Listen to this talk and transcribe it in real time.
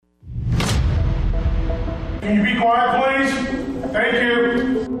Can you be quiet, please? Thank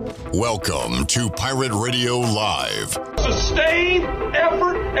you. Welcome to Pirate Radio Live. Sustained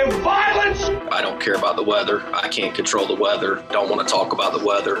effort and violence. I don't care about the weather. I can't control the weather. Don't want to talk about the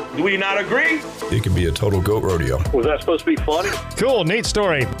weather. Do we not agree? It can be a total goat rodeo. Was that supposed to be funny? Cool, neat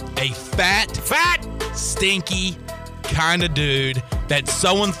story. A fat, stinky kind of dude that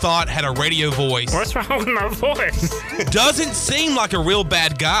someone thought had a radio voice. What's wrong with my voice? Doesn't seem like a real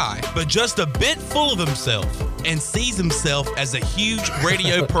bad guy, but just a bit full of himself and sees himself as a huge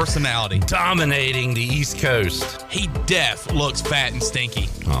radio personality. Dominating the East Coast. He looks fat and stinky.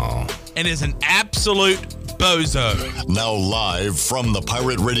 Oh. And is an absolute bozo. Now live from the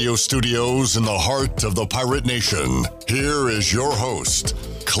Pirate Radio studios in the heart of the Pirate Nation, here is your host,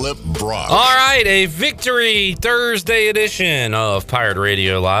 Clip Brock. All right, a Victory Thursday edition of Pirate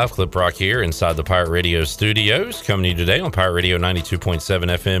Radio Live. Clip Brock here inside the Pirate Radio studios, coming to you today on Pirate Radio 92.7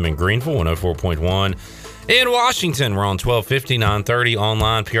 FM in Greenville, 104.1 in Washington. We're on 1250, 930,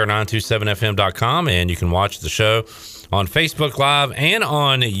 online, pr927fm.com, and you can watch the show on Facebook Live and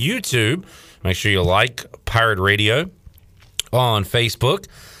on YouTube. Make sure you like Pirate Radio on Facebook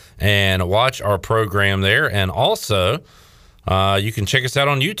and watch our program there. And also, you can check us out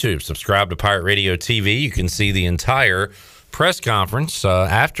on YouTube. Subscribe to Pirate Radio TV. You can see the entire press conference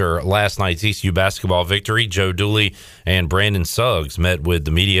after last night's ECU basketball victory. Joe Dooley and Brandon Suggs met with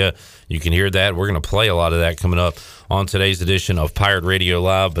the media. You can hear that. We're going to play a lot of that coming up on today's edition of Pirate Radio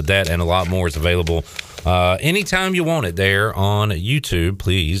Live, but that and a lot more is available anytime you want it there on YouTube.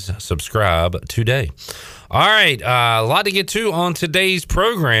 Please subscribe today. All right, a lot to get to on today's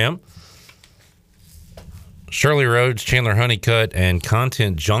program. Shirley Rhodes, Chandler Honeycutt, and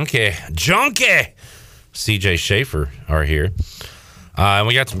content junkie CJ Schaefer are here. And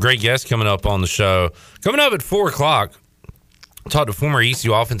we got some great guests coming up on the show. Coming up at 4 o'clock, talked to former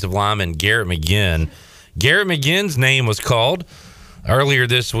ECU offensive lineman Garrett McGinn. Garrett McGinn's name was called earlier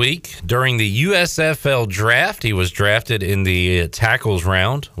this week during the USFL draft. He was drafted in the tackles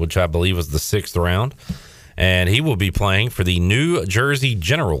round, which I believe was the 6th round. And he will be playing for the New Jersey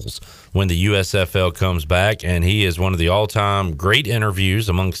Generals when the USFL comes back. And he is one of the all-time great interviews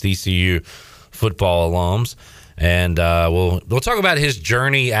amongst ECU football alums. And we'll talk about his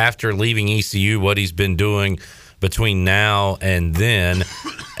journey after leaving ECU, what he's been doing between now and then.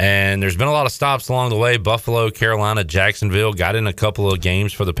 And there's been a lot of stops along the way. Buffalo, Carolina, Jacksonville, got in a couple of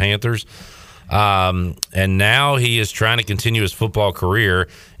games for the Panthers. And now he is trying to continue his football career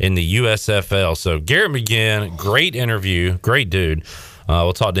in the USFL. So Garrett McGinn, great interview, great dude.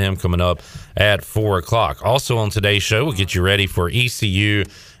 We'll talk to him coming up at 4 o'clock. Also on today's show, we'll get you ready for ECU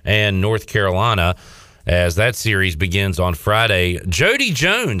and North Carolina as that series begins on Friday. Jody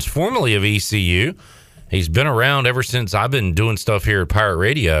Jones, formerly of ECU, he's been around ever since I've been doing stuff here at Pirate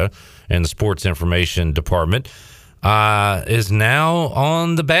Radio and the sports information department. Is now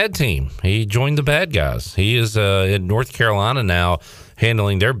on the bad team. He joined the bad guys. He is in North Carolina now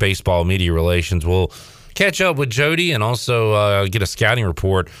handling their baseball media relations. We'll catch up with Jody and also get a scouting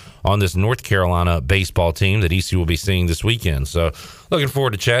report on this North Carolina baseball team that ECU will be seeing this weekend. So looking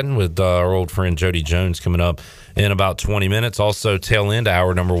forward to chatting with our old friend Jody Jones coming up in about 20 minutes. Also tail end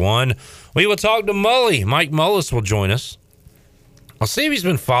hour number 1. We will talk to Mully. Mike Mullis will join us. I'll see if he's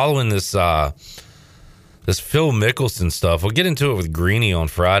been following this this Phil Mickelson stuff. We'll get into it with Greeny on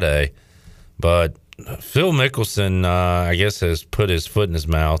Friday, but Phil Mickelson, I guess, has put his foot in his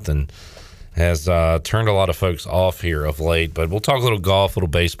mouth and has turned a lot of folks off here of late. But we'll talk a little golf, a little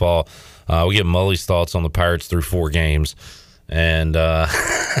baseball. We'll get Mully's thoughts on the Pirates through 4 games. And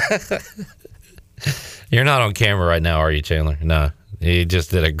you're not on camera right now, are you, Chandler? No. He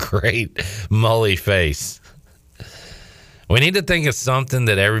just did a great Mully face. We need to think of something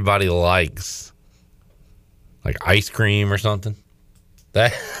that everybody likes. Like ice cream or something.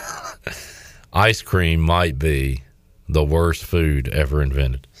 That ice cream might be the worst food ever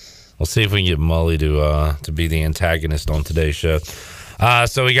invented. We'll see if we can get Mully to be the antagonist on today's show.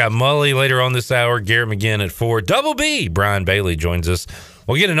 So we got Mully later on this hour, Garrett McGinn at 4. Double B, Brian Bailey joins us.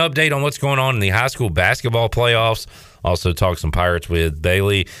 We'll get an update on what's going on in the high school basketball playoffs. Also talk some Pirates with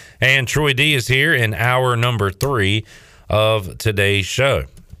Bailey. And Troy D is here in hour number 3 of today's show.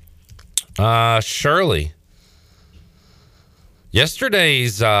 Shirley,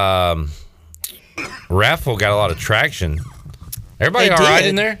 yesterday's raffle got a lot of traction. Everybody all right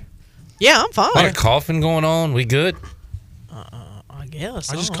in there? Yeah, I'm fine. A lot of coughing going on. We good? I guess.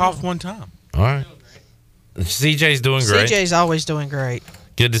 I just coughed one time. All right. CJ's doing great. CJ's always doing great.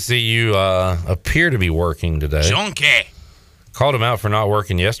 Good to see you appear to be working today. Junkie. Called him out for not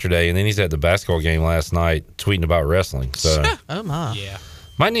working yesterday, and then he's at the basketball game last night tweeting about wrestling. So oh, my. Yeah.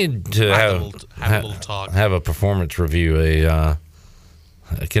 might need to have have a little talk. Have a performance review.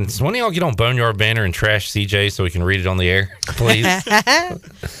 Can one of y'all get on Boneyard Banner and trash CJ so we can read it on the air, please?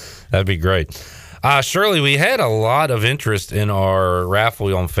 That'd be great. Shirley, we had a lot of interest in our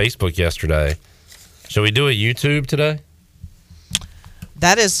raffle on Facebook yesterday. Shall we do a YouTube today?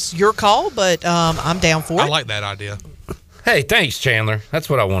 That is your call, but I'm down for it. I like that idea. Hey, thanks, Chandler. That's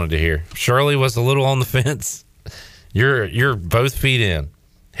what I wanted to hear. Shirley was a little on the fence. You're both feet in,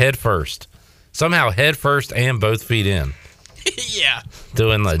 head first. Somehow head first and both feet in. Yeah.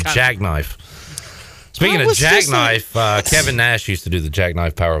 Doing the jackknife. Speaking of jackknife, Kevin Nash used to do the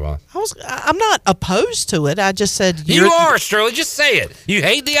jackknife powerbomb. I'm not opposed to it. I just said You are, Shirley. Just say it. You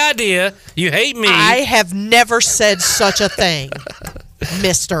hate the idea. You hate me. I have never said such a thing,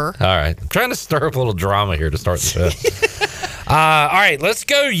 mister. All right. I'm trying to stir up a little drama here to start the show. All right. Let's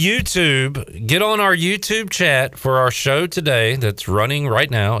go YouTube. Get on our YouTube chat for our show today that's running right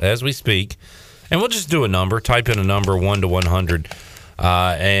now as we speak. And we'll just do a number. Type in a number 1 to 100.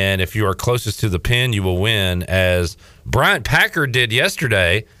 And if you are closest to the pin, you will win, as Bryant Packard did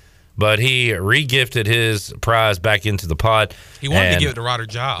yesterday, but he re-gifted his prize back into the pot. He wanted to give it to Ryder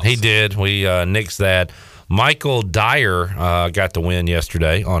Giles. He did. We nixed that. Michael Dyer got the win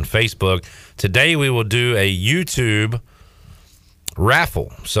yesterday on Facebook. Today we will do a YouTube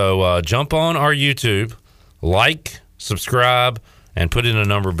raffle. So jump on our YouTube, like, subscribe, and put in a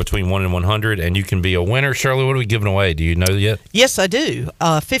number between 1 and 100, and you can be a winner. Shirley, what are we giving away? Do you know yet? Yes, I do.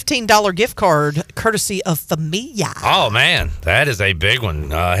 $15 gift card courtesy of Familia. Oh, man, that is a big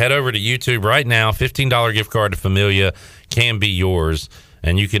one. Head over to YouTube right now. $15 gift card to Familia can be yours,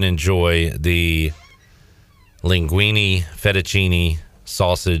 and you can enjoy the linguine, fettuccine,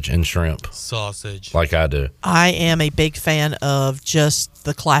 sausage, and shrimp. Sausage. Like I do. I am a big fan of just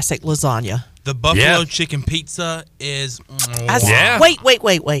the classic lasagna. The buffalo chicken pizza is...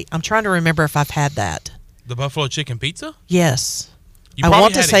 Wait. I'm trying to remember if I've had that. The buffalo chicken pizza? Yes. You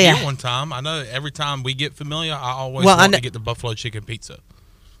probably had it here one time. I know every time we get Familia, I always want to get the buffalo chicken pizza.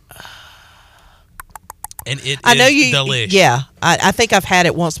 And it is delish. Yeah, I think I've had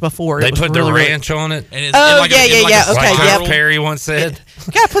it once before. They put the ranch on it. And it's okay, like Perry once said.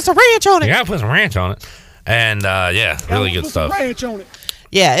 You gotta put some ranch on it. You gotta put some ranch on it. And really good stuff. Ranch on it.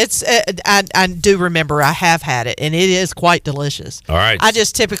 Yeah, it's. I do remember I have had it, and it is quite delicious. All right. I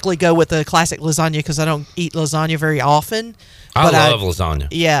just typically go with the classic lasagna because I don't eat lasagna very often. I love lasagna.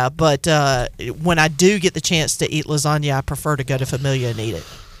 Yeah, but when I do get the chance to eat lasagna, I prefer to go to Familia and eat it.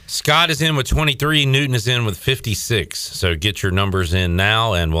 Scott is in with 23. Newton is in with 56. So get your numbers in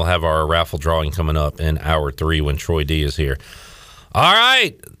now, and we'll have our raffle drawing coming up in hour 3 when Troy D is here. All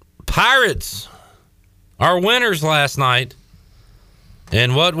right, Pirates, our winners last night.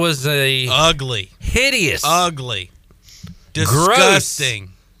 And what was a ugly, hideous, ugly, disgusting,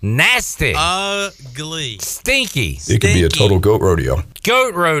 gross, nasty, ugly, stinky. It could be a total goat rodeo.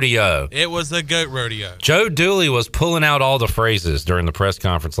 Goat rodeo. It was a goat rodeo. Joe Dooley was pulling out all the phrases during the press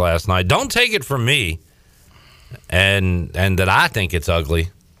conference last night. Don't take it from me, and that I think it's ugly.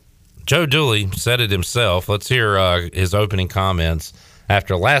 Joe Dooley said it himself. Let's hear his opening comments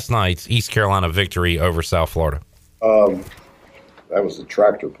after last night's East Carolina victory over South Florida. That was a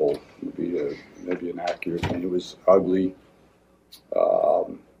tractor pull. Would be maybe an accurate thing. It was ugly.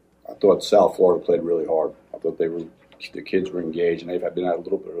 I thought South Florida played really hard. I thought the kids were engaged, and they've been at a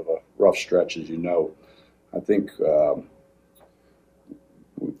little bit of a rough stretch, as you know. I think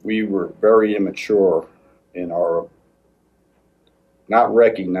we were very immature in our not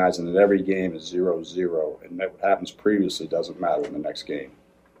recognizing that every game is 0-0, and that what happens previously doesn't matter in the next game.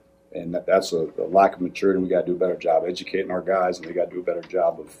 And that's a lack of maturity. We got to do a better job educating our guys, and we got to do a better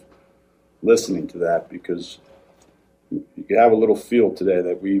job of listening to that, because you have a little feel today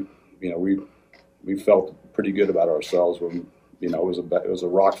that we felt pretty good about ourselves when it was a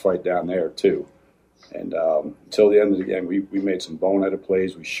rock fight down there too. And until the end of the game, we made some boneheaded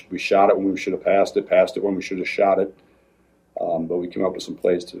plays. We shot it when we should have passed it when we should have shot it. But we came up with some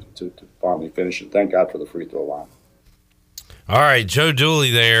plays to finally finish it. Thank God for the free throw line. All right, Joe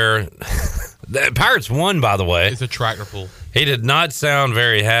Dooley there. The Pirates won, by the way. It's a tractor pull. He did not sound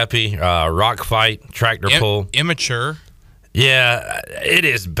very happy. Rock fight, tractor pull. Immature. Yeah, it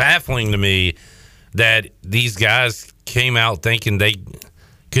is baffling to me that these guys came out thinking they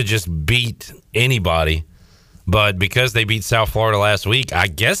could just beat anybody. But because they beat South Florida last week, I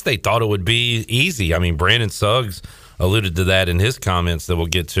guess they thought it would be easy. I mean, Brandon Suggs alluded to that in his comments that we'll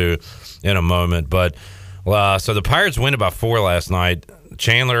get to in a moment. But so the Pirates win by 4 last night.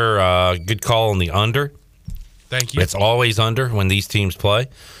 Chandler, good call on the under. Thank you. It's always under when these teams play.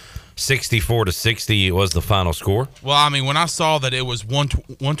 64-60 was the final score. Well, I mean, when I saw that it was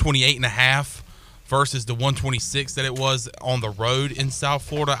 128.5 versus the 126 that it was on the road in South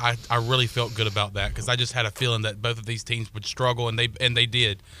Florida, I really felt good about that because I just had a feeling that both of these teams would struggle, and they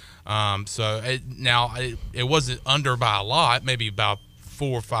did. It wasn't under by a lot, maybe about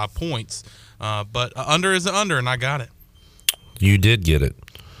 4 or 5 points, but under is an under, and I got it. You did get it.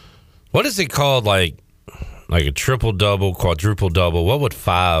 What is it called, like a triple-double, quadruple-double? What would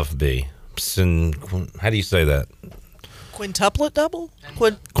 5 be? How do you say that? Quintuplet double?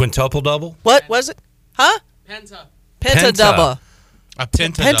 Quintuple double? What was it? Huh? Penta double. A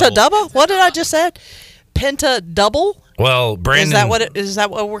penta double? What did I just say? Penta double? Well, Brandon. Is that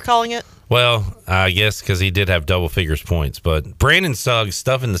what we're calling it? Well, I guess because he did have double figures points. But Brandon Suggs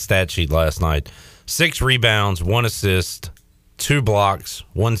stuffing the stat sheet last night. 6 rebounds, 1 assist, 2 blocks,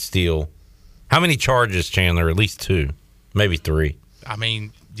 1 steal. How many charges, Chandler? At least 2, maybe 3. I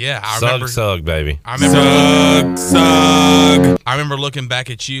mean, yeah, I remember. Sug, baby. I remember looking back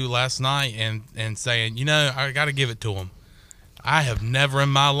at you last night and saying, I got to give it to him. I have never in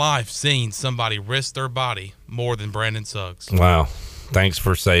my life seen somebody risk their body more than Brandon Suggs. Wow. Thanks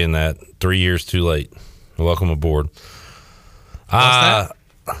for saying that. 3 years too late. Welcome aboard. What's that?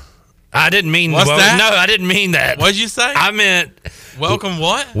 I didn't mean that. No, I didn't mean that. What'd you say? I meant welcome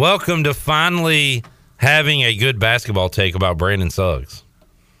what? Welcome to finally having a good basketball take about Brandon Suggs.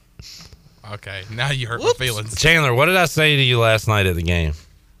 Okay, now you hurt my feelings. Chandler, what did I say to you last night at the game?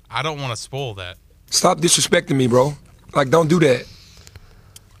 I don't want to spoil that. Stop disrespecting me, bro. Like, don't do that.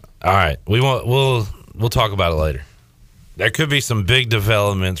 All right, we'll talk about it later. There could be some big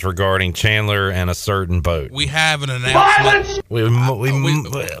developments regarding Chandler and a certain boat. We have an announcement. We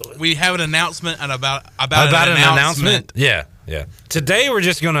have an announcement about an announcement. Yeah. Today we're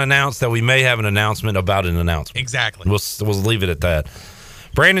just going to announce that we may have an announcement about an announcement. Exactly. We'll leave it at that.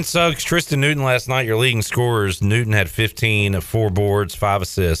 Brandon Suggs, Tristan Newton last night, your leading scorers. Newton had 15, 4 boards, 5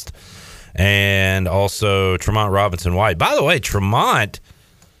 assists, and also Tremont Robinson-White. By the way, Tremont,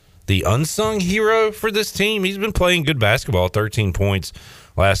 the unsung hero for this team, he's been playing good basketball. 13 points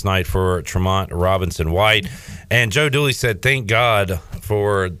last night for Tremont Robinson-White. And Joe Dooley said, thank God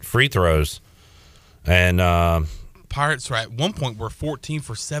for free throws. And Pirates at one point were 14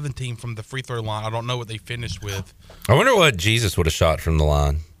 for 17 from the free throw line. I don't know what they finished with. I wonder what Jesus would have shot from the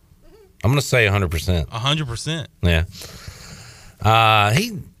line. I'm going to say 100%. 100%. Yeah.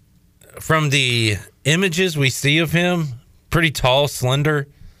 He, from the images we see of him, pretty tall, slender.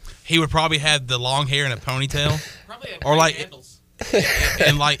 He would probably have the long hair and a ponytail, or like handles,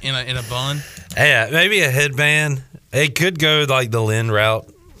 and like in a bun. Yeah, maybe a headband. It could go like the Lynn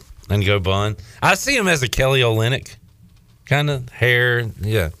route and go bun. I see him as a Kelly Olynyk kind of hair.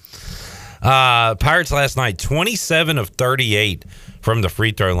 Yeah. Pirates last night, 27 of 38 from the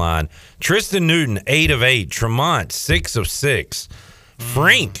free throw line. Tristan Newton, 8 of 8. Tremont, 6 of 6.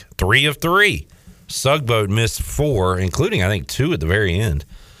 Frink, 3 of 3. Sugboat missed 4, including, I think, 2 at the very end,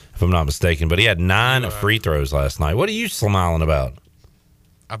 if I'm not mistaken. But he had 9 free throws last night. What are you smiling about?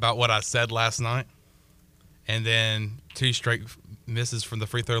 About what I said last night, and then 2 straight misses from the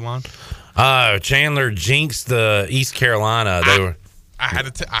free throw line. Chandler jinxed the East Carolina. I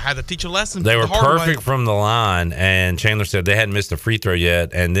had to teach a lesson. They were perfect from the line, and Chandler said they hadn't missed a free throw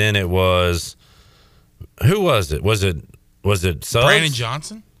yet. And then it was, who was it? Was it Suggs? Brandon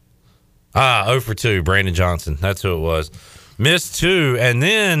Johnson? 0 for 2, Brandon Johnson. That's who it was. Missed 2, and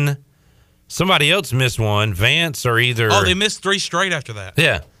then somebody else missed 1. Vance or either. Oh, they missed 3 straight after that.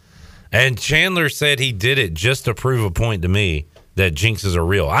 Yeah. And Chandler said he did it just to prove a point to me that jinxes are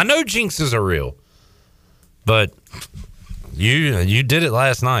real. I know jinxes are real, but you did it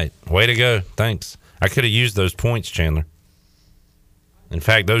last night. Way to go. Thanks. I could have used those points, Chandler. In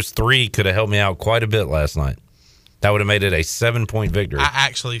fact, those 3 could have helped me out quite a bit last night. That would have made it a 7-point victory. I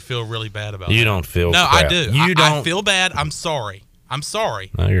actually feel really bad about that. You don't feel No, crap. I do. I feel bad. I'm sorry.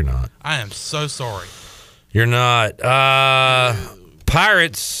 No, you're not. I am so sorry. You're not.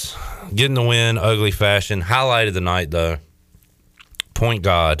 Pirates getting the win, ugly fashion. Highlight of the night, though. Point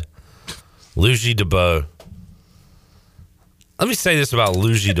God, Luigi DeBeau. Let me say this about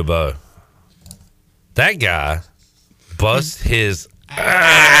Luigi DeBeau. That guy busts his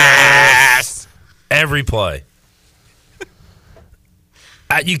ass every play.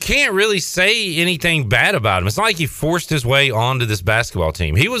 You can't really say anything bad about him. It's not like he forced his way onto this basketball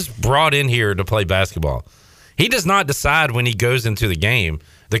team. He was brought in here to play basketball. He does not decide when he goes into the game.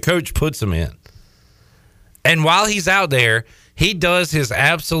 The coach puts him in. And while he's out there, he does his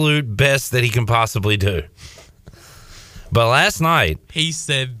absolute best that he can possibly do. But last night, he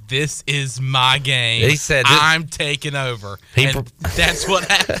said, "This is my game." He said, "I'm taking over." And that's what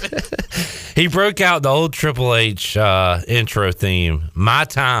happened. He broke out the old Triple H intro theme, "My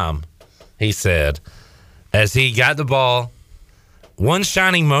Time." he said, as he got the ball, one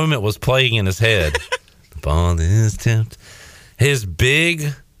shining moment was playing in his head. The ball is tipped. His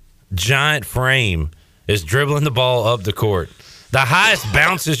big, giant frame is dribbling the ball up the court. The highest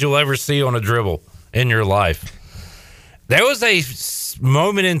bounces you'll ever see on a dribble in your life. There was a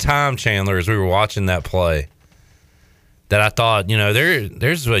moment in time, Chandler, as we were watching that play, that I thought,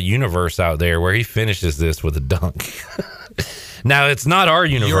 there's a universe out there where he finishes this with a dunk. Now, it's not our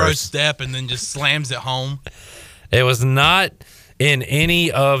universe. Euro step and then just slams it home. It was not in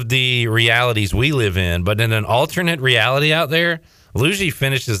any of the realities we live in, but in an alternate reality out there, Luigi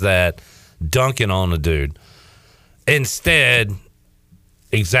finishes that dunking on a dude. Instead,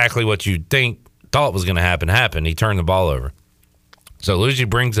 exactly what you thought was going to happen happened. He turned the ball over. So Luigi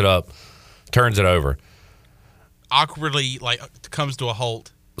brings it up, turns it over. Awkwardly, comes to a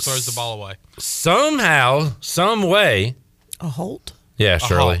halt, throws the ball away. Somehow, some way. A halt? Yeah,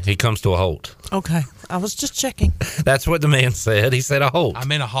 Shirley. He comes to a halt. Okay. I was just checking. That's what the man said. He said a halt. I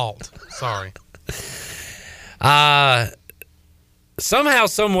meant a halt. Sorry. Somehow,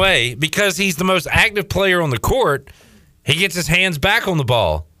 some way, because he's the most active player on the court, he gets his hands back on the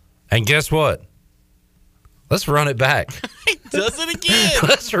ball. And guess what? Let's run it back. He does it again.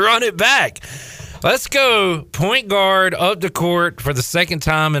 Let's run it back. Let's go point guard up the court for the second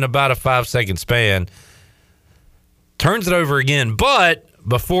time in about a 5-second span. Turns it over again, but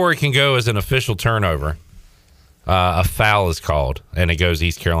before it can go as an official turnover, a foul is called, and it goes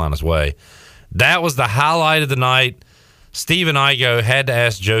East Carolina's way. That was the highlight of the night. Stephen Igo had to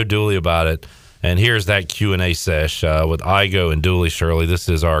ask Joe Dooley about it, and here's that Q&A sesh with Igo and Dooley. Shirley, this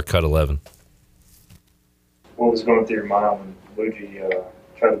is our Cut 11. What was going through your mind when Luigi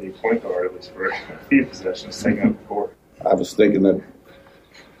tried to be point guard, at least for a few possessions, taking up the court? I was thinking that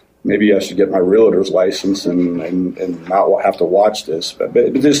maybe I should get my realtor's license and not have to watch this. But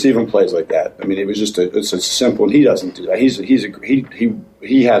just even plays like that. I mean, it's a simple, and he doesn't do that.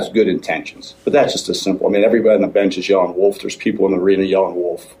 He has good intentions, but that's just as simple. I mean, everybody on the bench is yelling wolf. There's people in the arena yelling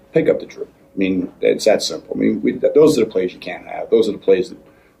wolf. Pick up the dribble. I mean, it's that simple. I mean, those are the plays you can't have. Those are the plays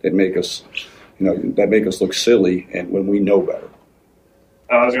that make us, that make us look silly, and when we know better.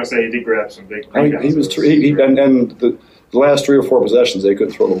 I was going to say he did grab some big. The last 3 or 4 possessions, they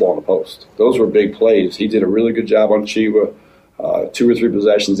couldn't throw the ball in the post. Those were big plays. He did a really good job on Chiwa. 2 or 3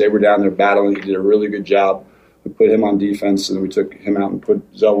 possessions, they were down there battling. He did a really good job. We put him on defense, and we took him out and put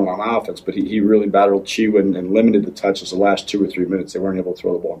Zoe on offense. But he really battled Chiwa and limited the touches the last 2 or 3 minutes. They weren't able to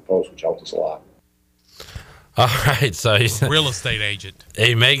throw the ball in the post, which helped us a lot. All right, so he's real estate agent.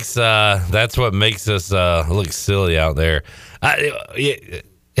 He makes that's what makes us look silly out there.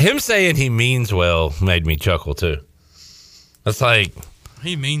 Him saying he means well made me chuckle too. It's like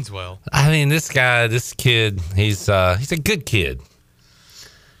he means well. I mean, this kid, he's a good kid.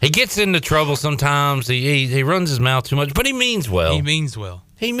 He gets into trouble sometimes. He runs his mouth too much, but he means well. He means well.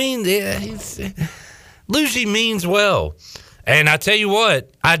 Luigi means well. And I tell you what,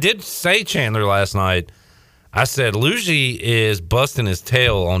 I did say, Chandler, last night, I said Luigi is busting his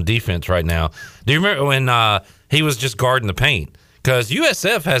tail on defense right now. Do you remember when he was just guarding the paint? Because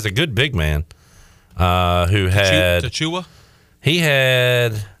USF has a good big man who had Tachua. He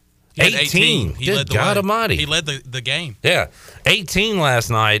had 18. He led the God way. Almighty. He led the game. Yeah, 18 last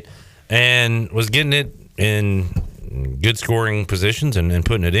night, and was getting it in good scoring positions and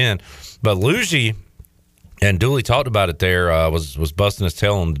putting it in. But Luigi and Dooley talked about it there. Was busting his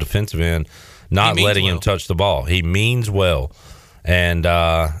tail on the defensive end, not letting him touch the ball. He means well, and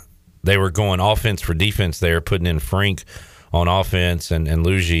they were going offense for defense there, putting in Frink on offense and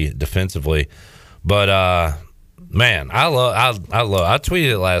Luigi defensively. But man, I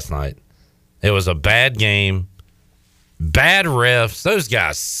tweeted it last night. It was a bad game, bad refs. Those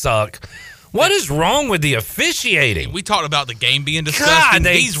guys suck. What is wrong with the officiating? We talked about the game being disgusting.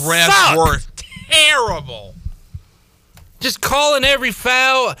 God, these refs were terrible. Just calling every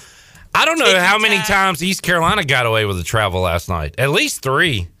foul. I don't know how many times East Carolina got away with a travel last night. At least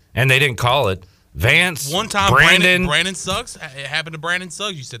 3, and they didn't call it. Vance, one time, Brandon Suggs. It happened to Brandon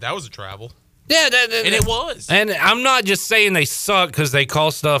Suggs. You said that was a travel. Yeah, and it was. And I'm not just saying they suck because they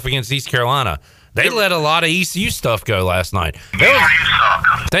call stuff against East Carolina. They let a lot of ECU stuff go last night.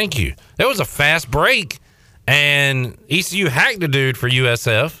 Thank you. There was a fast break, and ECU hacked the dude for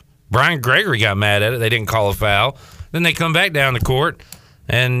USF. Brian Gregory got mad at it. They didn't call a foul. Then they come back down the court,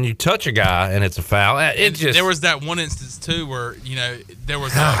 and you touch a guy, and it's a foul. There was that one instance, too, where, there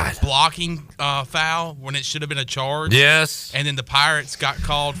was a blocking foul when it should have been a charge. Yes. And then the Pirates got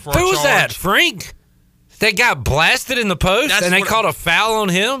called for a charge. Who was that? Frink? They got blasted in the post, and they called a foul on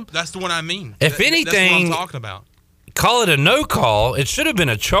him? That's the one I mean. If anything, that's what I'm talking about. Call it a no call. It should have been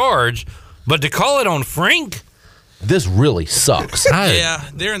a charge. But to call it on Frank, this really sucks. Yeah,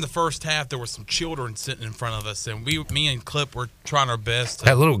 there in the first half, there were some children sitting in front of us, and me and Clip were trying our best.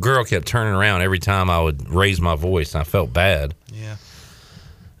 That little girl kept turning around every time I would raise my voice, and I felt bad. Yeah.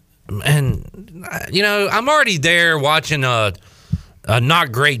 And, I'm already there watching a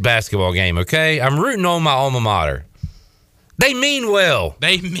not great basketball game, okay? I'm rooting on my alma mater. They mean well.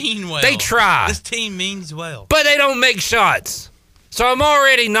 They mean well. They try. This team means well. But they don't make shots. So I'm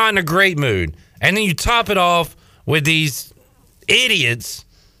already not in a great mood. And then you top it off with these idiots.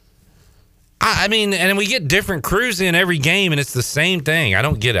 I mean, and we get different crews in every game, and it's the same thing. I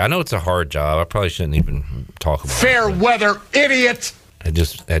don't get it. I know it's a hard job. I probably shouldn't even talk about it. Fair weather, idiot!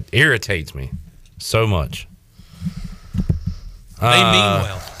 It irritates me so much. They mean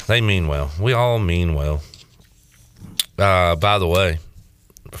well. They mean well. We all mean well. By the way,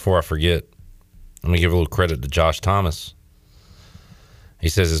 before I forget, let me give a little credit to Josh Thomas. He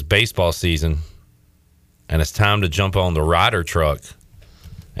says it's baseball season, and it's time to jump on the Ryder truck.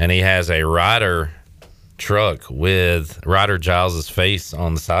 And he has a Ryder truck with Ryder Giles' face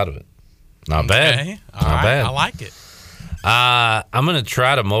on the side of it. Not bad. Okay. Not All right. bad. I like it. I'm going to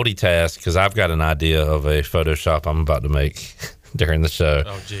try to multitask because I've got an idea of a Photoshop I'm about to make during the show.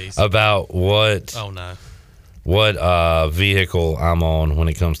 Oh, jeez. About what... Oh, no. What vehicle I'm on when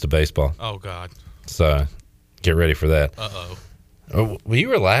it comes to baseball. Oh, God. So, get ready for that. Uh-oh. Oh, will you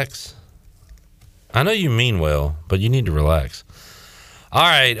relax? I know you mean well, but you need to relax. All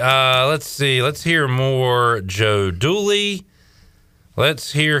right, let's see. Let's hear more Joe Dooley.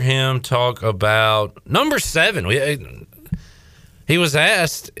 Let's hear him talk about number 7. He was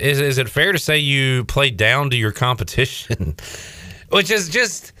asked, is it fair to say you played down to your competition? Which is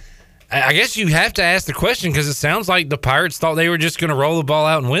just... I guess you have to ask the question because it sounds like the Pirates thought they were just going to roll the ball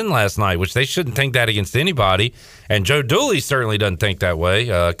out and win last night, which they shouldn't think that against anybody. And Joe Dooley certainly doesn't think that way.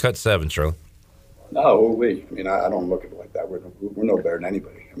 Cut 7, Shirley. No, I mean, I don't look at it like that. We're no better than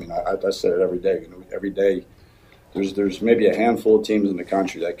anybody. I mean, I say it every day. Every day, there's maybe a handful of teams in the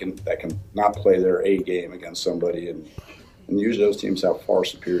country that can not play their A game against somebody, and usually those teams have far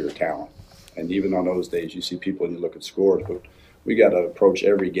superior talent. And even on those days, you see people and you look at scores, but we got to approach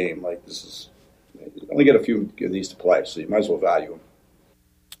every game like this is. You only get a few of these to play, so you might as well value them.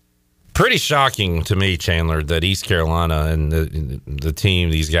 Pretty shocking to me, Chandler, that East Carolina and the team,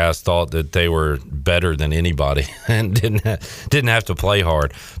 these guys thought that they were better than anybody and didn't have to play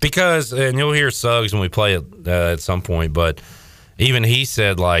hard. Because, and you'll hear Suggs when we play it at some point, but even he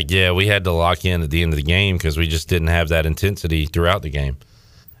said, we had to lock in at the end of the game because we just didn't have that intensity throughout the game.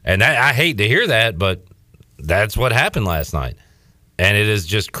 And I hate to hear that, but that's what happened last night. And it is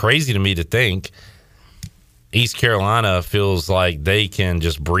just crazy to me to think East Carolina feels like they can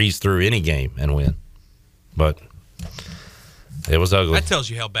just breeze through any game and win. But it was ugly. That tells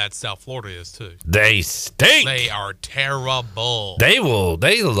you how bad South Florida is, too. They stink. They are terrible. They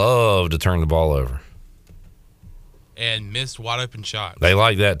love to turn the ball over. And miss wide open shots. They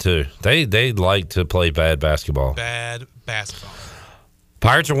like that, too. They like to play bad basketball. Bad basketball.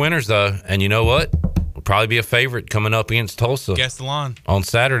 Pirates are winners, though. And you know what? Will probably be a favorite coming up against Tulsa. Guess the line. On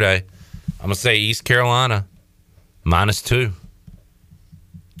Saturday. I'm going to say East Carolina -2.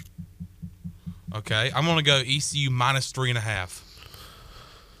 Okay. I'm going to go ECU -3.5.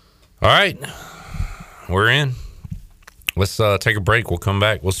 All right. We're in. Let's take a break. We'll come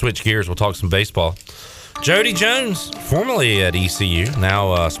back. We'll switch gears. We'll talk some baseball. Jody Jones, formerly at ECU,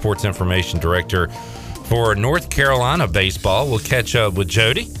 now Sports Information Director for North Carolina baseball. We'll catch up with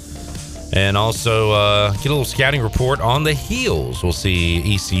Jody and also get a little scouting report on the Heels. We'll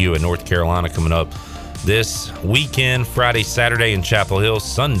see ECU and North Carolina coming up this weekend, Friday, Saturday in Chapel Hill,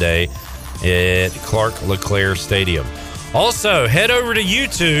 Sunday at Clark LeClaire Stadium. Also, head over to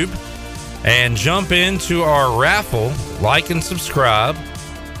YouTube and jump into our raffle. Like and subscribe.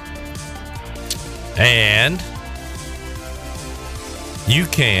 And you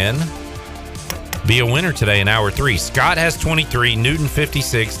can be a winner today in Hour 3. Scott has 23, Newton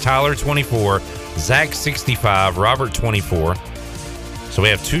 56, Tyler 24, Zach 65, Robert 24. So we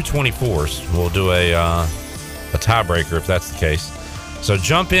have 2 24s. We'll do a tiebreaker if that's the case. So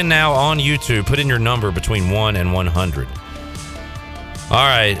jump in now on YouTube. Put in your number between 1 and 100. All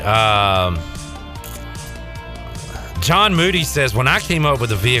right. John Moody says, when I came up with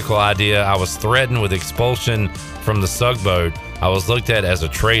the vehicle idea, I was threatened with expulsion from the Sugboat. I was looked at as a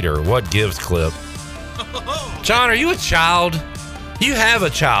traitor. What gives, Clip? John, are you a child? You have a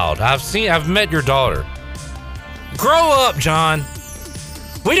child. I've met your daughter. Grow up, John.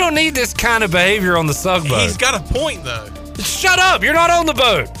 We don't need this kind of behavior on the Sugboat. He's got a point, though. Shut up. You're not on the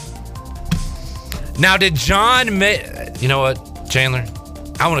boat. Now, did John... You know what, Chandler?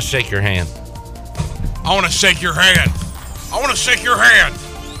 I want to shake your hand. I want to shake your hand. I want to shake your hand.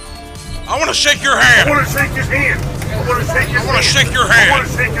 I want to shake your hand. I want to shake his hand. I want to shake his hand. I want to shake your hand. I want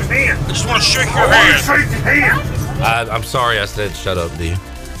to shake his hand. I just want to shake your I hand. want to shake his hand. I'm sorry I said shut up, D.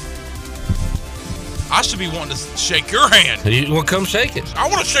 I should be wanting to shake your hand. Well, come shake it. I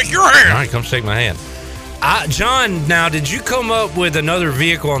want to shake your hand. All right, come shake my hand. John, now, did you come up with another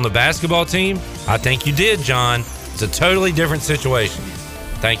vehicle on the basketball team? I think you did, John. It's a totally different situation.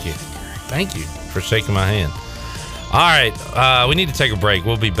 Thank you. Thank you for shaking my hand. All right, we need to take a break.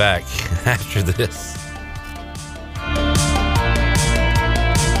 We'll be back after this.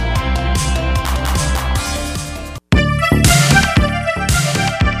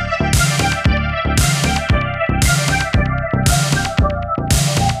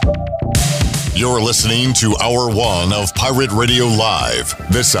 You're listening to Hour 1 of Pirate Radio Live.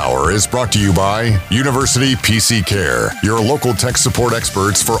 This hour is brought to you by University PC Care, your local tech support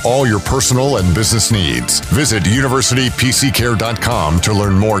experts for all your personal and business needs. Visit universitypccare.com to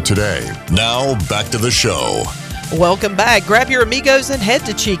learn more today. Now, back to the show. Welcome back. Grab your amigos and head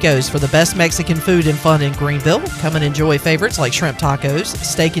to Chico's for the best Mexican food and fun in Greenville. Come and enjoy favorites like shrimp tacos,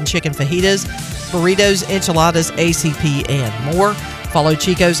 steak and chicken fajitas, burritos, enchiladas, ACP, and more. Follow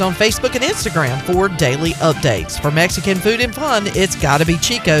Chico's on Facebook and Instagram for daily updates. For Mexican food and fun, it's got to be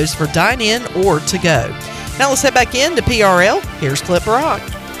Chico's for dine-in or to go. Now let's head back in to PRL. Here's Clip Rock.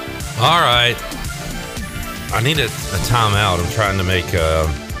 All right. I need a timeout. I'm trying to make a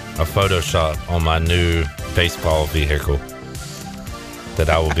Photoshop on my new baseball vehicle that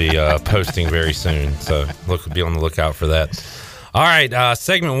I will be posting very soon. So be on the lookout for that. All right,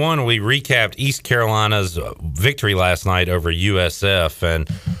 segment 1, we recapped East Carolina's victory last night over USF, and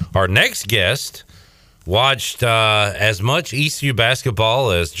our next guest watched as much ECU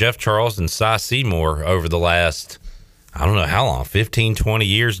basketball as Jeff Charles and Cy Seymour over the last, I don't know how long, 15, 20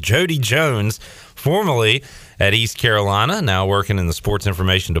 years. Jody Jones, formerly at East Carolina, now working in the sports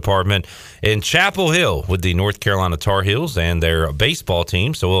information department in Chapel Hill with the North Carolina Tar Heels and their baseball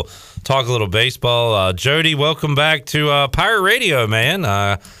team. So we'll talk a little baseball. Jody, welcome back to Pirate Radio,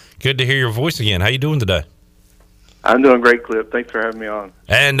 man. Good to hear your voice again. How you doing today? I'm doing great, Clip. Thanks for having me on.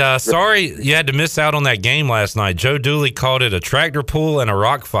 And sorry you had to miss out on that game last night. Joe Dooley called it a tractor pull and a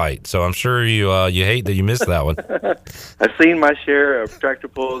rock fight. So I'm sure you hate that you missed that one. I've seen my share of tractor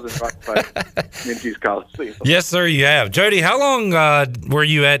pulls and rock fights in Minji's College season. Yes, sir, you have. Jody, how long were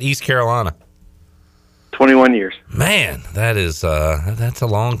you at East Carolina? 21 years. Man, that's a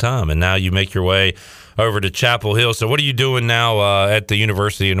long time. And now you make your way over to Chapel Hill. So what are you doing now at the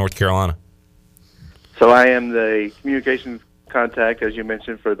University of North Carolina? So I am the communications contact, as you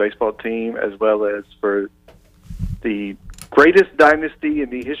mentioned, for the baseball team, as well as for the greatest dynasty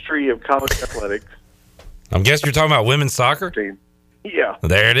in the history of college athletics. I'm guessing you're talking about women's soccer? Team. Yeah.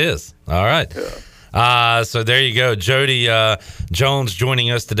 There it is. All right. Yeah. So there you go. Jody Jones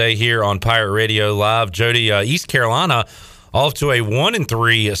joining us today here on Pirate Radio Live. Jody, East Carolina off to a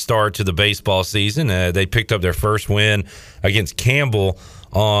 1-3 start to the baseball season. They picked up their first win against Campbell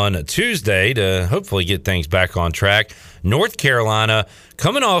on Tuesday to hopefully get things back on track. North Carolina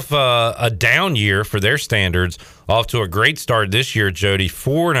coming off a down year for their standards, off to a great start this year, Jody,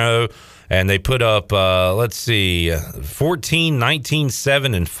 4-0, and they put up, 14, 19,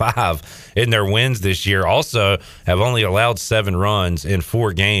 7, and 5 in their wins this year. Also have only allowed 7 runs in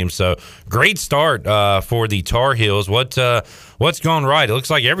 4 games. So great start for the Tar Heels. What's gone right? It looks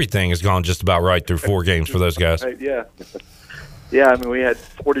like everything has gone just about right through 4 games for those guys. Yeah. Yeah, I mean, we had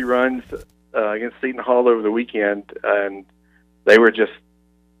 40 runs against Seton Hall over the weekend, and we had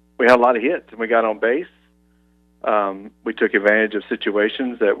a lot of hits, and we got on base. We took advantage of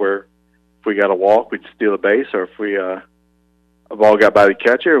situations that were, if we got a walk, we'd steal a base, or if a ball got by the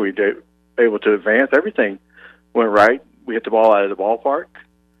catcher, we'd be able to advance. Everything went right. We hit the ball out of the ballpark.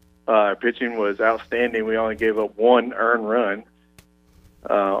 Our pitching was outstanding. We only gave up 1 earned run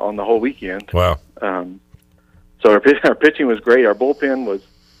on the whole weekend. Wow. So our pitching was great. Our bullpen was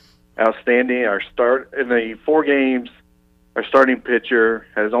outstanding. In the 4 games, our starting pitcher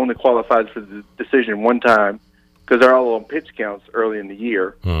has only qualified for the decision 1 time because they're all on pitch counts early in the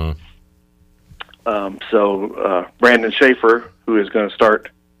year. So Brandon Schaefer, who is going to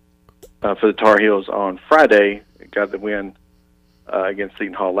start for the Tar Heels on Friday, got the win against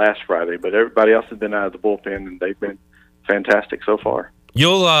Seton Hall last Friday. But everybody else has been out of the bullpen, and they've been fantastic so far.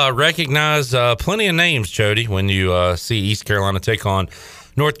 You'll recognize plenty of names, Jody, when you see East Carolina take on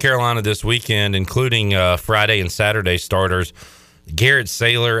North Carolina this weekend, including Friday and Saturday starters Garrett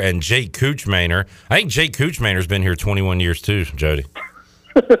Saylor and Jake Kuchmaner. I think Jake Kuchmaner's been here 21 years too, Jody.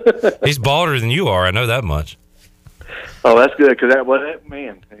 He's balder than you are. I know that much. Oh, that's good because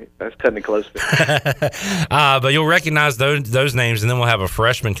that's cutting it close. But you'll recognize those names, and then we'll have a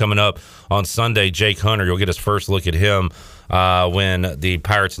freshman coming up on Sunday, Jake Hunter. You'll get his first look at him when the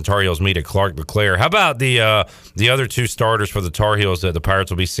Pirates and Tar Heels meet at Clark LeClaire. How about the other two starters for the Tar Heels that the Pirates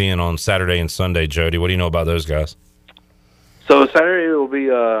will be seeing on Saturday and Sunday, Jody? What do you know about those guys? So Saturday will be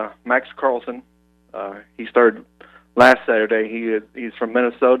Max Carlson. He started last Saturday. He's from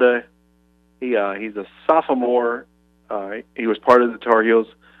Minnesota. He's a sophomore. He was part of the Tar Heels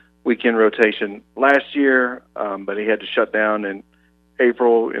weekend rotation last year, but he had to shut down in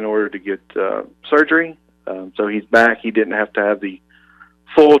April in order to get surgery. So he's back. He didn't have to have the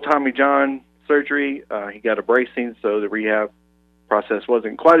full Tommy John surgery. He got a bracing, so the rehab process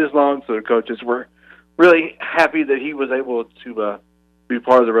wasn't quite as long. So the coaches were really happy that he was able to be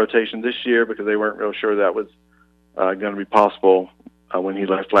part of the rotation this year because they weren't real sure that was going to be possible when he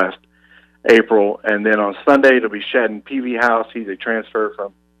left last April. And then on Sunday, it'll be Shadden Peavyhouse. He's a transfer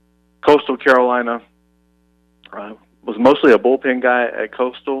from Coastal Carolina. Was mostly a bullpen guy at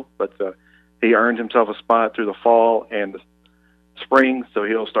Coastal, but he earned himself a spot through the fall and the spring, so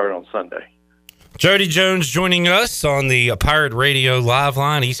he'll start on Sunday. Jody Jones joining us on the Pirate Radio live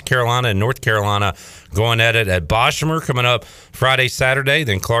line. East Carolina and North Carolina going at it at Boshemer coming up Friday, Saturday,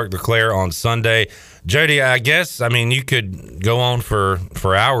 then Clark LeClaire on Sunday. Jody, I guess, you could go on for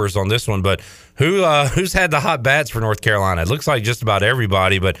hours on this one, but who's had the hot bats for North Carolina? It looks like just about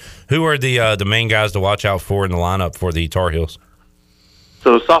everybody, but who are the main guys to watch out for in the lineup for the Tar Heels?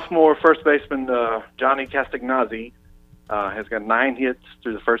 So sophomore first baseman Johnny Castagnazzi has got 9 hits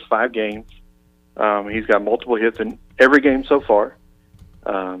through the first 5 games. He's got multiple hits in every game so far.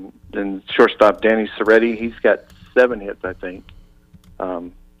 Then shortstop Danny Soretti, he's got 7 hits, I think.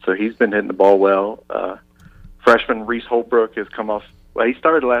 So he's been hitting the ball well. Freshman Reese Holbrook has come off. Well, he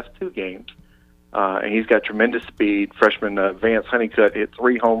started the last 2 games, and he's got tremendous speed. Freshman Vance Honeycutt hit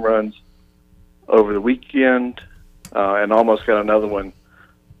 3 home runs over the weekend, and almost got another one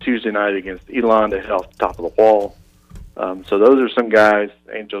Tuesday night against Elon to hit off the top of the wall. So those are some guys.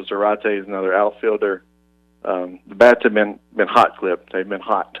 Angel Zarate is another outfielder. The bats have been hot clipped. They've been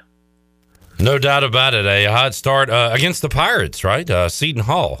hot. No doubt about it. A hot start against the Pirates, right? Seton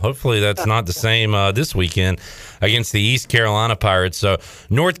Hall. Hopefully that's not the same this weekend against the East Carolina Pirates. So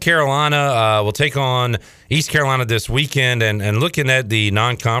North Carolina will take on East Carolina this weekend. And looking at the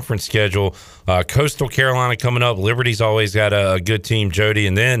non-conference schedule, Coastal Carolina coming up. Liberty's always got a good team, Jody.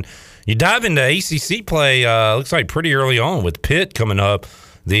 And then you dive into ACC play, looks like pretty early on with Pitt coming up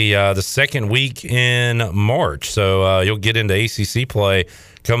the second week in March. So you'll get into ACC play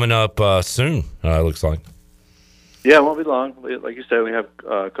coming up soon, it looks like. Yeah, it won't be long. Like you said, we have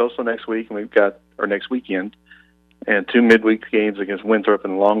Coastal next week, and we've got our next weekend, and 2 midweek games against Winthrop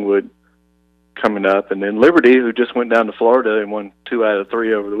and Longwood coming up. And then Liberty, who just went down to Florida and won 2 out of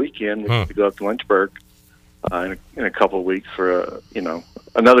 3 over the weekend, we to go up to Lynchburg in a couple of weeks for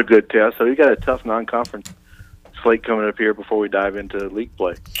another good test. So we got a tough non-conference slate coming up here before we dive into league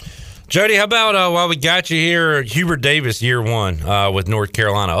play. Jody, how about while we got you here, Hubert Davis year 1 with North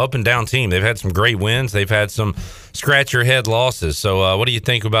Carolina, up and down team. They've had some great wins. They've had some scratch your head losses. So what do you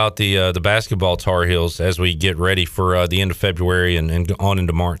think about the basketball Tar Heels as we get ready for the end of February and on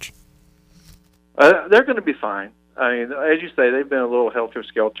into March? They're going to be fine. I mean, as you say, they've been a little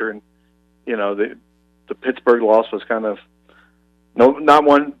helter-skelter, and the Pittsburgh loss was kind of not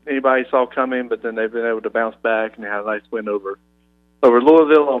one anybody saw coming, but then they've been able to bounce back, and they had a nice win over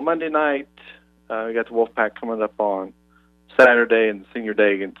Louisville on Monday night. We got the Wolfpack coming up on Saturday and the senior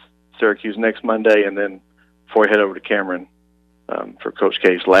day against Syracuse next Monday, and then before we head over to Cameron for Coach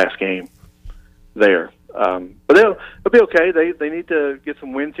K's last game there. But they'll be okay. They need to get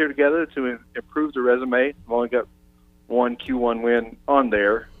some wins here together to improve the resume. They've only got 1 Q1 win on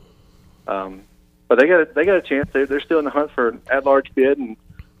there. But they got a chance. They're still in the hunt for an at-large bid, and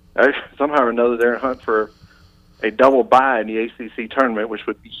somehow or another they're in the hunt for a double bye in the ACC tournament, which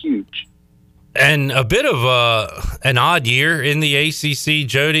would be huge. And a bit of an odd year in the ACC,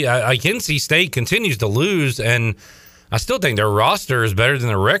 Jody. NC State continues to lose, and I still think their roster is better than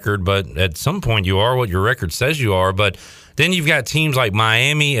their record, but at some point you are what your record says you are. But then you've got teams like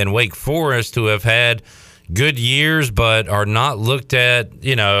Miami and Wake Forest who have had good years but are not looked at,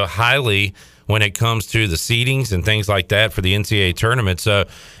 highly when it comes to the seedings and things like that for the NCAA tournament. So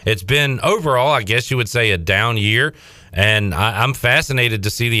it's been overall, I guess you would say, a down year. And I'm fascinated to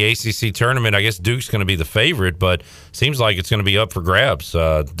see the ACC tournament. I guess Duke's going to be the favorite, but seems like it's going to be up for grabs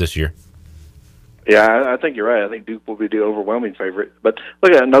this year. Yeah, I think you're right. I think Duke will be the overwhelming favorite. But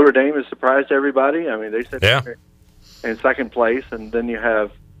look at Notre Dame has surprised everybody. I mean, they said they're in second place, and then you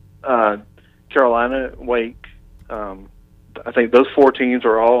have Carolina, Wake, I think those 4 teams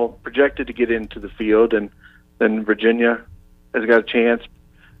are all projected to get into the field, and then Virginia has got a chance.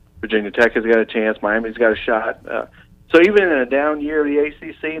 Virginia Tech has got a chance. Miami's got a shot. So even in a down year of the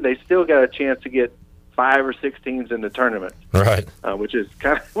ACC, they still got a chance to get 5 or 6 teams in the tournament. Right. Which is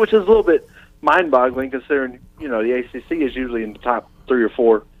a little bit mind-boggling, considering the ACC is usually in the top 3 or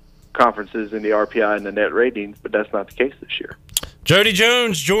 4 conferences in the RPI and the net ratings, but that's not the case this year. Jody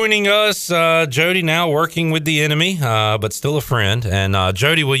Jones joining us. Jody now working with the enemy, but still a friend. And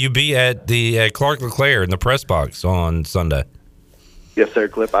Jody, will you be at Clark LeClaire in the press box on Sunday? Yes, sir,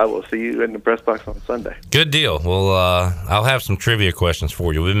 Clip. I will see you in the press box on Sunday. Good deal. Well, I'll have some trivia questions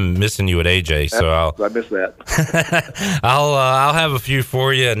for you. We've been missing you at AJ, so I missed that. I'll have a few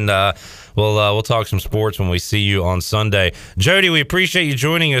for you, and we'll talk some sports when we see you on Sunday. Jody, we appreciate you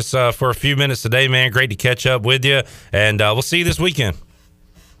joining us for a few minutes today, man. Great to catch up with you, and we'll see you this weekend.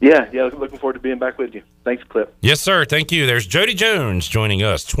 Yeah, looking forward to being back with you. Thanks, Clip. Yes, sir. Thank you. There's Jody Jones joining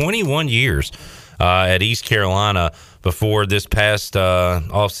us. 21 years at East Carolina before this past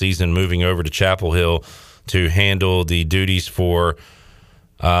offseason moving over to Chapel Hill to handle the duties for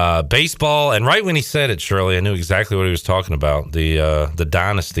baseball. And right when he said it, Shirley, I knew exactly what he was talking about, the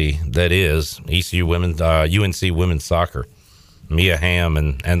dynasty that is ECU women's UNC women's soccer. Mia Hamm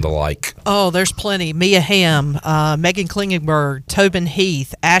and the like. Oh, there's plenty. Mia Hamm, Megan Klingenberg, Tobin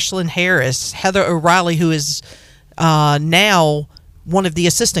Heath, Ashlyn Harris, Heather O'Reilly, who is now one of the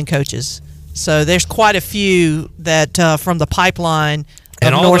assistant coaches. So there's quite a few that from the pipeline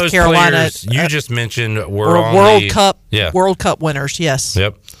and of all North those Carolina. Players you just mentioned were on World Cup winners. Yes.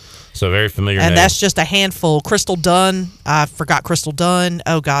 Yep. So very familiar. And name. that's just a handful. Crystal Dunn, I forgot Crystal Dunn.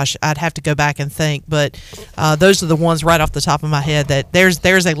 Oh gosh, I'd have to go back and think. But those are the ones right off the top of my head. That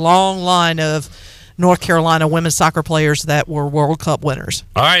there's a long line of North Carolina women's soccer players that were World Cup winners.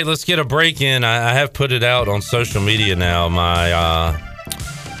 All right, let's get a break in. I have put it out on social media now.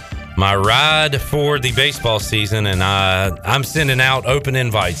 My ride for the baseball season, and I'm sending out open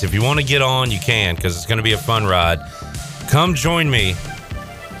invites. If you want to get on, you can, because it's going to be a fun ride. Come join me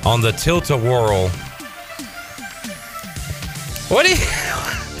on the Tilt-A-Whirl. What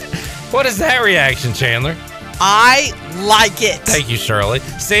is that reaction, Chandler? I like it. Thank you, Shirley.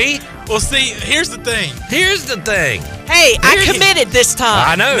 See? Well, see, here's the thing. Hey, I committed this time.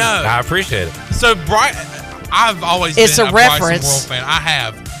 I know. No. I appreciate it. So, I've always been a Bryson reference. Worrell fan. I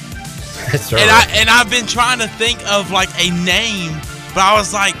have. It's and I've been trying to think of like a name, but I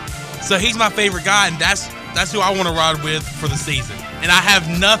was like, so he's my favorite guy, and that's who I want to ride with for the season. And I have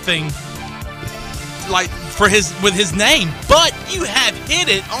nothing like with his name, but you have hit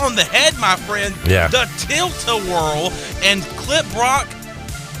it on the head, my friend. Yeah. The Tilt-A-Whirl and Clip Brock.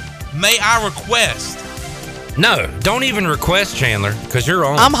 May I request? No, don't even request, Chandler, because you're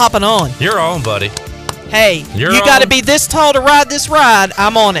on. I'm hopping on. You're on, buddy. Hey, you got to be this tall to ride this ride.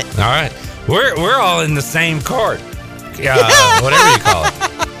 I'm on it. All right. We're all in the same cart. Whatever you call it.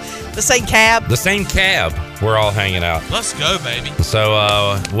 The same cab. The same cab. We're all hanging out. Let's go, baby. So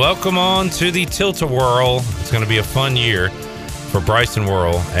welcome on to the Tilt-A-Whirl. It's going to be a fun year for Bryson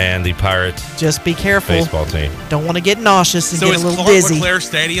Worrell and the Pirate Just be careful. baseball team. Don't want to get nauseous and So get a is little Clark dizzy. LeClaire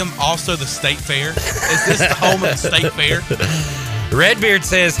Stadium also the State Fair? Is this the home of the State Fair? Redbeard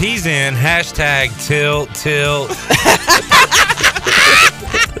says he's in. Hashtag tilt.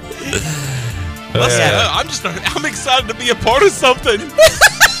 Let's go. I'm excited to be a part of something.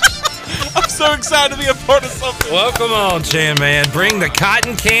 I'm so excited to be a part of something. Welcome on, Chan Man. Bring the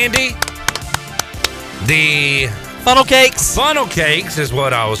cotton candy. The funnel cakes. Funnel cakes is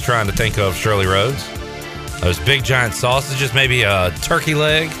what I was trying to think of, Shirley Rhodes. Those big giant sausages, maybe a turkey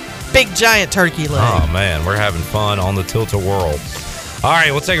leg. Big giant turkey leg. Oh, man, we're having fun on the Tilt-A-Whirl. All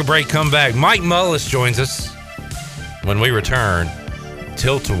right, we'll take a break, come back. Mike Mullis joins us when we return.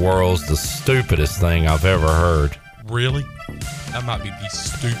 Tilt-A-Whirl's the stupidest thing I've ever heard. Really? That might be the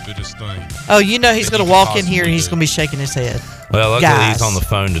stupidest thing. Oh, you know he's going to walk in here and he's going to be shaking his head. Well, luckily Guys. he's on the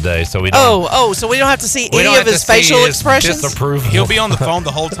phone today, so we don't. So we don't have to see any of his facial expressions? Disapproval. He'll be on the phone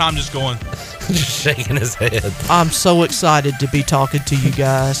the whole time just going. Just shaking his head. I'm so excited to be talking to you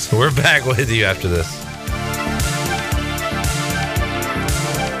guys. We're back with you after this.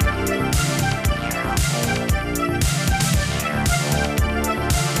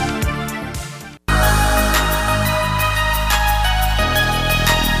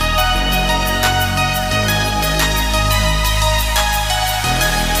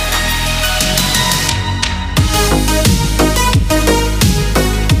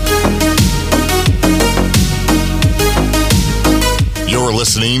 You're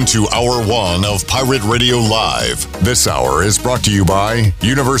listening to Hour 1 of Pirate Radio Live. This hour is brought to you by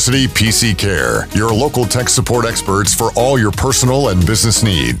University PC Care, your local tech support experts for all your personal and business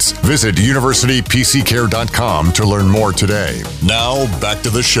needs. Visit universitypccare.com to learn more today. Now, back to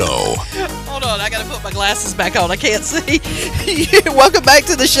the show. Hold on, I got to put my glasses back on. I can't see. Welcome back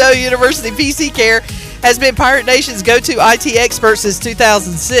to the show. University PC Care has been Pirate Nation's go-to IT expert since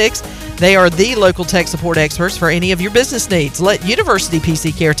 2006. They are the local tech support experts for any of your business needs. Let University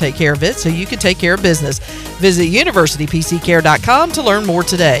PC Care take care of it so you can take care of business. Visit universitypccare.com to learn more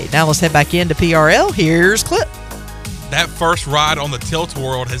today. Now let's head back into PRL. Here's Clip. That first ride on the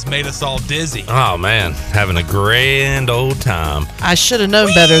Tilt-A-Whirl has made us all dizzy. Oh, man. Having a grand old time. I should have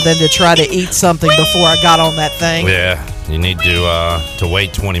known better than to try to eat something before I got on that thing. Yeah, you need to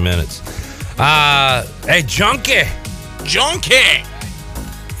wait 20 minutes. Hey, Junkie.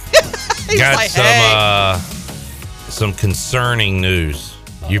 Got like, some concerning news.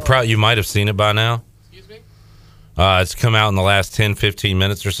 You might have seen it by now. Excuse me? It's come out in the last 10, 15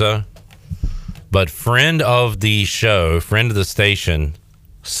 minutes or so. But friend of the show, friend of the station,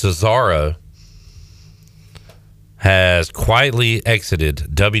 Cesaro, has quietly exited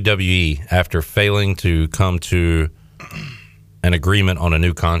WWE after failing to come to an agreement on a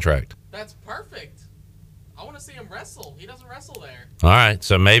new contract. That's perfect. I want to see him wrestle. He doesn't wrestle there. All right,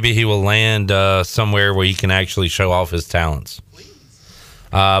 so maybe he will land somewhere where he can actually show off his talents.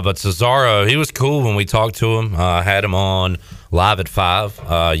 But Cesaro, he was cool when we talked to him. Had him on Live at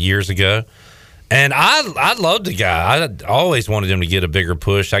 5 years ago. And I loved the guy. I always wanted him to get a bigger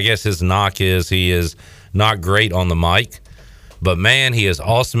push. I guess his knock is he is not great on the mic. But, man, he is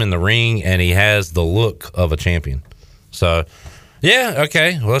awesome in the ring, and he has the look of a champion. So, yeah,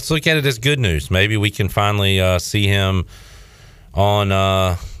 okay, well, let's look at it as good news. Maybe we can finally see him on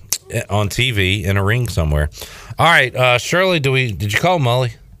TV in a ring somewhere. All right, Shirley, did you call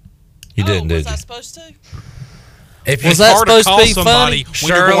Mully? You didn't, did you? Was I supposed to? If was that supposed to be funny? When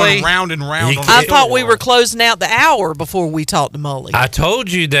you're going round and round. I thought we were closing out the hour before we talked to Mully. I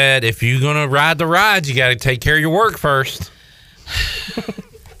told you that if you're going to ride the rides, you got to take care of your work first.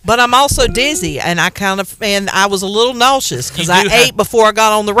 But I'm also dizzy, and I was a little nauseous because I ate before I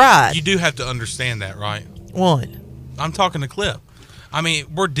got on the ride. You do have to understand that, right? What? I'm talking to Clip. I mean,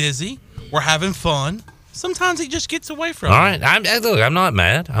 we're dizzy. We're having fun. Sometimes he just gets away from it. All right. Look, I'm not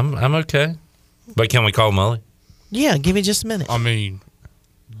mad. I'm okay. But can we call Mully? Yeah, give me just a minute. I mean,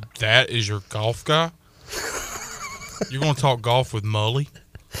 that is your golf guy? You're going to talk golf with Mully?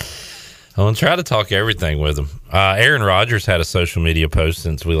 I'm going to try to talk everything with him. Aaron Rodgers had a social media post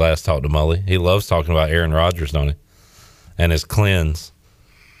since we last talked to Mully. He loves talking about Aaron Rodgers, don't he? And his cleanse.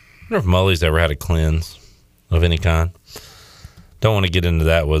 I wonder if Mully's ever had a cleanse of any kind. Don't want to get into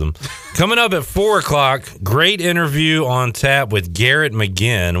that with him. Coming up at 4 o'clock, great interview on tap with Garrett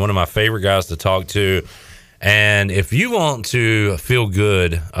McGinn, one of my favorite guys to talk to. And if you want to feel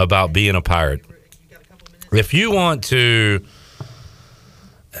good about being a Pirate, if you want to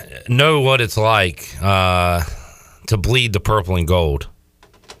know what it's like to bleed the purple and gold,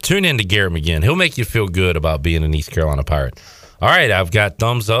 tune in to Garrett McGinn. He'll make you feel good about being an East Carolina Pirate. All right, I've got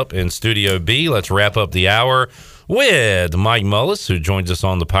thumbs up in Studio B. Let's wrap up the hour with Mike Mullis, who joins us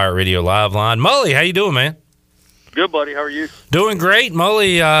on the Pirate Radio Live line. Mully, how you doing, man? Good, buddy. How are you? Doing great.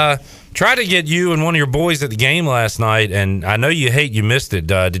 Mully, tried to get you and one of your boys at the game last night, and I know you missed it.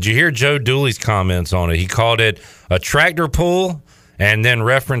 Did you hear Joe Dooley's comments on it? He called it a tractor pull and then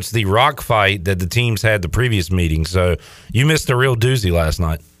referenced the rock fight that the teams had the previous meeting. So you missed a real doozy last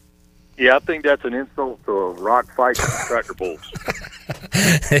night. Yeah, I think that's an insult to a rock fight and tractor pulls.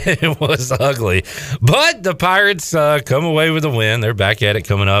 It was ugly. But the Pirates come away with a win. They're back at it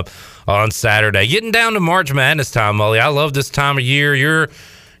coming up on Saturday. Getting down to March Madness time, Mully. I love this time of year. You're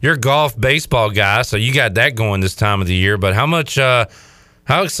a golf baseball guy, so you got that going this time of the year. But how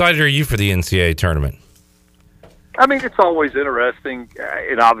excited are you for the NCAA tournament? I mean, it's always interesting.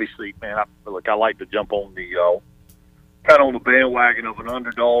 And obviously, man, I like to jump on the kind of on the bandwagon of an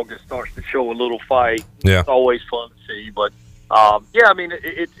underdog that starts to show a little fight. Yeah. It's always fun to see. But yeah, I mean,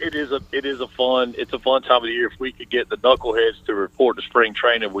 it is a fun time of the year. If we could get the knuckleheads to report to spring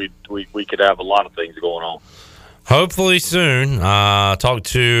training, we could have a lot of things going on. Hopefully soon. Talked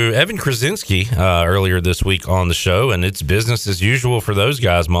to Evan Krasinski earlier this week on the show, and it's business as usual for those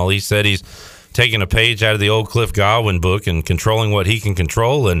guys, Mully. He said he's taking a page out of the old Cliff Godwin book and controlling what he can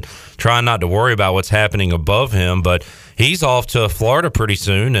control and trying not to worry about what's happening above him. But he's off to Florida pretty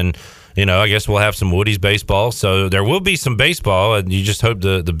soon, and I guess we'll have some Woody's baseball. So there will be some baseball, and you just hope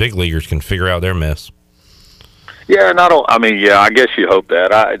the big leaguers can figure out their mess. Yeah, and I guess you hope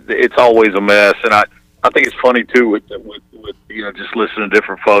that. It's always a mess, and I think it's funny too with just listening to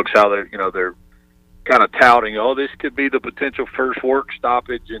different folks how they're kind of touting, oh, this could be the potential first work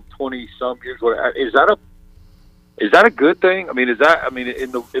stoppage in 20 some years. Is that a good thing? I mean,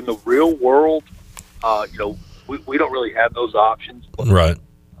 in the real world, we don't really have those options. But, right.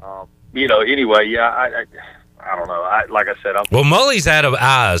 Anyway, yeah, I don't know. Like I said, well, Mully's out of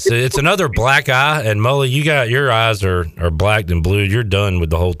eyes. It's another black eye, and Mully, you got your eyes are blacked and blue. You're done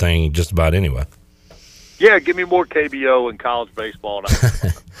with the whole thing just about anyway. Yeah, give me more KBO and college baseball.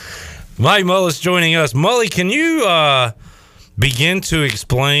 Mike Mullis joining us. Mully, can you begin to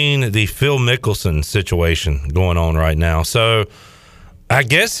explain the Phil Mickelson situation going on right now? So I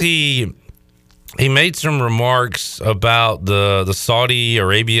guess he made some remarks about the Saudi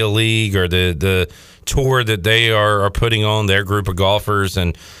Arabia League or the tour that they are putting on their group of golfers,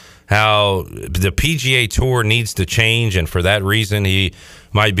 and how the PGA Tour needs to change, and for that reason he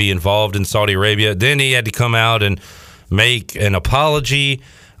might be involved in Saudi Arabia. Then he had to come out and make an apology.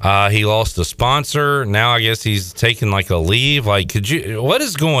 He lost a sponsor. Now I guess he's taking like a leave. Like, what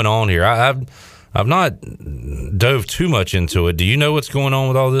is going on here? I've not dove too much into it. Do you know what's going on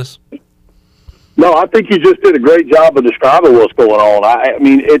with all this? No, I think you just did a great job of describing what's going on. I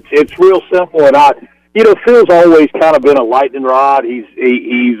mean, it's real simple, and Phil's always kind of been a lightning rod. He's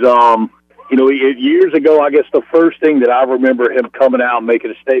years ago, I guess the first thing that I remember him coming out and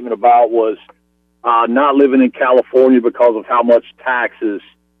making a statement about was not living in California because of how much taxes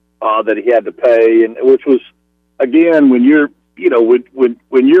that he had to pay, and which was, again, when you're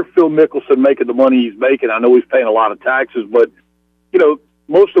when you're Phil Mickelson making the money he's making, I know he's paying a lot of taxes, but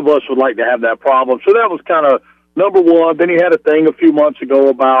most of us would like to have that problem. So that was kind of number one. Then he had a thing a few months ago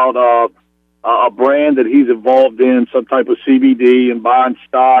about a brand that he's involved in, some type of CBD and buying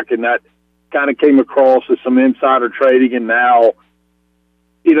stock, and that kind of came across as some insider trading. And now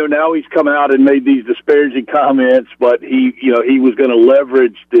he's come out and made these disparaging comments, but he was going to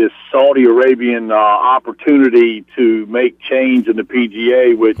leverage this Saudi Arabian opportunity to make change in the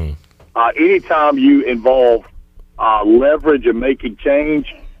PGA, which anytime you involve leverage and making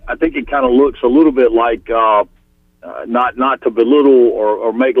change, I think it kind of looks a little bit like not to belittle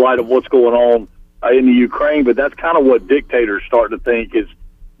or make light of what's going on in the Ukraine, but that's kind of what dictators start to think, is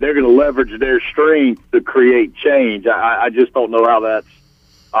they're going to leverage their strength to create change. I just don't know how that's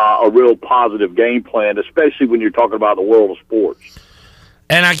a real positive game plan, especially when you're talking about the world of sports.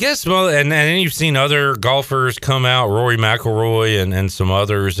 And I guess, well, and then you've seen other golfers come out, Rory McIlroy and some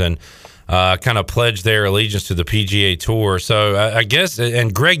others, and kind of pledge their allegiance to the PGA Tour. So I guess,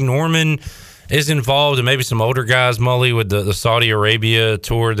 and Greg Norman is involved, and maybe some older guys, Mully, with the Saudi Arabia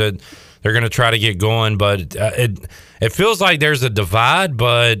tour that they're going to try to get going. But it feels like there's a divide,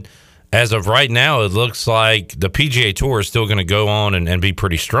 but as of right now, it looks like the PGA Tour is still going to go on and be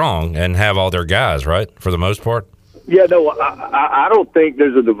pretty strong and have all their guys, right, for the most part? Yeah, no, I don't think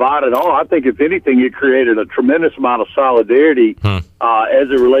there's a divide at all. I think, if anything, it created a tremendous amount of solidarity as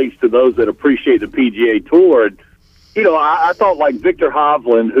it relates to those that appreciate the PGA Tour. And, I thought like Victor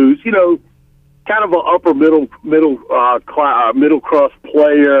Hovland, who's, kind of an upper middle class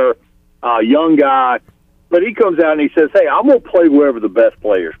player, young guy, but he comes out and he says, hey, I'm going to play wherever the best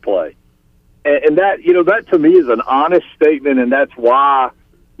players play. And that, that to me is an honest statement, and that's why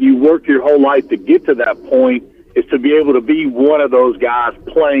you work your whole life to get to that point, is to be able to be one of those guys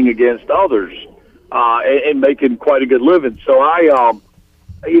playing against others and making quite a good living. So I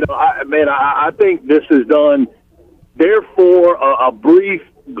think this is done. Therefore, a brief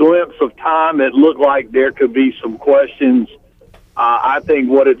glimpse of time, it looked like there could be some questions. I think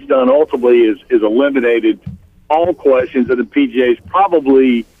what it's done ultimately is eliminated all questions, and the PGA is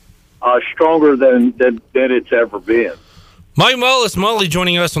probably stronger than it's ever been. Mike Mully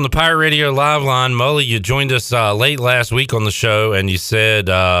joining us on the Pirate Radio Live Line. Mully, you joined us late last week on the show, and you said,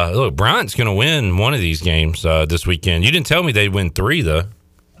 look, Bryant's going to win one of these games this weekend. You didn't tell me they'd win 3, though.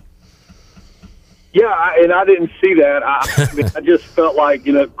 Yeah, and I didn't see that. I just felt like,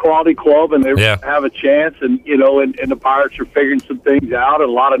 quality club, and they have a chance, and, and the Pirates are figuring some things out, and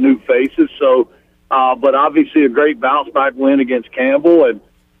a lot of new faces. So, but obviously a great bounce-back win against Campbell. And,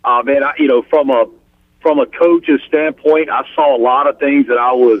 from a coach's standpoint, I saw a lot of things that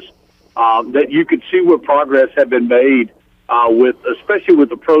I was that you could see where progress had been made especially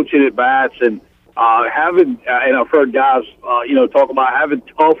with approaching at bats and having. And I've heard guys, talk about having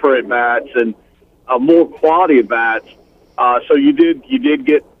tougher at bats and more quality at bats. So you did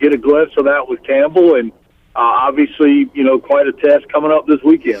get a glimpse of that with Campbell, and obviously, quite a test coming up this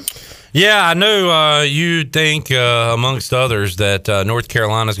weekend. Yeah, I know you think, amongst others, that North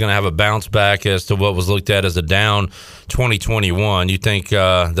Carolina is going to have a bounce back as to what was looked at as a down 2021. You think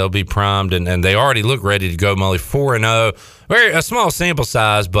they'll be primed, and they already look ready to go, Mully, 4-0. Very a small sample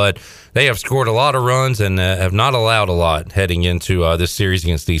size, but they have scored a lot of runs and have not allowed a lot heading into this series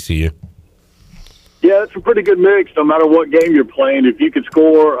against ECU. Yeah, it's a pretty good mix no matter what game you're playing. If you could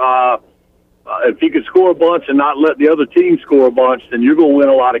score a bunch and not let the other team score a bunch, then you're going to win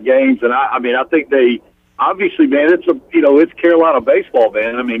a lot of games. And I think they obviously, man, it's Carolina baseball,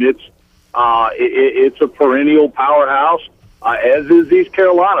 man. I mean, it's a perennial powerhouse, as is East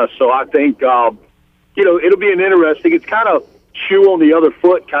Carolina. So I think, it'll be an interesting, it's kind of shoe on the other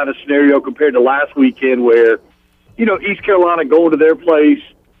foot kind of scenario compared to last weekend where, East Carolina going to their place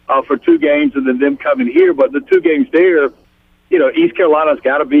for 2 games and then them coming here. But the 2 games there, East Carolina's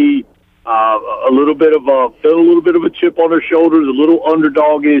got to be feel a little bit of a chip on their shoulders, a little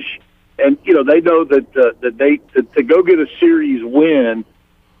underdogish, and they know that they to go get a series win,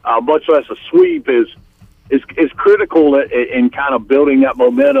 much less a sweep, is critical in kind of building that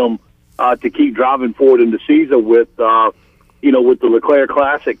momentum to keep driving forward in the season with with the LeClaire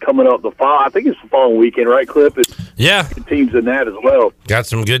Classic coming up I think it's the following weekend, right, Clip? Yeah. Teams in that as well. Got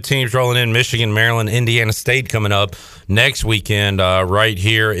some good teams rolling in. Michigan, Maryland, Indiana State coming up next weekend right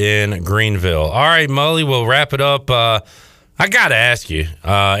here in Greenville. All right, Mully, we'll wrap it up. I got to ask you,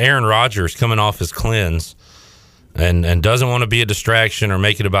 Aaron Rodgers coming off his cleanse and doesn't want to be a distraction or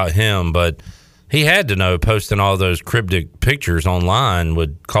make it about him, but he had to know posting all those cryptic pictures online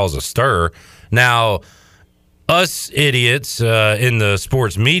would cause a stir. Now, us idiots in the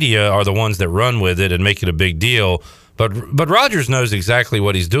sports media are the ones that run with it and make it a big deal. But Rodgers knows exactly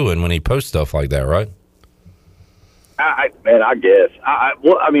what he's doing when he posts stuff like that, right? I guess.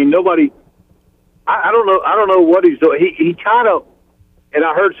 Nobody. I don't know what he's doing. He kind of. And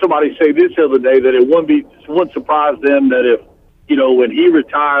I heard somebody say this the other day that it wouldn't surprise them that if when he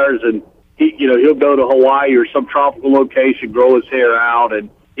retires and he'll go to Hawaii or some tropical location, grow his hair out, and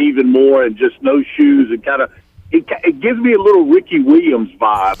even more, and just no shoes and kind of. It gives me a little Ricky Williams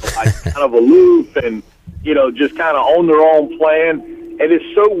vibe, like kind of aloof and, just kind of on their own plan. And it's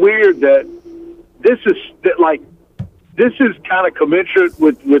so weird that this is kind of commensurate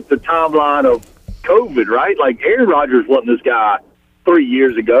with the timeline of COVID, right? Like Aaron Rodgers wasn't this guy 3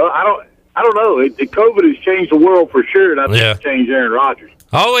 years ago. I don't know. COVID has changed the world for sure, and I think it's changed Aaron Rodgers.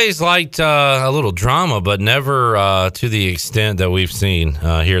 Always liked a little drama, but never to the extent that we've seen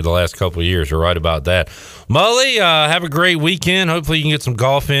here the last couple of years. You're right about that. Mully, have a great weekend. Hopefully you can get some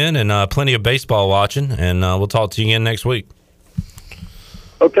golf in and plenty of baseball watching, and we'll talk to you again next week.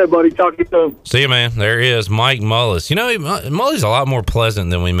 Okay, buddy. Talk to you soon. See you, man. There is Mike Mullis. Mully's a lot more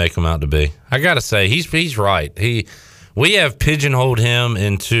pleasant than we make him out to be. I got to say, he's right. We have pigeonholed him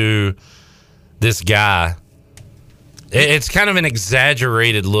into this guy. It's kind of an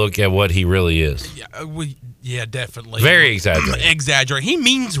exaggerated look at what he really is. Yeah, definitely. Very exaggerated. Exaggerate. He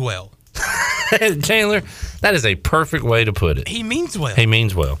means well. Chandler, that is a perfect way to put it. He means well. He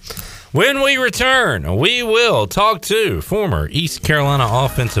means well. When we return, we will talk to former East Carolina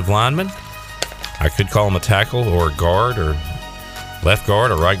offensive lineman. I could call him a tackle or a guard or left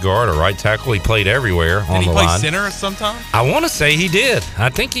guard or right tackle. He played everywhere on the line. Did he play center sometime? I want to say he did. I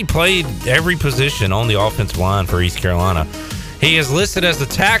think he played every position on the offensive line for East Carolina. He is listed as the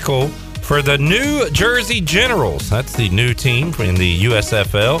tackle for the New Jersey Generals. That's the new team in the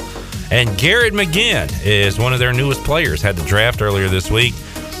USFL. And Garrett McGinn is one of their newest players. Had the draft earlier this week.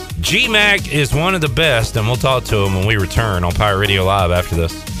 G-Mac is one of the best, and we'll talk to him when we return on Pirate Radio Live after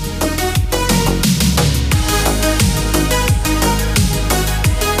this.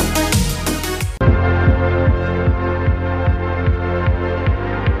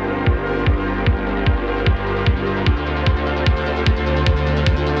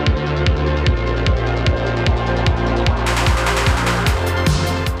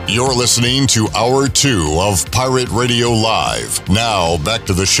 You're listening to Hour 2 of Pirate Radio Live. Now, back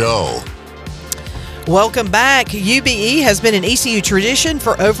to the show. Welcome back. UBE has been an ECU tradition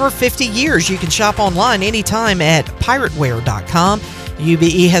for over 50 years. You can shop online anytime at pirateware.com.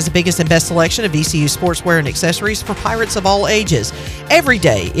 UBE has the biggest and best selection of ECU sportswear and accessories for Pirates of all ages. Every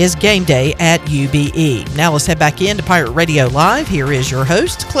day is game day at UBE. Now let's head back into Pirate Radio Live. Here is your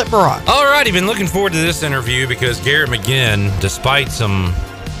host, Clip Barak. All righty, been looking forward to this interview because Garrett McGinn, despite some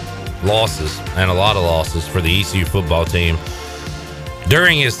losses and a lot of losses for the ECU football team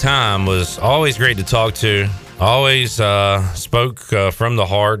during his time, was always great to talk to. Always spoke from the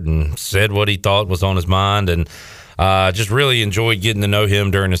heart and said what he thought was on his mind. And Just really enjoyed getting to know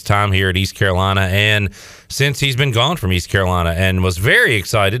him during his time here at East Carolina and since he's been gone from East Carolina, and was very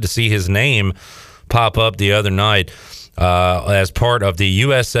excited to see his name pop up the other night as part of the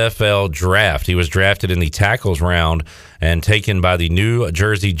USFL draft. He was drafted in the tackles round and taken by the New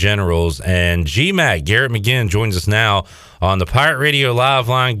Jersey Generals. And GMAC, Garrett McGinn, joins us now on the Pirate Radio Live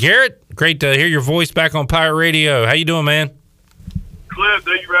line. Garrett, great to hear your voice back on Pirate Radio. How you doing, man? Cliff,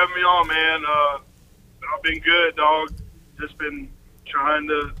 thank you for having me on, man. I've been good, dog. Just been trying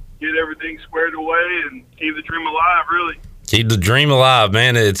to get everything squared away and keep the dream alive, really. Keep the dream alive,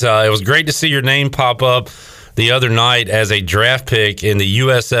 man. It was great to see your name pop up the other night as a draft pick in the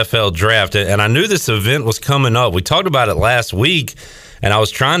USFL draft. And I knew this event was coming up. We talked about it last week, and I was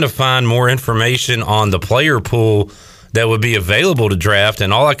trying to find more information on the player pool that would be available to draft.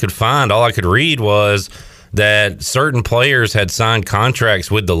 And all I could read was that certain players had signed contracts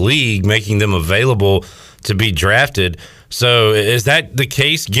with the league, making them available to be drafted. So is that the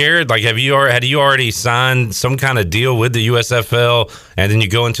case, Garrett? Like, had you already signed some kind of deal with the USFL, and then you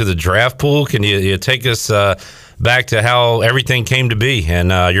go into the draft pool? Can you take us back to how everything came to be and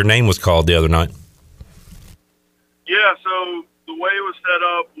your name was called the other night? Yeah, so the way it was set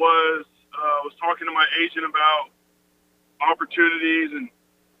up was I was talking to my agent about opportunities, and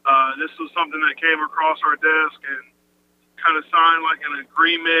this was something that came across our desk, and kind of signed like an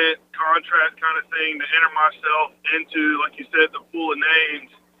agreement, contract kind of thing to enter myself into, like you said, the pool of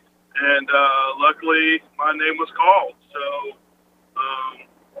names. And luckily, my name was called. So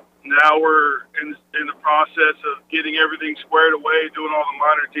now we're in the process of getting everything squared away, doing all the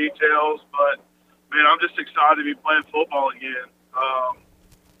minor details. But, man, I'm just excited to be playing football again.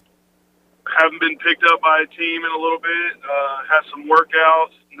 Haven't been picked up by a team in a little bit. Had some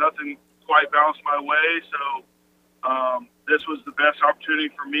workouts. Nothing quite bounced my way. So this was the best opportunity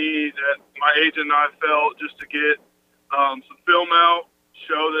for me that my agent and I felt, just to get some film out,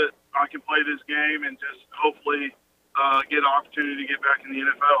 show that I can play this game, and just hopefully get an opportunity to get back in the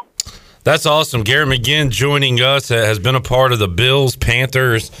NFL. That's awesome. Garrett McGinn joining us, has been a part of the Bills,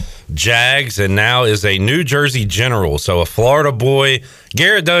 Panthers, Jags, and now is a New Jersey General. So a Florida boy.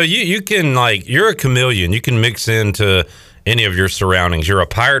 Garrett, though, you can, like, you're a chameleon. You can mix into any of your surroundings. You're a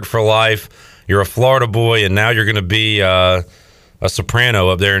Pirate for life. You're a Florida boy, and now you're going to be a Soprano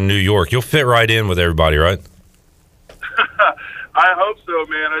up there in New York. You'll fit right in with everybody, right? I hope so,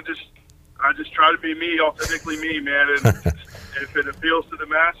 man. I just try to be me, authentically me, man. And if it appeals to the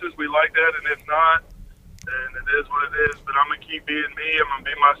masses, we like that. And if not, then it is what it is. But I'm going to keep being me. I'm going to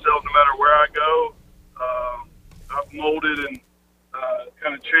be myself no matter where I go. I've molded and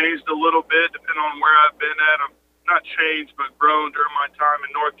kind of changed a little bit depending on where I've been at. I'm not changed, but grown during my time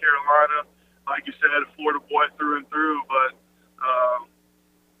in North Carolina. Like you said, a Florida boy through and through. But,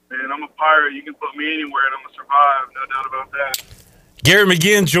 man, I'm a Pirate. You can put me anywhere, and I'm going to survive. No doubt about that. Garrett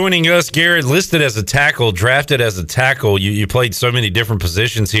McGinn joining us. Garrett, listed as a tackle, drafted as a tackle. You played so many different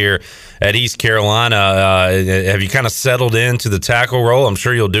positions here at East Carolina. Have you kind of settled into the tackle role? I'm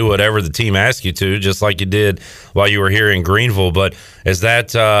sure you'll do whatever the team asks you to, just like you did while you were here in Greenville. But is that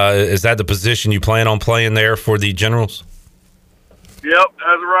the position you plan on playing there for the Generals? Yep,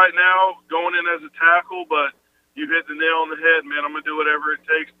 as of right now, going in as a tackle, but you hit the nail on the head, man. I'm going to do whatever it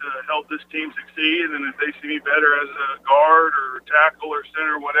takes to help this team succeed, and if they see me better as a guard or tackle or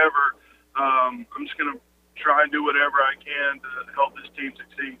center or whatever, I'm just going to try and do whatever I can to help this team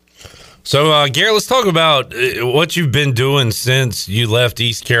succeed. So, Garrett, let's talk about what you've been doing since you left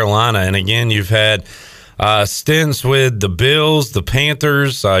East Carolina. And, again, you've had stints with the Bills, the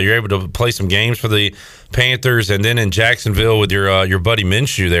Panthers. You're able to play some games for the Panthers, and then in Jacksonville with your buddy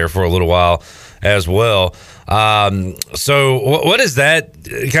Minshew there for a little while as well. So what has that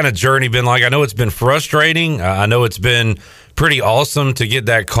kind of journey been like? I know it's been frustrating. I know it's been pretty awesome to get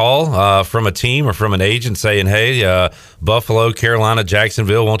that call from a team or from an agent saying, hey, Buffalo, Carolina,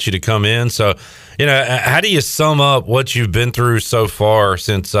 Jacksonville want you to come in. So, how do you sum up what you've been through so far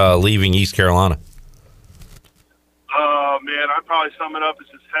since leaving East Carolina? Man, I'd probably sum it up as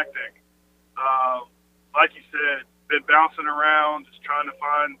just hectic. Like you said, been bouncing around, just trying to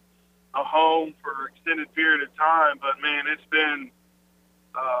find a home for an extended period of time. But, man, it's been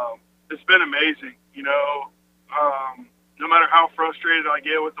amazing. No matter how frustrated I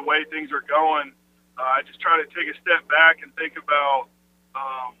get with the way things are going, I just try to take a step back and think about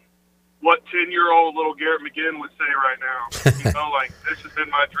what 10-year-old little Garrett McGinn would say right now. Like, this has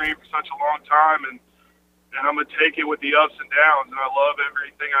been my dream for such a long time, and I'm going to take it with the ups and downs, and I love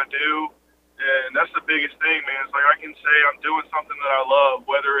everything I do. And that's the biggest thing, man. It's like I can say I'm doing something that I love,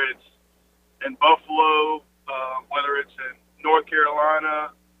 whether it's in Buffalo, whether it's in North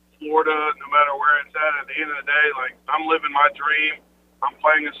Carolina, Florida, no matter where it's at the end of the day, like, I'm living my dream. I'm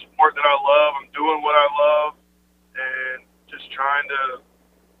playing a sport that I love. I'm doing what I love, and just trying to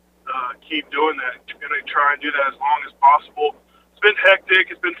keep doing that. I'm going to try and do that as long as possible. It's been hectic.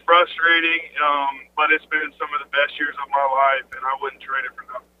 It's been frustrating, but it's been some of the best years of my life, and I wouldn't trade it for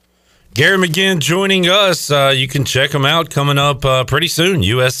nothing. Gary McGinn joining us. You can check him out coming up pretty soon.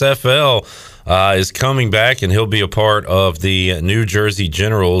 USFL is coming back, and he'll be a part of the New Jersey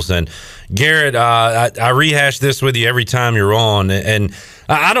Generals. And Garrett, I rehash this with you every time you're on, and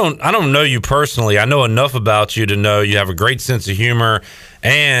I don't know you personally. I know enough about you to know you have a great sense of humor,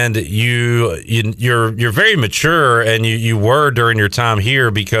 and you're very mature, and you were during your time here,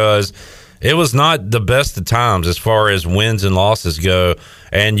 because it was not the best of times as far as wins and losses go.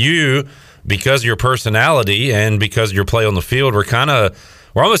 And you, because of your personality and because of your play on the field, we're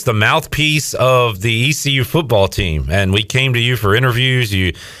almost the mouthpiece of the ECU football team. And we came to you for interviews.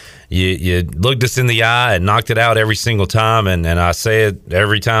 You looked us in the eye and knocked it out every single time. And I say it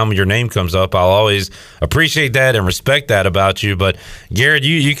every time your name comes up. I'll always appreciate that and respect that about you. But Garrett,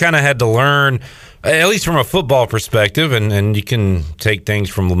 you kind of had to learn, at least from a football perspective, and you can take things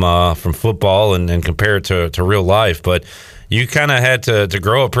from football and compare it to real life, but you kind of had to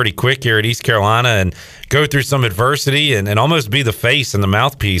grow up pretty quick here at East Carolina and go through some adversity and almost be the face and the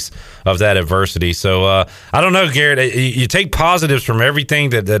mouthpiece of that adversity. So I don't know, Garrett, you take positives from everything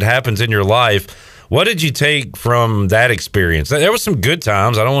that happens in your life. What did you take from that experience? There was some good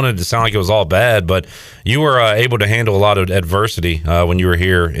times. I don't want it to sound like it was all bad, but you were able to handle a lot of adversity when you were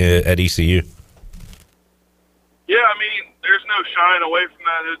here at ECU. Yeah, I mean, there's no shying away from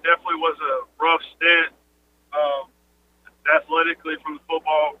that. It definitely was a rough stint athletically from the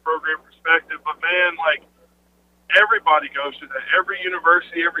football program perspective. But, man, like, everybody goes through that. Every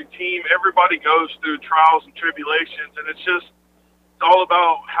university, every team, everybody goes through trials and tribulations. And it's all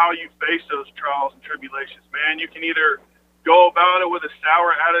about how you face those trials and tribulations, man. You can either go about it with a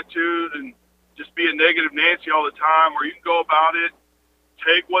sour attitude and just be a negative Nancy all the time, or you can go about it,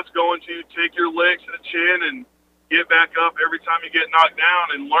 take what's going to you, take your licks to the chin, and get back up every time you get knocked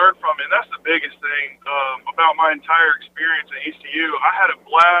down and learn from it. And that's the biggest thing about my entire experience at ECU. I had a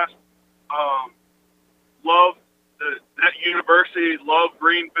blast. Loved that university, loved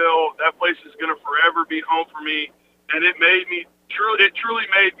Greenville. That place is going to forever be home for me. And it truly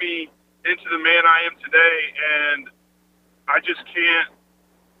made me into the man I am today. And I just can't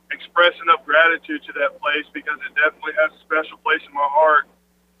express enough gratitude to that place, because it definitely has a special place in my heart.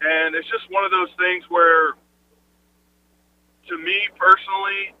 And it's just one of those things where, to me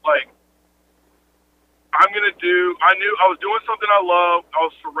personally, like, I knew I was doing something I love. I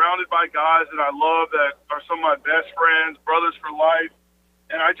was surrounded by guys that I love that are some of my best friends, brothers for life.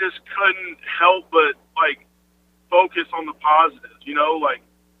 And I just couldn't help but, like, focus on the positives, you know? Like,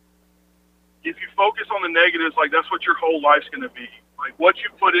 if you focus on the negatives, like, that's what your whole life's going to be. Like, what you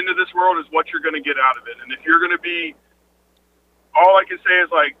put into this world is what you're going to get out of it. And if you're going to be, all I can say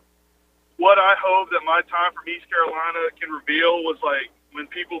is, like, what I hope that my time from East Carolina can reveal was, like, when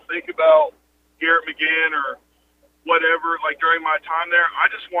people think about Garrett McGinn or whatever, like, during my time there, I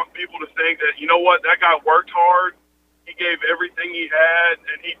just want people to think that, you know what, that guy worked hard, he gave everything he had,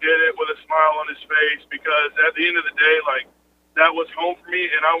 and he did it with a smile on his face, because at the end of the day, like, that was home for me,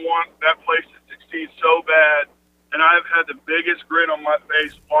 and I want that place to succeed so bad. And I've had the biggest grin on my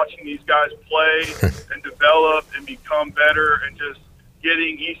face watching these guys play and develop and become better, and just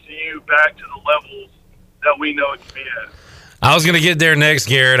getting ECU back to the levels that we know it can be at. I was going to get there next,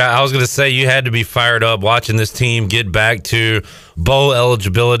 Garrett. I was going to say you had to be fired up watching this team get back to bowl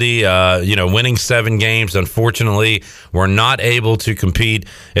eligibility, winning 7 games. Unfortunately, we're not able to compete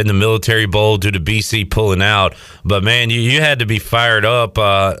in the Military Bowl due to BC pulling out. But, man, you had to be fired up.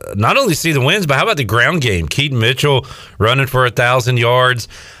 Not only see the wins, but how about the ground game? Keaton Mitchell running for 1,000 yards.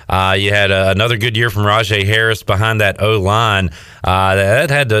 You had another good year from Rajay Harris behind that O-line. That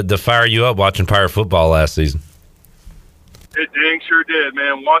had to fire you up watching Pirate football last season. It dang sure did,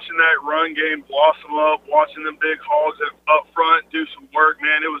 man. Watching that run game blossom up, watching them big hogs up front do some work,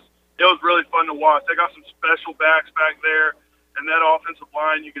 man. It was really fun to watch. They got some special backs back there, and that offensive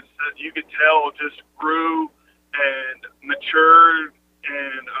line you could tell just grew and matured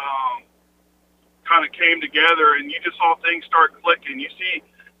and kind of came together, and you just saw things start clicking. You see,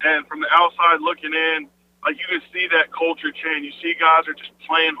 and from the outside looking in, like, you can see that culture change. You see guys are just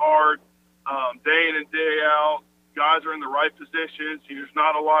playing hard day in and day out. Guys are in the right positions. There's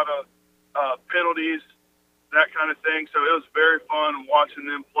not a lot of penalties, that kind of thing. So it was very fun watching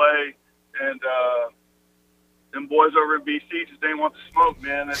them play. And them boys over in BC just didn't want the smoke,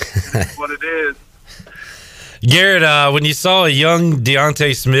 man. That's what it is. Garrett, when you saw a young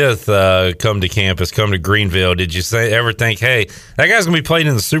Deontay Smith come to campus, come to Greenville, did you ever think, hey, that guy's going to be playing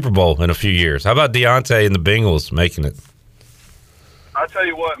in the Super Bowl in a few years? How about Deontay and the Bengals making it? I tell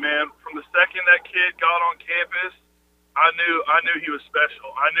you what, man, from the second that kid got on campus, I knew he was special.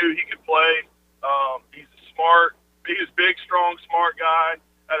 I knew he could play. He's smart. He's a big, strong, smart guy,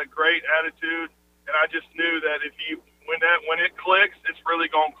 had a great attitude, and I just knew that when it clicks, it's really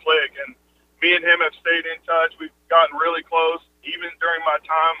going to click. And me and him have stayed in touch. We've gotten really close, even during my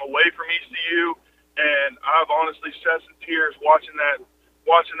time away from ECU, and I've honestly shed some tears watching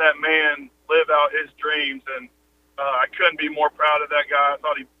that man live out his dreams. And I couldn't be more proud of that guy. I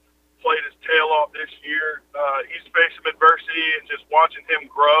thought he played his tail off this year. He's faced some adversity, and just watching him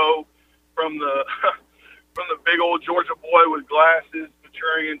grow from the from the big old Georgia boy with glasses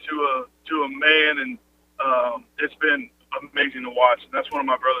maturing into a man, and it's been amazing to watch. And that's one of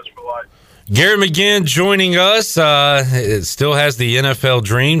my brothers for life. Garrett McGinn joining us. It still has the NFL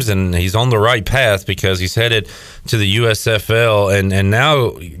dreams, and he's on the right path because he's headed to the USFL. And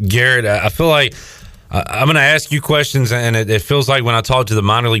now, Garrett, I feel like I'm going to ask you questions, and it feels like when I talk to the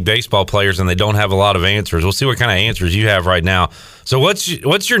minor league baseball players and they don't have a lot of answers. We'll see what kind of answers you have right now. So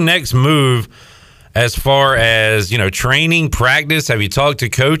what's your next move as far as, training, practice? Have you talked to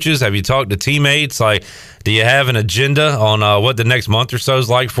coaches? Have you talked to teammates? Like, do you have an agenda on what the next month or so is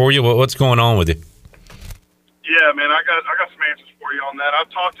like for you? What's going on with you? Yeah, man, I got some answers for you on that. I've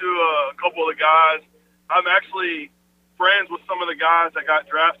talked to a couple of the guys. I'm actually friends with some of the guys that got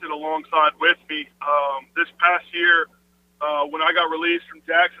drafted alongside with me. This past year, when I got released from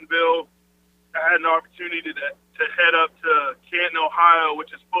Jacksonville, I had an opportunity to head up to Canton, Ohio,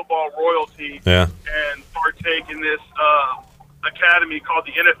 which is football royalty, and partake in this academy called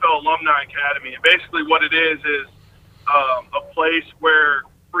the NFL Alumni Academy. And basically what it is a place where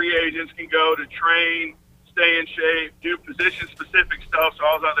free agents can go to train, stay in shape, do position-specific stuff. So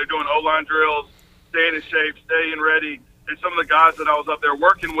I was out there doing O-line drills, staying in shape, staying ready. And some of the guys that I was up there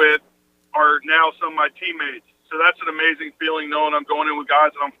working with are now some of my teammates. So that's an amazing feeling, knowing I'm going in with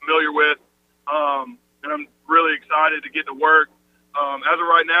guys that I'm familiar with. And I'm really excited to get to work. As of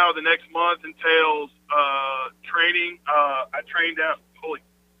right now, the next month entails training. I trained out. Holy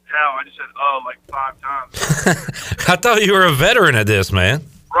cow! I just said like 5 times. I thought you were a veteran at this, man.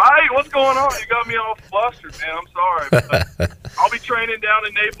 Right? What's going on? You got me all flustered, man. I'm sorry. But I'll be training down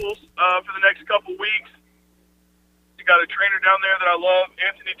in Naples for the next couple weeks. You got a trainer down there that I love.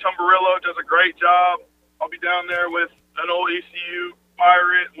 Anthony Tumbarillo does a great job. I'll be down there with an old ECU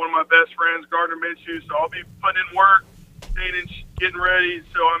Pirate, one of my best friends, Gardner Minshew. So I'll be putting in work, getting ready.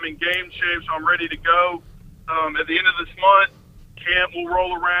 So I'm in game shape, so I'm ready to go. At the end of this month, camp will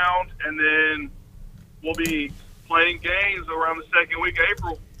roll around, and then we'll be playing games around the second week of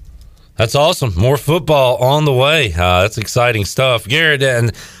April. That's awesome. More football on the way. That's exciting stuff. Garrett,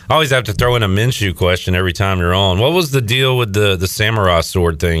 and I always have to throw in a Minshew question every time you're on. What was the deal with the samurai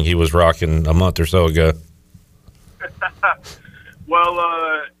sword thing he was rocking a month or so ago?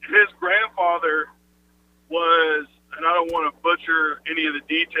 Well, his grandfather was, and I don't want to butcher any of the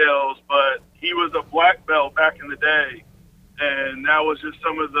details, but he was a black belt back in the day. And that was just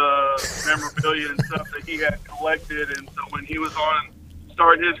some of the memorabilia and stuff that he had collected. And so when he was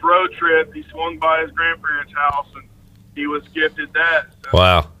starting his road trip, he swung by his grandparents' house, and he was gifted that. So,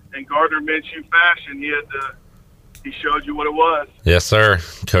 wow. In Gardner Minshew fashion, he showed you what it was. Yes, sir.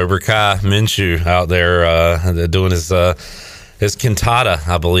 Cobra Kai Minshew out there doing his cantata,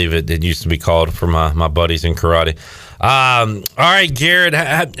 I believe it used to be called, for my buddies in karate. All right, Garrett,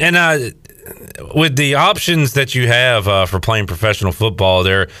 and with the options that you have for playing professional football,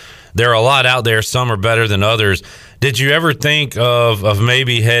 there are a lot out there. Some are better than others. Did you ever think of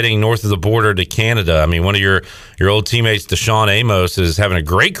maybe heading north of the border to Canada? I mean, one of your old teammates, Deshaun Amos, is having a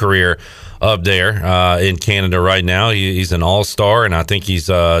great career up there in Canada right now. He's an all-star, and I think he's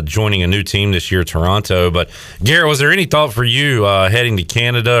joining a new team this year, Toronto. But, Garrett, was there any thought for you heading to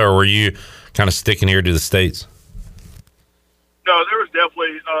Canada, or were you kind of sticking here to the States? No, there was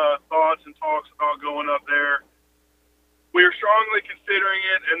definitely thoughts and talks about going up there. We were strongly considering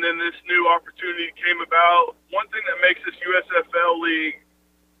it, and then this new opportunity came about. One thing that makes this USFL league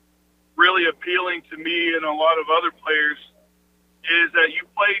really appealing to me and a lot of other players is that you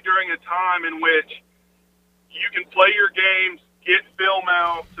play during a time in which you can play your games, get film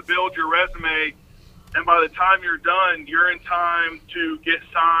out to build your resume, and by the time you're done, you're in time to get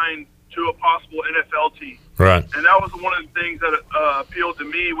signed to a possible NFL team. Right. And that was one of the things that appealed to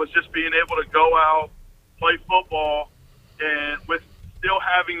me, was just being able to go out, play football, and with still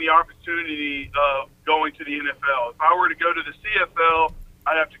having the opportunity of going to the NFL. If I were to go to the CFL,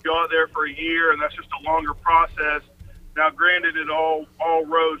 I'd have to go out there for a year, and that's just a longer process. Now, granted, all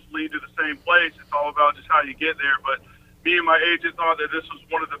roads lead to the same place. It's all about just how you get there. But me and my agent thought that this was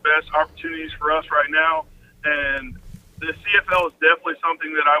one of the best opportunities for us right now, and the CFL is definitely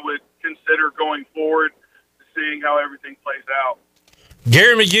something that I would consider going forward, seeing how everything plays out.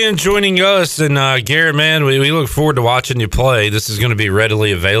 Garrett McGinn joining us, and Garrett, man, we look forward to watching you play. This is going to be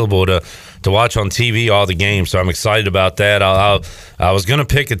readily available to watch on TV, all the games, so I'm excited about that. I was going to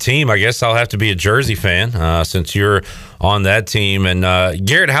pick a team. I guess I'll have to be a Jersey fan since you're on that team. And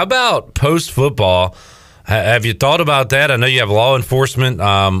Garrett, how about post-football? Have you thought about that? I know you have law enforcement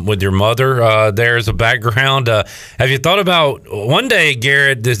with your mother there as a background. Have you thought about one day,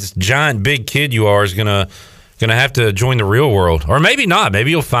 Garrett, this giant big kid you are is gonna have to join the real world, or maybe not?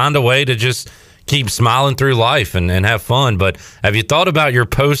 Maybe you'll find a way to just keep smiling through life and have fun. But have you thought about your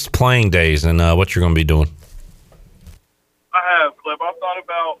post-playing days and what you're going to be doing? I have, Clip. I've thought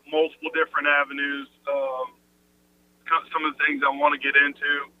about multiple different avenues. Some of the things I want to get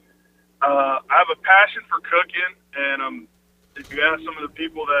into. I have a passion for cooking, and if you ask some of the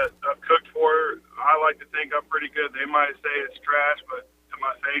people that I've cooked for, I like to think I'm pretty good. They might say it's trash, but to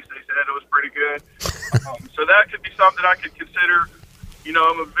my face, they said it was pretty good. So that could be something I could consider. You know,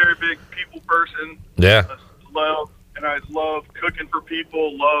 I'm a very big people person. Yeah. I love cooking for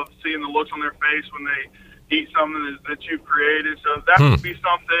people, love seeing the looks on their face when they eat something that you've created. So that would be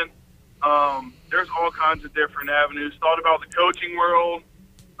something. There's all kinds of different avenues. Thought about the coaching world.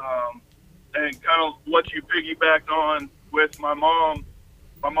 And kind of what you piggybacked on with my mom.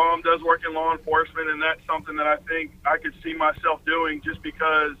 My mom does work in law enforcement, and that's something that I think I could see myself doing just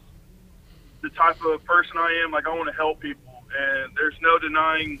because the type of person I am, like I want to help people. And there's no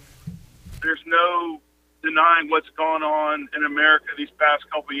denying what's gone on in America these past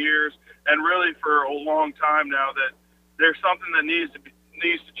couple of years, and really for a long time now, that there's something that needs to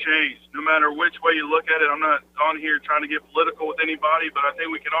change. No matter which way you look at it, I'm not on here trying to get political with anybody, but I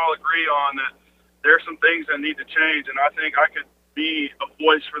think we can all agree on that there's some things that need to change, and I think I could be a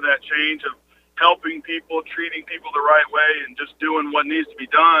voice for that change of helping people, treating people the right way, and just doing what needs to be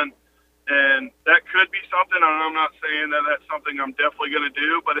done. And that could be something, and I'm not saying that that's something I'm definitely going to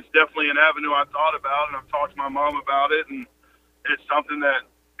do, but it's definitely an avenue I thought about, and I've talked to my mom about it, and it's something that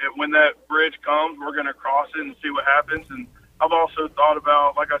when that bridge comes, we're going to cross it and see what happens. And I've also thought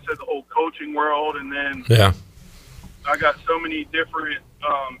about, like I said, the whole coaching world, and then I got so many different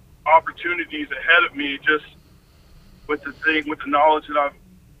opportunities ahead of me just with the knowledge that I've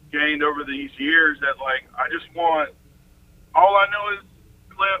gained over these years, that like I just want, all I know is,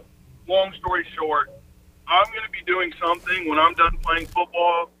 Clip, long story short, I'm going to be doing something when I'm done playing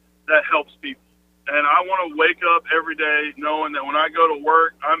football that helps people. And I want to wake up every day knowing that when I go to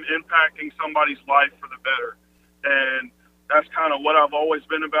work, I'm impacting somebody's life for the better. And that's kind of what I've always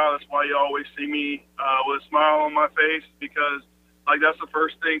been about. That's why you always see me with a smile on my face, because like that's the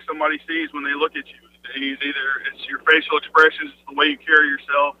first thing somebody sees when they look at you. It's your facial expressions, it's the way you carry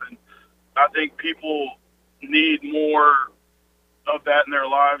yourself, and I think people need more of that in their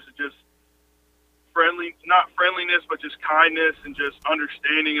lives. Just not friendliness, but just kindness and just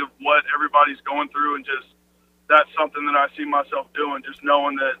understanding of what everybody's going through, and just that's something that I see myself doing. Just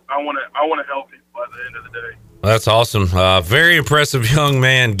knowing that I want to help people at the end of the day. That's awesome. Very impressive young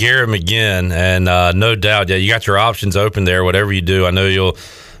man, Garrett McGinn, and no doubt, you got your options open there. Whatever you do, I know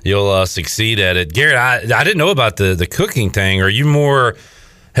you'll succeed at it. Garrett, I didn't know about the cooking thing. Are you more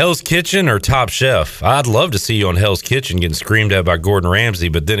Hell's Kitchen or Top Chef? I'd love to see you on Hell's Kitchen getting screamed at by Gordon Ramsay,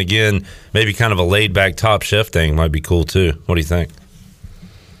 but then again, maybe kind of a laid-back Top Chef thing might be cool too. What do you think?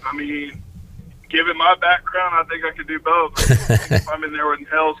 I mean, given my background, I think I could do both. If I'm in there with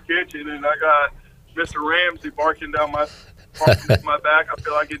Hell's Kitchen and I got Mr. Ramsay barking down my back, I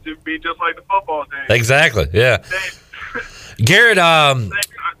feel like it'd be just like the football game. Exactly, yeah. Garrett,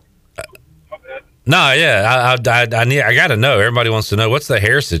 no, yeah, I got to know. Everybody wants to know, what's the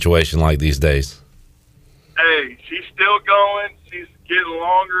hair situation like these days? Hey, she's still going. She's getting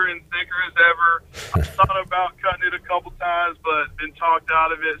longer and thicker as ever. I thought about cutting it a couple times, but been talked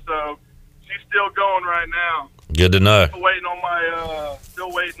out of it. So she's still going right now. Good to know. Still waiting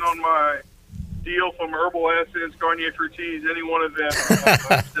on my deal from Herbal Essence, Garnier Fructis, any one of them.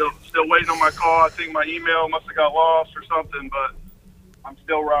 Still waiting on my call. I think my email must have got lost or something, but I'm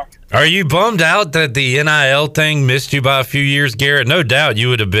still rocking. Are you bummed out that the NIL thing missed you by a few years, Garrett? No doubt you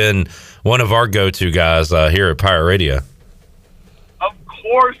would have been one of our go-to guys here at Pirate Radio. Of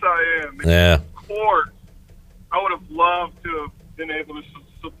course I am. Yeah. Of course. I would have loved to have been able to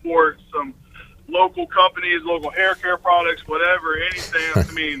support some local companies, local hair care products, whatever, any stamps.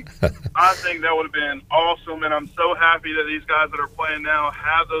 I mean, I think that would have been awesome, and I'm so happy that these guys that are playing now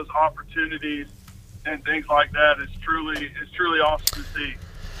have those opportunities and things like that. It's truly awesome to see.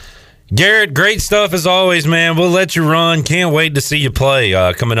 Garrett, great stuff as always, man. We'll let you run. Can't wait to see you play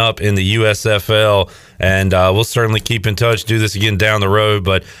coming up in the USFL, and we'll certainly keep in touch, do this again down the road.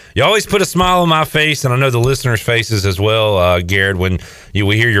 But you always put a smile on my face, and I know the listeners' faces as well, Garrett, when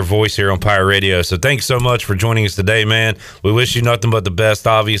we hear your voice here on Pirate Radio. So thanks so much for joining us today, man. We wish you nothing but the best,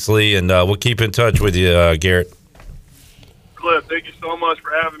 obviously, and we'll keep in touch with you, Garrett. Cliff, thank you so much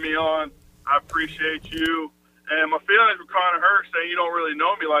for having me on. I appreciate you. And my feelings were kind of hurt saying you don't really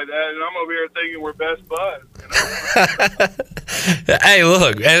know me like that, and I'm over here thinking we're best buds. Hey,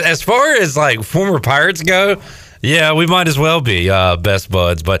 look, as far as like former Pirates go, yeah, we might as well be best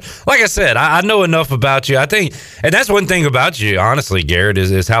buds. But like I said, I know enough about you. I think, and that's one thing about you, honestly, Garrett,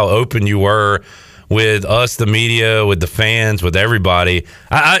 is how open you were with us, the media, with the fans, with everybody.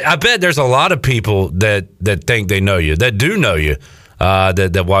 I bet there's a lot of people that think they know you, that do know you,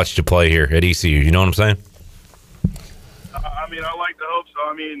 that watched you play here at ECU. You know what I'm saying? I mean, I like to hope so.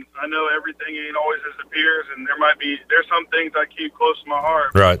 I mean, I know everything ain't always as it appears, and there's some things I keep close to my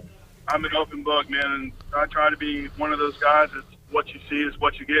heart. Right. I'm an open book, man, and I try to be one of those guys that's what you see is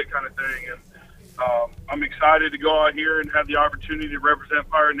what you get kind of thing. And I'm excited to go out here and have the opportunity to represent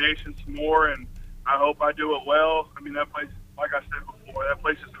Pirate Nation some more, and I hope I do it well. I mean, that place, like I said before, that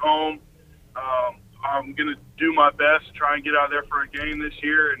place is home. I'm going to do my best to try and get out there for a game this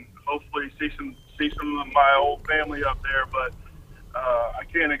year and hopefully see some of my old family up there, but I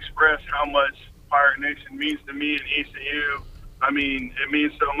can't express how much Pirate Nation means to me and ECU. I mean, it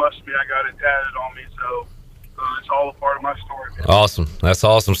means so much to me. I got it tatted on me, so it's all a part of my story, man. Awesome. That's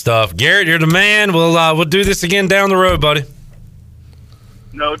awesome stuff. Garrett, you're the man. We'll do this again down the road, buddy.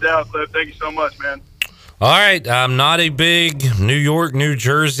 No doubt, Cliff. Thank you so much, man. All right. I'm not a big New York, New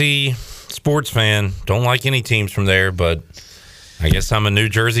Jersey sports fan. Don't like any teams from there, but I guess I'm a New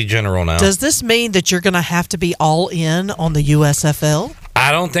Jersey General now. Does this mean that you're going to have to be all in on the USFL?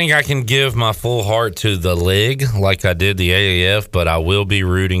 I don't think I can give my full heart to the league like I did the AAF, but I will be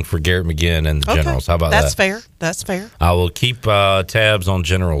rooting for Garrett McGinn and the Generals. How about That's that? fair. That's fair. I will keep tabs on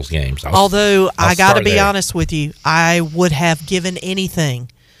Generals games. Although I got to be there. honest with you, I would have given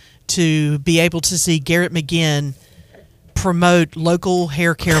anything to be able to see Garrett McGinn promote local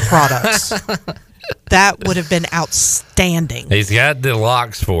hair care products. That would have been outstanding. He's got the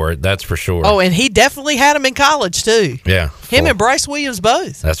locks for it, that's for sure. Oh, and he definitely had them in college too. Yeah, him and Bryce Williams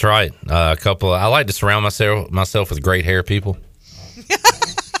both. That's right. A couple. I like to surround myself with great hair people,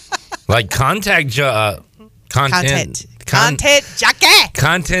 like content junkie.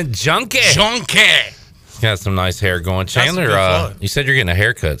 Got some nice hair going. Chandler, you said you're getting a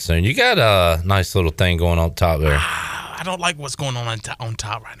haircut soon. You got a nice little thing going on top there. I don't like what's going on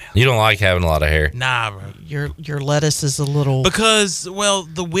top right now. You don't like having a lot of hair? Nah, bro. Your lettuce is a little because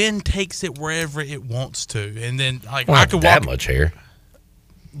the wind takes it wherever it wants to, and then I could walk that much hair.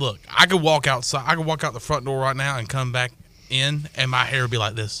 Look, I could walk outside. I could walk out the front door right now and come back in, and my hair would be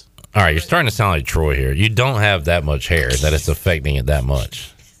like this. All right, you're starting to sound like Troy here. You don't have that much hair that it's affecting it that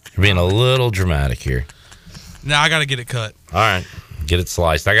much. You're being a little dramatic here. Now I got to get it cut. All right, get it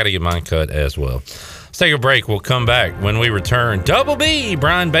sliced. I got to get mine cut as well. Let's take a break. We'll come back. When we return, Double B,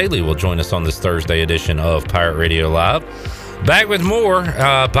 Brian Bailey, will join us on this Thursday edition of Pirate Radio Live. Back with more.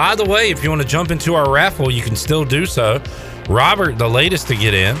 By the way, if you want to jump into our raffle, you can still do so. Robert, the latest to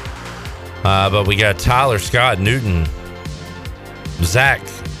get in. But we got Tyler, Scott, Newton, Zach,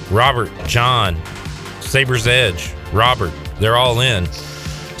 Robert, John, Saber's Edge, Robert. They're all in.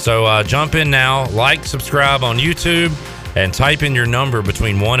 So jump in now. Like, subscribe on YouTube. And type in your number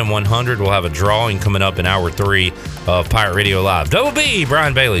between 1 and 100. We'll have a drawing coming up in hour 3 of Pirate Radio Live. Double B,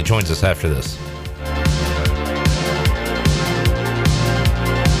 Brian Bailey joins us after this.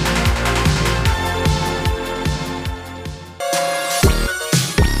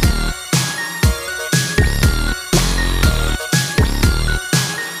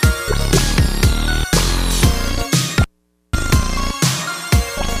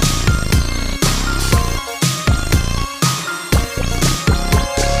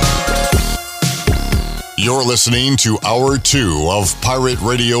 You're listening to Hour 2 of Pirate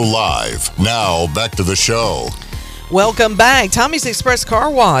Radio Live. Now, back to the show. Welcome back. Tommy's Express Car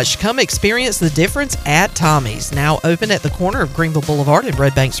Wash. Come experience the difference at Tommy's. Now open at the corner of Greenville Boulevard and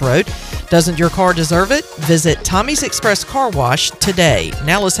Red Banks Road. Doesn't your car deserve it? Visit Tommy's Express Car Wash today.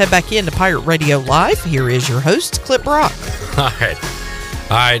 Now let's head back into Pirate Radio Live. Here is your host, Clip Brock. All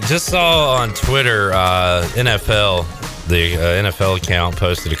right. Just saw on Twitter, NFL, the NFL account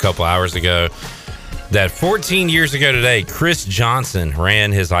posted a couple hours ago that 14 years ago today, Chris Johnson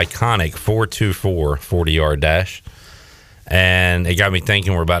ran his iconic 4.24 40-yard dash. And it got me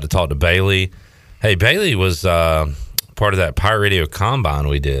thinking we're about to talk to Bailey. Hey, Bailey was part of that Pirate Radio Combine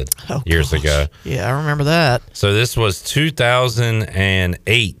we did years ago. Yeah, I remember that. So this was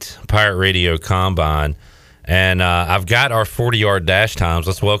 2008 Pirate Radio Combine. And I've got our 40-yard dash times.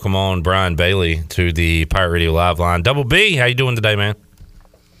 Let's welcome on Brian Bailey to the Pirate Radio Live line. Double B, how you doing today, man?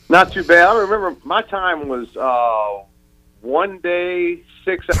 Not too bad. I remember my time was 1 day,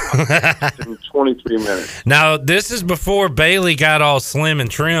 6 hours, and 23 minutes. Now, this is before Bailey got all slim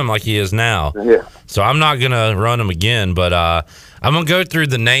and trim like he is now. Yeah. So I'm not going to run him again, but I'm going to go through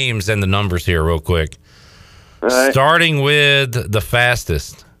the names and the numbers here real quick. Right. Starting with the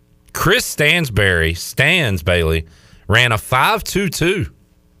fastest. Chris Stans Bailey, ran a 5.22.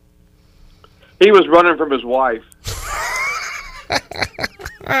 He was running from his wife.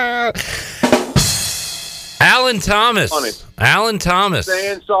 Alan Thomas. Funny. Alan Thomas.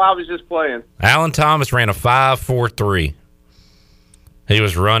 So I was just playing. Alan Thomas ran a 5.43. He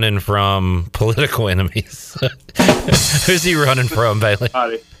was running from political enemies. Who's he running from, Bailey?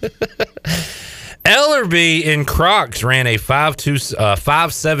 Ellerby in Crocs ran a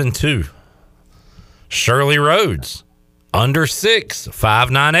 5.72. Shirley Rhodes, under 6,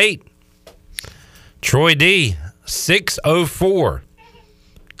 5.98. Troy D, 6.04.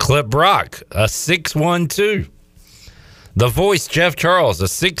 Clip Brock, a 6.12. The Voice, Jeff Charles, a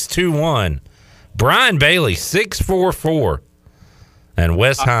 6.21. Brian Bailey, 6.44. And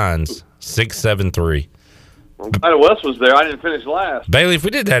Wes Hines, 6.73. I'm glad Wes was there. I didn't finish last. Bailey, if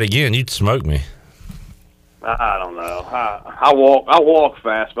we did that again, you'd smoke me. I don't know. I walk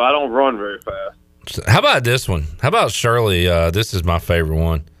fast, but I don't run very fast. How about this one? How about Shirley? This is my favorite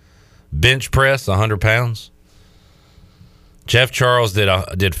one. Bench press, 100 pounds. Jeff Charles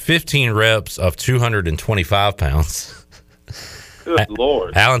did 15 reps of 225 pounds. Good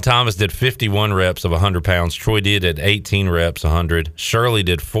Lord. Alan Thomas did 51 reps of 100 pounds. Troy did 18 reps, 100. Shirley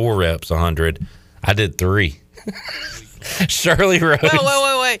did 4 reps, 100. I did 3. Shirley Rhodes.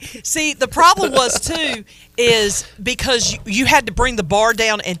 Wait. See, the problem was, too, is because you had to bring the bar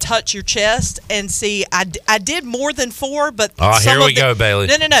down and touch your chest. And see, I did more than 4, but here we go, Bailey.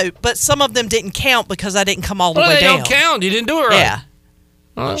 No. But some of them didn't count because I didn't come all the way down. They don't count. You didn't do it right.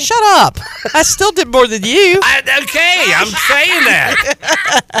 Yeah. Shut up. I still did more than you. Okay, I'm saying that.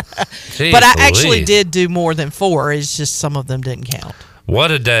 Jeez, but I actually did do more than 4. It's just some of them didn't count.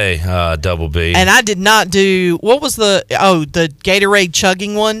 What a day, Double B. And I did not do, what was the Gatorade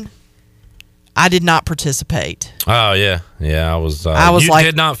chugging one? I did not participate. Oh, yeah. Yeah, I was you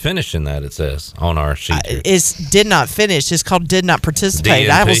did not finish in that, it says, on our sheet here. It's did not finish. It's called did not participate.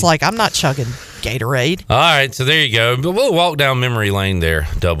 DNP. I was like, I'm not chugging Gatorade. All right, so there you go. But we'll walk down memory lane there,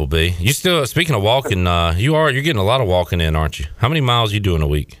 Double B. You still, speaking of walking, you're getting a lot of walking in, aren't you? How many miles you doing a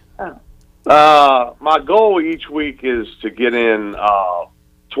week? My goal each week is to get in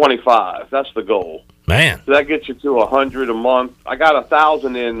 25. That's the goal. Man. So that gets you to 100 a month. I got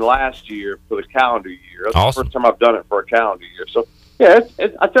 1,000 in last year for the calendar year. That's awesome. The first time I've done it for a calendar year. So, yeah,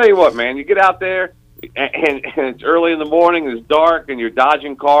 I tell you what, man, you get out there, and it's early in the morning, it's dark, and you're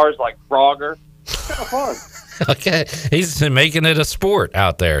dodging cars like Frogger. It's kind of fun. Okay. He's making it a sport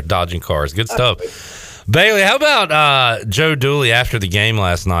out there, dodging cars. Good stuff. Bailey, how about Joe Dooley after the game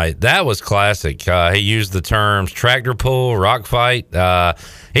last night? That was classic. He used the terms tractor pull, rock fight.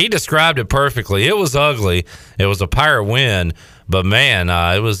 He described it perfectly. It was ugly. It was a Pirate win, but man,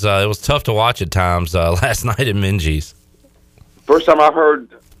 it was tough to watch at times last night at Minji's. First time I heard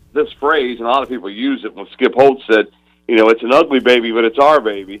this phrase, and a lot of people use it when Skip Holtz said, it's an ugly baby, but it's our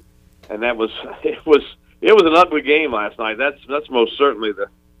baby, and it was an ugly game last night. That's most certainly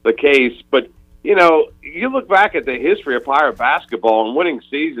the case, but. You look back at the history of Pirate basketball, and winning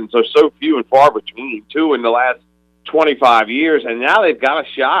seasons are so few and far between, 2 in the last 25 years, and now they've got a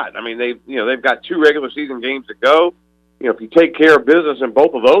shot. I mean, they've got 2 regular season games to go. If you take care of business in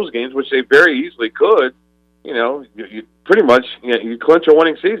both of those games, which they very easily could, you pretty much you clinch a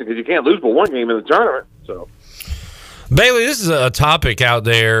winning season because you can't lose but 1 game in the tournament. So. Bailey, this is a topic out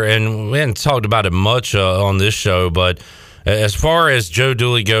there, and we haven't talked about it much on this show, but as far as Joe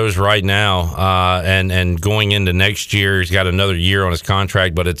Dooley goes right now, and going into next year, he's got another year on his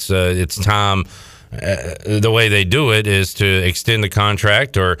contract, but it's time. The way they do it is to extend the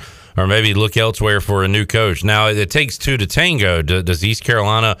contract or maybe look elsewhere for a new coach. Now, it takes 2 to tango. Does East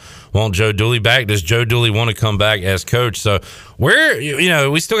Carolina want Joe Dooley back? Does Joe Dooley want to come back as coach? So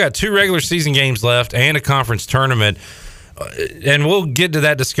we still got 2 regular season games left and a conference tournament. And we'll get to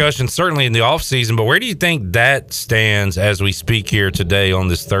that discussion certainly in the offseason, but where do you think that stands as we speak here today on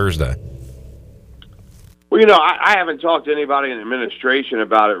this Thursday? Well, I haven't talked to anybody in administration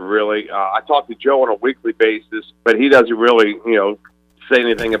about it really. I talk to Joe on a weekly basis, but he doesn't really, say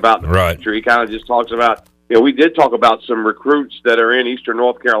anything about the future. He kind of just talks about, we did talk about some recruits that are in Eastern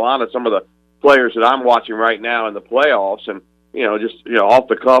North Carolina, some of the players that I'm watching right now in the playoffs, and, off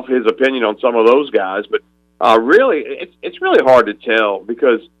the cuff, his opinion on some of those guys. But really, it's really hard to tell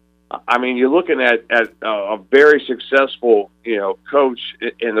because, you're looking at a very successful, coach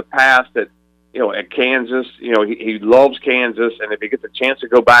in the past that, at Kansas, he loves Kansas, and if he gets a chance to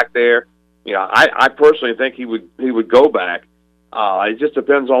go back there, I personally think he would go back. It just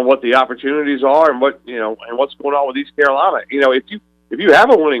depends on what the opportunities are and what and what's going on with East Carolina. If you have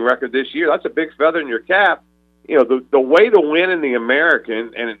a winning record this year, that's a big feather in your cap. The way to win in the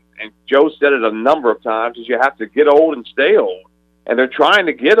American, and Joe said it a number of times, is you have to get old and stay old, and they're trying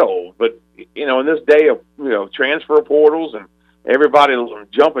to get old. But in this day of transfer portals and everybody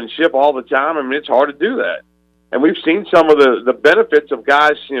jumping ship all the time, it's hard to do that. And we've seen some of the benefits of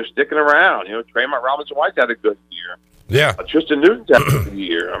guys, sticking around. Tremont Robinson-White had a good year. Yeah. Tristan Newton had a good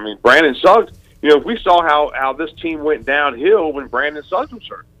year. Brandon Suggs, we saw how this team went downhill when Brandon Suggs was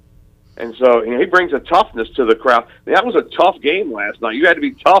hurt. And so he brings a toughness to the crowd. That was a tough game last night. You had to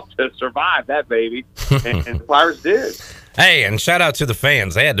be tough to survive that, baby. and the Pirates did. Hey, and shout out to the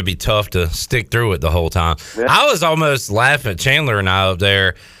fans. They had to be tough to stick through it the whole time. Yeah. I was almost laughing at Chandler and I up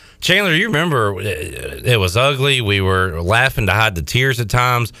there. Chandler, you remember it was ugly. We were laughing to hide the tears at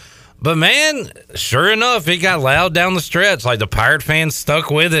times. But, man, sure enough, it got loud down the stretch. Like, the Pirate fans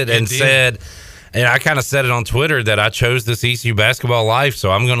stuck with it and said, and I kind of said it on Twitter, that I chose this ECU basketball life, so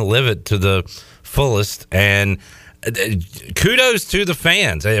I'm going to live it to the fullest. And kudos to the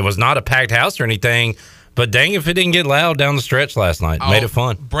fans. It was not a packed house or anything. But dang if it didn't get loud down the stretch last night. Made it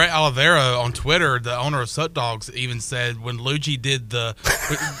fun. Brett Oliveira on Twitter, the owner of Sut Dogs, even said when Luigi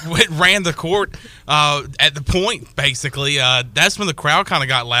ran the court at the point, basically, that's when the crowd kind of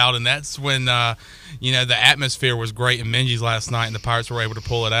got loud, and that's when the atmosphere was great in Minji's last night, and the Pirates were able to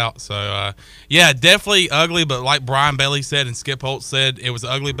pull it out. So, definitely ugly, but like Brian Bailey said and Skip Holtz said, it was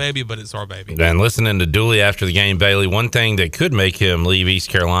ugly, baby, but it's our baby. And listening to Dooley after the game, Bailey, one thing that could make him leave East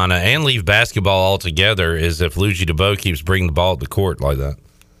Carolina and leave basketball altogether is if Luigi DeBow keeps bringing the ball to the court like that.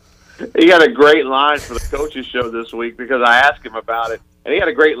 He got a great line for the coaches show this week because I asked him about it, and he had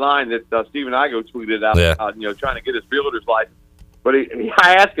a great line that Stephen Igo tweeted out, trying to get his fielder's license. But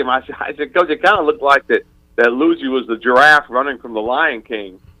I asked him, I said, Coach, it kind of looked like that Luigi was the giraffe running from the Lion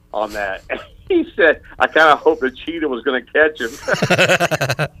King on that. And he said, I kind of hope the cheetah was going to catch him.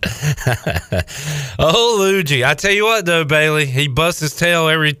 Oh, Luigi. I tell you what, though, Bailey, he busts his tail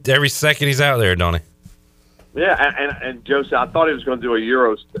every second he's out there, don't he? Yeah, and Joe said, I thought he was going to do a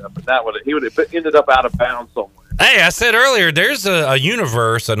Euro step, but he would have ended up out of bounds somewhere. Hey, I said earlier, there's a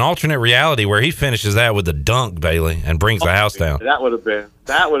universe, an alternate reality where he finishes that with a dunk, Bailey, and brings the house down. That would have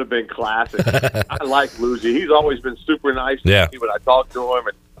been classic. I like Luigi. He's always been super nice to me when I talk to him,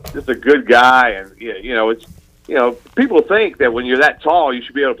 and just a good guy. And people think that when you're that tall, you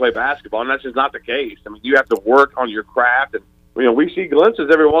should be able to play basketball, and that's just not the case. You have to work on your craft, and we see glimpses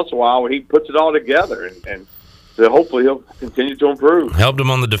every once in a while when he puts it all together, and so hopefully he'll continue to improve. Helped him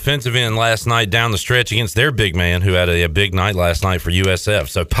on the defensive end last night down the stretch against their big man who had a big night last night for USF.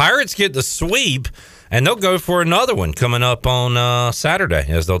 So Pirates get the sweep, and they'll go for another one coming up on Saturday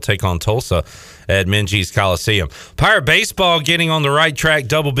as they'll take on Tulsa at Minji's Coliseum. Pirate baseball getting on the right track,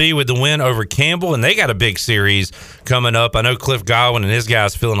 Double B with the win over Campbell, and they got a big series coming up. I know Cliff Godwin and his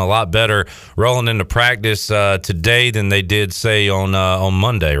guys feeling a lot better rolling into practice today than they did, say, on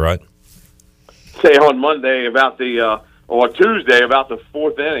Monday, right? Say on Monday about or Tuesday about the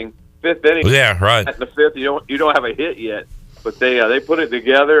fifth inning. Yeah, right. At the fifth, you don't have a hit yet, but they put it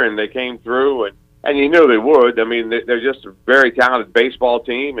together and they came through, and you knew they would. They're just a very talented baseball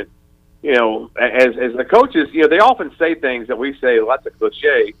team, and as the coaches, they often say things that we say, well, that's a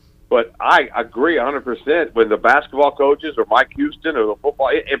cliche, but I agree 100% when the basketball coaches or Mike Houston or the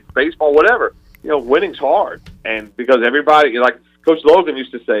football, baseball, whatever. Winning's hard, and because everybody like. Coach Logan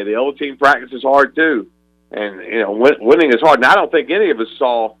used to say the old team practices hard too, and winning is hard. And I don't think any of us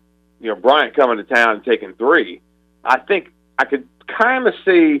saw Bryant coming to town and taking 3. I think I could kind of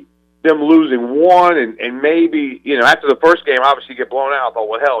see them losing 1, and maybe after the first game, obviously get blown out. I thought,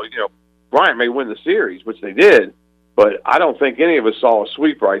 well, hell, Bryant may win the series, which they did, but I don't think any of us saw a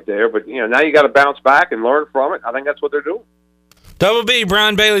sweep right there. But now you got to bounce back and learn from it. I think that's what they're doing. Double B,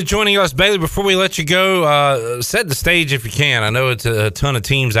 Brian Bailey joining us. Bailey, before we let you go, set the stage if you can. I know it's a ton of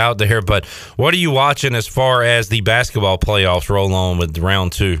teams out there, but what are you watching as far as the basketball playoffs roll on with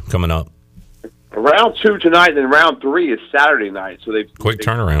round 2 coming up? Round 2 tonight, and then round 3 is Saturday night. So they've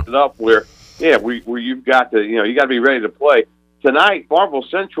turnaround. It up where where you've got to, you got to be ready to play. Tonight, Farmville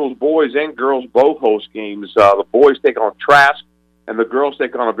Central's boys and girls both host games. The boys take on Trask, and the girls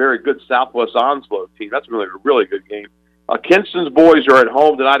take on a very good Southwest Onslow team. That's really a really good game. Kinston's boys are at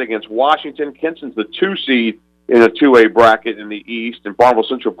home tonight against Washington. Kinston's the 2 seed in a 2A bracket in the East, and Farmville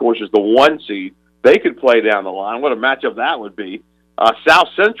Central, of course, is the 1 seed. They could play down the line. What a matchup that would be. South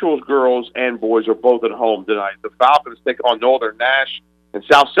Central's girls and boys are both at home tonight. The Falcons take on Northern Nash, and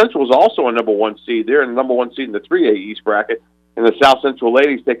South Central is also a number 1 seed. They're in the number 1 seed in the 3A East bracket. And the South Central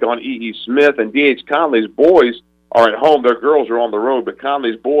ladies take on E.E. Smith, and D.H. Conley's boys are at home. Their girls are on the road, but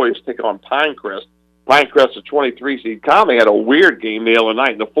Conley's boys take on Pinecrest. Pinecrest, a 23 seed. Conley had a weird game the other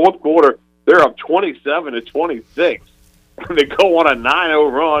night. In the fourth quarter, they're up 27-26, and they go on a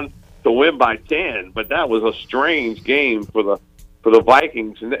 9-0 run to win by 10. But that was a strange game for the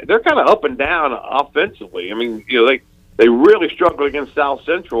Vikings, and they're kind of up and down offensively. I mean, they really struggled against South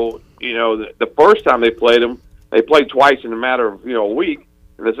Central. The first time they played them, they played twice in a matter of a week.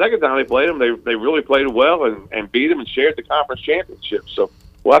 And the second time they played them, they really played well and beat them and shared the conference championship. So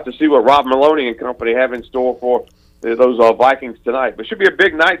we'll have to see what Rob Maloney and company have in store for those Vikings tonight. But it should be a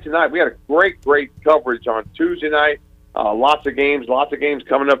big night tonight. We had a great coverage on Tuesday night. Lots of games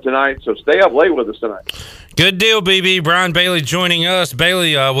coming up tonight. So stay up late with us tonight. Good deal, BB. Brian Bailey joining us.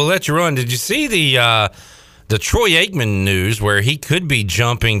 Bailey, we'll let you run. Did you see the Troy Aikman news where he could be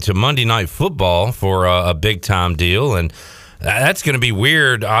jumping to Monday Night Football for a big-time deal? And that's going to be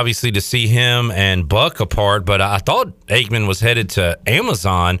weird, obviously, to see him and Buck apart. But I thought Aikman was headed to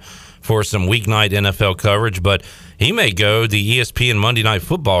Amazon for some weeknight NFL coverage, but he may go the ESPN Monday Night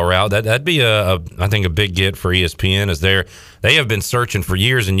Football route. That'd be, I think, a big get for ESPN, as they have been searching for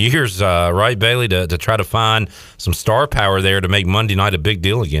years and years, right, Bailey, to try to find some star power there to make Monday night a big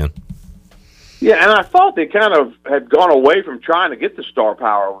deal again. Yeah, and I thought they kind of had gone away from trying to get the star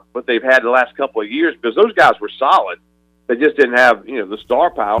power, what they've had the last couple of years, because those guys were solid. They just didn't have, the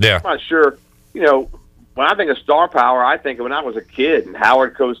star power. Yeah. I'm not sure, when I think of star power, I think of when I was a kid and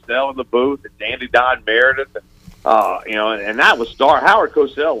Howard Cosell in the booth and Dandy Don Meredith, and, and that was Howard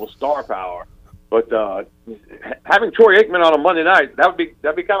Cosell was star power. But having Troy Aikman on a Monday night, that'd be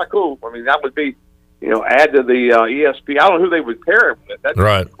kind of cool. I mean, that would be, add to the ESP. I don't know who they would pair him with. That's a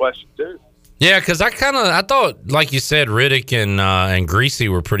good question too. Yeah, because I thought, like you said, Riddick and Greasy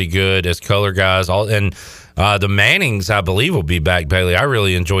were pretty good as color guys. And the Mannings, I believe, will be back, Bailey. I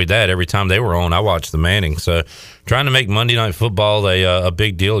really enjoyed that. Every time they were on, I watched the Mannings. So trying to make Monday Night Football a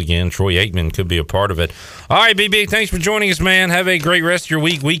big deal again. Troy Aikman could be a part of it. All right, BB, thanks for joining us, man. Have a great rest of your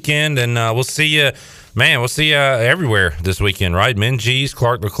weekend, and we'll see you, man. We'll see you everywhere this weekend, right? Minges,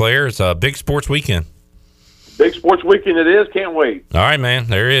 Clark LeClaire. It's a big sports weekend. Big sports weekend it is. Can't wait. All right, man.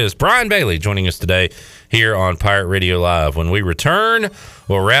 There is Brian Bailey joining us today here on Pirate Radio Live. When we return,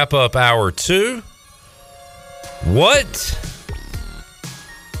 we'll wrap up hour 2. What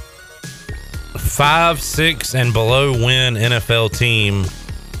 5, 6, and below win NFL team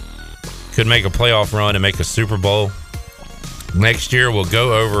could make a playoff run and make a Super Bowl? Next year, we'll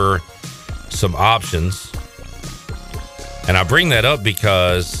go over some options. And I bring that up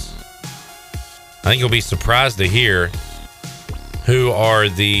because I think you'll be surprised to hear who are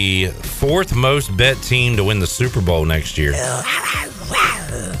the 4th most bet team to win the Super Bowl next year.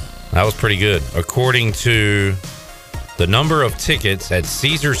 That was pretty good. According to the number of tickets at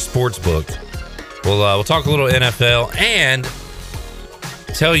Caesars Sportsbook, we'll talk a little NFL and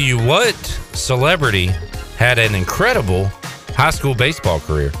tell you what celebrity had an incredible high school baseball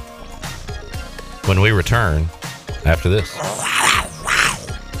career when we return after this.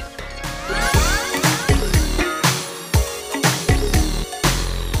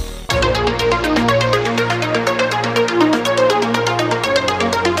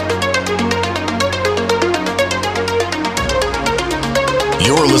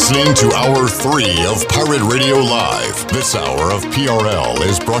 You're listening to Hour 3 of Pirate Radio Live. This hour of PRL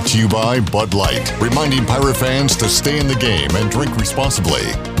is brought to you by Bud Light, reminding Pirate fans to stay in the game and drink responsibly.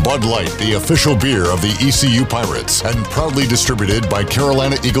 Bud Light, the official beer of the ECU Pirates, and proudly distributed by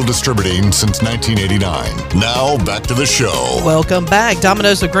Carolina Eagle Distributing since 1989. Now, back to the show. Welcome back.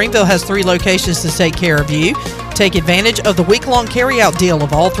 Domino's of Greenville has 3 locations to take care of you. Take advantage of the week-long carryout deal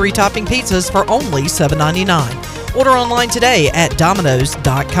of all 3 topping pizzas for only $7.99. Order online today at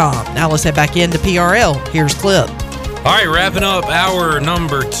Domino's.com. Now let's head back into PRL. Here's Clip. All right, wrapping up hour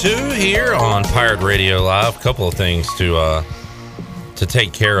number 2 here on Pirate Radio Live. A couple of things to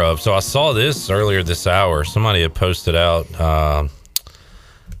take care of. So I saw this earlier this hour. Somebody had posted out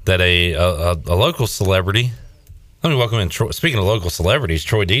that a local celebrity. Let me welcome in Troy. Speaking of local celebrities,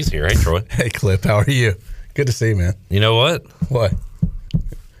 Troy D's here. Hey, Troy. Hey, Clip. How are you? Good to see you, man. You know what? What?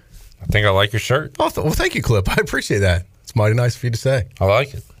 think I like your shirt. Oh, well, thank you, Clip. I appreciate that. It's mighty nice of you to say. I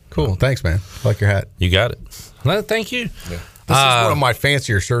like it. Cool. Thanks, man. I like your hat. You got it. Well, thank you. Yeah. This is one of my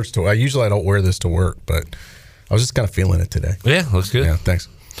fancier shirts. I usually don't wear this to work, but I was just kind of feeling it today. Yeah, looks good. Yeah, thanks.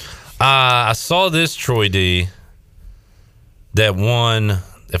 I saw this, Troy D, that won,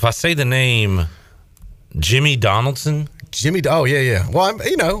 if I say the name, Jimmy Donaldson. Oh, yeah. Well,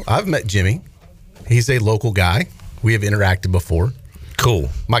 I've met Jimmy. He's a local guy. We have interacted before. Cool.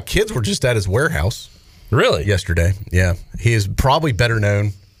 My kids were just at his warehouse. Really? Yesterday. Yeah. He is probably better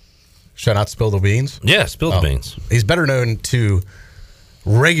known. Should I not spill the beans? Yeah, spill the beans. He's better known to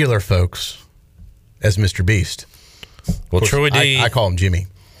regular folks as Mr. Beast. Well, Troy D. I call him Jimmy.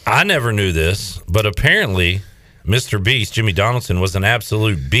 I never knew this, but apparently Mr. Beast, Jimmy Donaldson, was an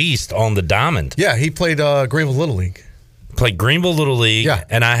absolute beast on the diamond. Yeah, he played Greenville Little League. Played Greenville Little League. Yeah.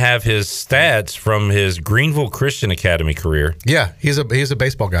 And I have his stats from his Greenville Christian Academy career. Yeah, he's a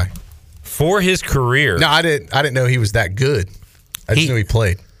baseball guy. For his career. No, I didn't know he was that good. I just knew he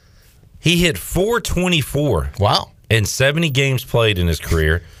played. He hit .424. Wow. In 70 games played in his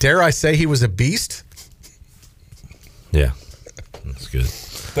career. Dare I say he was a beast? Yeah. That's good.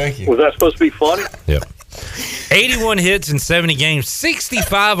 Thank you. Was that supposed to be funny? Yep. 81 hits in 70 games,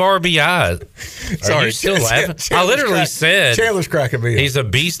 65 RBIs. Are you still laughing? I literally said Chandler's cracking me up. He's a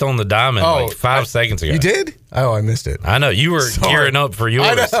beast on the diamond like 5 seconds ago. You did? Oh, I missed it. I know. You were gearing up for yours.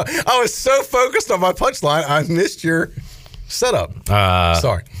 I know. I was so focused on my punchline, I missed your setup.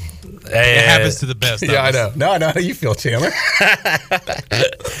 Sorry. It happens to the best. Yeah, I know. No, I know how you feel, Chandler.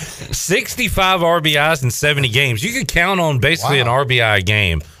 65 RBIs in 70 games. You could count on basically an RBI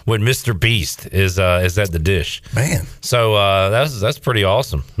game when Mr. Beast is at the dish. Man. So that's pretty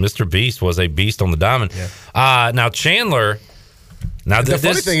awesome. Mr. Beast was a beast on the diamond. Yeah. Now Chandler. Now the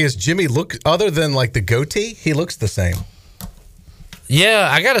funny thing is, Jimmy other than like the goatee, he looks the same. Yeah,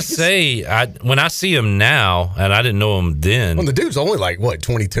 I gotta say, when I see him now, and I didn't know him then. Well, the dude's only like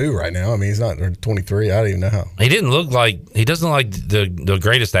 22 right now. I mean, he's not 23. I don't even know how. He doesn't look like the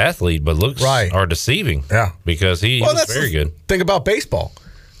greatest athlete, but looks are deceiving. Yeah, because he was very good. Thing about baseball,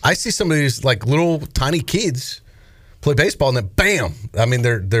 I see some of these like little tiny kids play baseball, and then bam! I mean,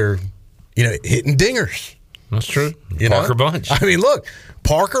 they're hitting dingers. That's true. Parker Bunch. I mean, look,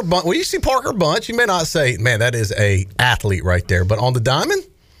 Parker Bunch. When you see Parker Bunch, you may not say, man, that is a athlete right there. But on the diamond,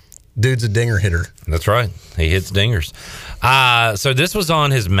 dude's a dinger hitter. That's right. He hits dingers. So this was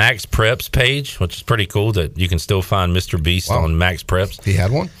on his Max Preps page, which is pretty cool that you can still find Mr. Beast on Max Preps. He had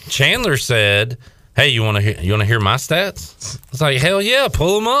one. Chandler said, hey, you want to hear my stats? I was like, hell yeah,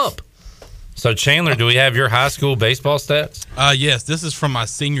 pull them up. So Chandler, do we have your high school baseball stats? Yes, this is from my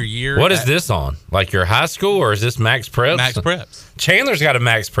senior year. What is this on? Like your high school, or is this Max Preps? Max Preps. Chandler's got a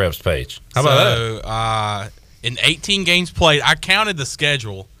Max Preps page. How about that? In 18 games played, I counted the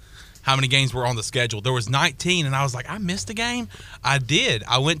schedule, how many games were on the schedule. There was 19, and I was like, I missed a game? I did.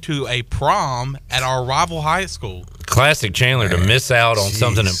 I went to a prom at our rival high school. Classic Chandler to miss out on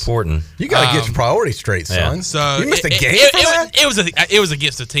something important. You got to get your priorities straight, son. Yeah. So you missed a game for that? It was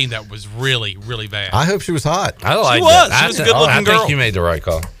against a team that was really, really bad. I hope she was hot. I like that. She was a good-looking girl. I think you made the right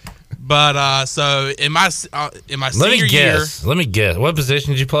call. But so in my senior year, let me guess. What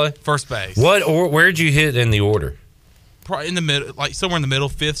position did you play? First base. Where'd you hit in the order? Probably in the middle, like somewhere in the middle,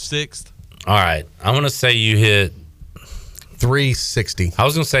 5th, 6th. All right, I want to say you hit 360. I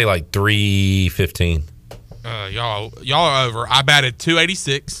was gonna say like 315. Y'all are over. I batted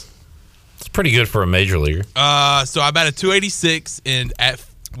 286. It's pretty good for a major leaguer. So I batted 286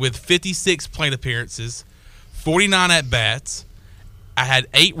 with 56 plate appearances, 49 at bats. I had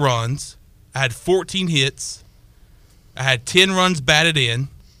 8 runs. I had 14 hits. I had 10 runs batted in.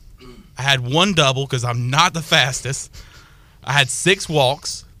 I had 1 double because I'm not the fastest. I had 6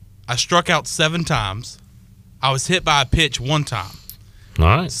 walks. I struck out 7 times. I was hit by a pitch 1 time. All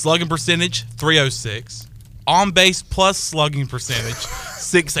right. Slugging percentage, 306. On base plus slugging percentage,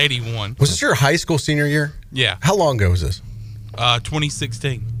 681. Was this your high school senior year? Yeah. How long ago was this?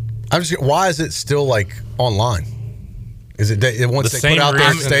 2016. Why is it still like online? Is it once they put out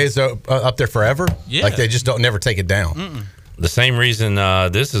there, it stays up there forever? Yeah. Like they just never take it down. Mm-mm. The same reason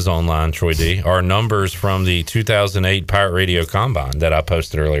this is online, Troy D, are numbers from the 2008 Pirate Radio Combine that I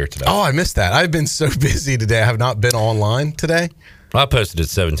posted earlier today. Oh, I missed that. I've been so busy today. I have not been online today. I posted it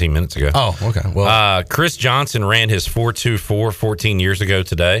 17 minutes ago. Oh, okay. Well, Chris Johnson ran his 4.24 14 years ago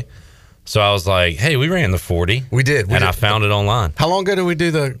today. So I was like, hey, we ran the 40. We did. I found it online. How long ago did we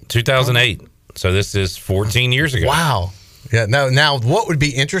do the 2008. So this is 14 years ago. Wow. Yeah. Now, what would be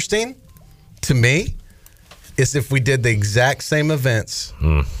interesting to me is if we did the exact same events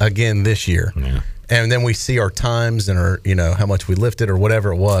again this year. Yeah. and then we see our times and our, how much we lifted or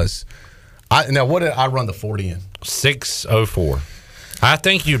whatever it was. Now, what did I run the 40 in? 6:04. I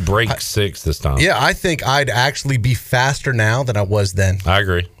think you'd break 6 this time. Yeah, I think I'd actually be faster now than I was then. I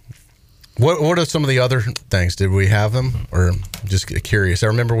agree. What are some of the other things? Did we have them? Or just curious. I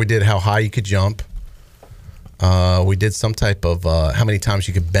remember we did how high you could jump. We did some type of how many times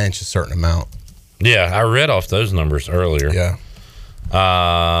you could bench a certain amount. Yeah, I read off those numbers earlier. Yeah.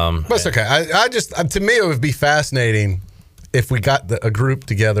 But it's okay. I just, to me, it would be fascinating if we got a group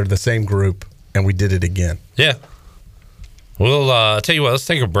together, the same group, and we did it again. Yeah. We'll tell you what. Let's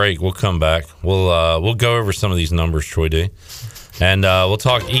take a break. We'll come back. We'll go over some of these numbers, Troy D, and we'll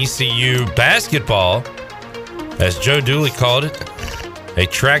talk ECU basketball, as Joe Dooley called it, a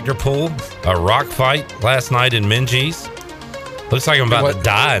tractor pull, a rock fight last night in Minges. Looks like I'm about to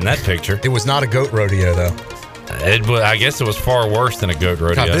die in that picture. It was not a goat rodeo, though. I guess it was far worse than a goat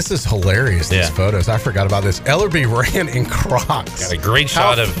rodeo. God, this is hilarious, these photos. I forgot about this. Ellerby ran in Crocs. Got a great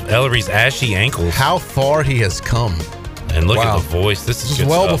shot of Ellerby's ashy ankles. How far he has come. And look at the voice. This is good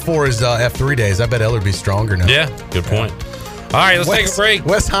well stuff. Before his F3 days. I bet Ellerby's stronger now. Yeah, good point. All right, let's take a break.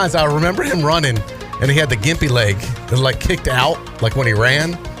 Wes Hines, I remember him running, and he had the gimpy leg that like kicked out, like when he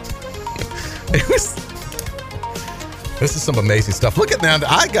ran. This is some amazing stuff. Look at now.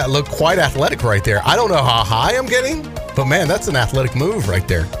 I look quite athletic right there. I don't know how high I'm getting, but man, that's an athletic move right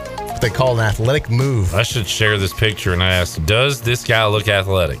there. What they call an athletic move. I should share this picture and ask, does this guy look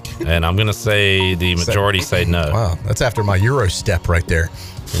athletic? And I'm going to say the majority say no. Wow, that's after my Euro step right there.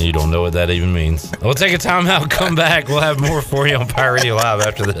 And you don't know what that even means. We'll take a timeout, come back. We'll have more for you on Pirate Radio Live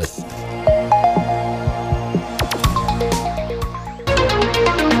after this.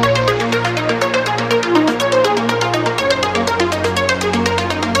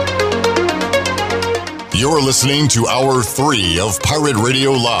 You're listening to Hour 3 of Pirate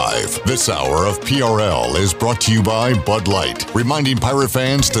Radio Live. This hour of PRL is brought to you by Bud Light, reminding Pirate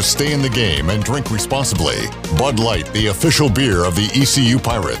fans to stay in the game and drink responsibly. Bud Light, the official beer of the ECU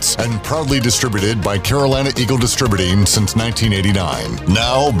Pirates, and proudly distributed by Carolina Eagle Distributing since 1989.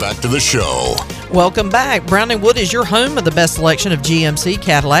 Now, back to the show. Welcome back. Brown & Wood is your home of the best selection of GMC,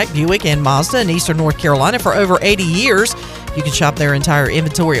 Cadillac, Buick, and Mazda in Eastern North Carolina for over 80 years. You can shop their entire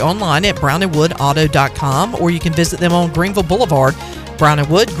inventory online at brownandwoodauto.com, or you can visit them on Greenville Boulevard. Brown &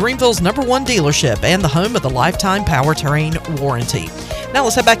 Wood, Greenville's #1 dealership and the home of the lifetime powertrain warranty. Now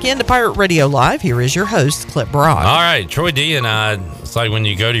let's head back into Pirate Radio Live. Here is your host, Clip Broad. All right, Troy D and I, it's like when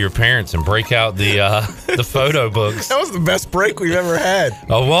you go to your parents and break out the photo books. That was the best break we've ever had.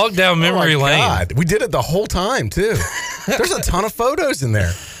 A walk down memory lane. God. We did it the whole time, too. There's a ton of photos in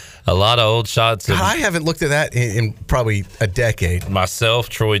there. A lot of old shots. God, I haven't looked at that in probably a decade. Myself,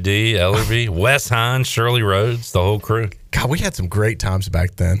 Troy D, Ellerby, Wes Hines, Shirley Rhodes, the whole crew. God, we had some great times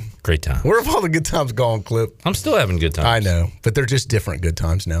back then. Great time. Where have all the good times gone, Clip? I'm still having good times. I know, but they're just different good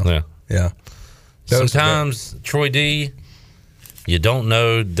times now. Yeah. Yeah. Sometimes, Troy D, you don't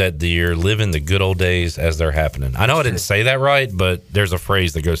know that you're living the good old days as they're happening. I know I didn't say that right, but there's a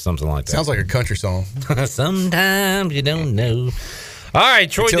phrase that goes something like that. Sounds like a country song. Sometimes you don't know. All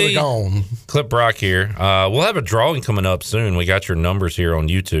right, Troy D. Clip Brock here. We'll have a drawing coming up soon. We got your numbers here on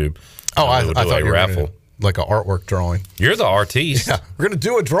YouTube. Oh, I thought you were raffle. Like an artwork drawing. You're the artiste. Yeah, we're going to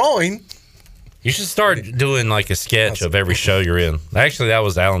do a drawing. You should start doing like a sketch of every show you're in. Actually, that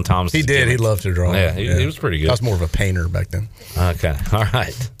was Alan Thomas. He did. He loved to draw. Yeah, he was pretty good. I was more of a painter back then. Okay. All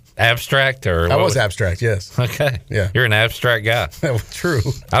right. Abstract or I was abstract, yes. Okay. Yeah. You're an abstract guy. True.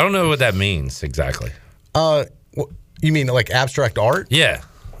 I don't know what that means exactly. You mean like abstract art? Yeah.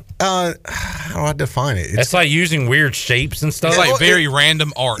 How do I define it? It's like using weird shapes and stuff. It's like very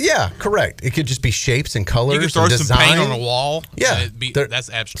random art. Yeah, correct. It could just be shapes and colors. You could throw some paint on a wall. Yeah. That's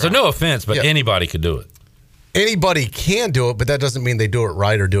abstract. So no offense, but anybody could do it. Anybody can do it, but that doesn't mean they do it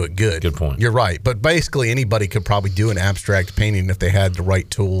right or do it good. Good point. You're right. But basically, anybody could probably do an abstract painting if they had the right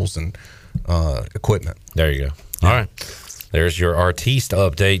tools and equipment. There you go. All right. There's your artiste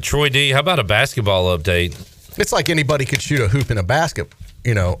update. Troy D, how about a basketball update? It's like anybody could shoot a hoop in a basket,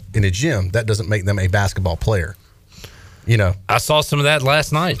 in a gym. That doesn't make them a basketball player. I saw some of that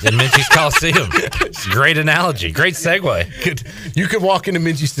last night in Minges Coliseum. Great analogy. Great segue. You could walk into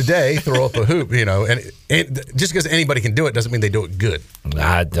Minges today, throw up a hoop, and just because anybody can do it doesn't mean they do it good.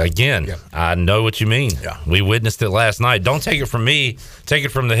 I know what you mean. Yeah. We witnessed it last night. Don't take it from me. Take it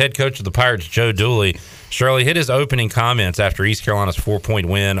from the head coach of the Pirates, Joe Dooley. Shirley, hit his opening comments after East Carolina's 4-point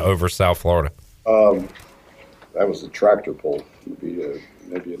win over South Florida. That was a tractor pull. Would be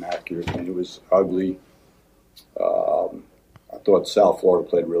maybe an accurate thing. It was ugly. I thought South Florida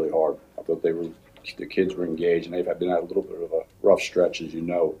played really hard. I thought the kids were engaged, and they've been at a little bit of a rough stretch, as you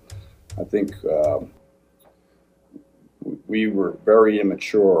know. I think we were very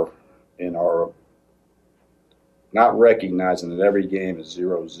immature in our not recognizing that every game is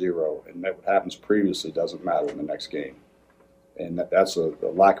 0-0, and that what happens previously doesn't matter in the next game. And that's a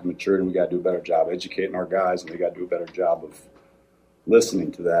lack of maturity. We got to do a better job educating our guys, and they got to do a better job of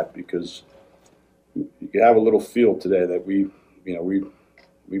listening to that, because you have a little feel today that we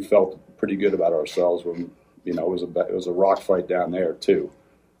felt pretty good about ourselves when it was a rock fight down there too.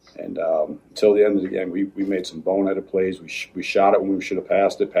 And until the end of the game, we made some boneheaded plays. We shot it when we should have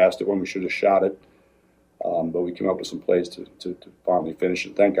passed it when we should have shot it. But we came up with some plays to finally finish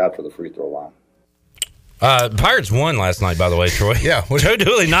it. Thank God for the free throw line. Pirates won last night, by the way, Troy. Yeah. Joe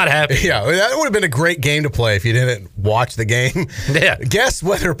Dooley not happy. Yeah, that would have been a great game to play if you didn't watch the game. Yeah. Guess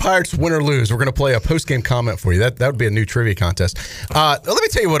whether Pirates win or lose. We're going to play a post-game comment for you. That would be a new trivia contest. Let me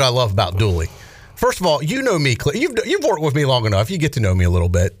tell you what I love about Dooley. First of all, you know me. You've worked with me long enough. You get to know me a little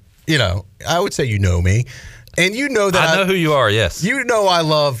bit. I would say you know me. And you know that I know who you are, yes. You know I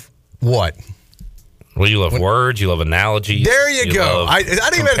love what? Well, you love words, you love analogies. There you go. I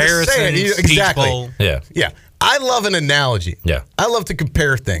didn't even have to say it. Exactly. Yeah. I love an analogy. Yeah. I love to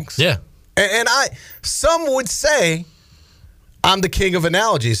compare things. Yeah. And some would say I'm the king of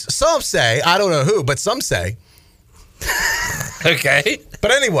analogies. Some say, I don't know who, but some say. Okay.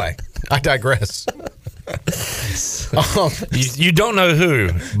 But anyway, I digress. You don't know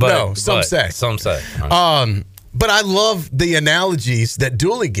who, but no, some say. Some say. Right. But I love the analogies that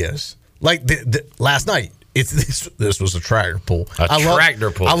Dooley gives. Like last night, this was a tractor pull. Tractor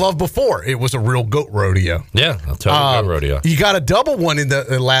pull. I love before it was a real goat rodeo. Yeah, a total goat rodeo. You got a double one in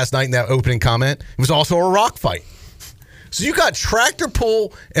the last night in that opening comment. It was also a rock fight. So you got tractor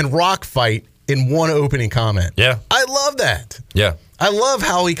pull and rock fight in one opening comment. Yeah, I love that. Yeah, I love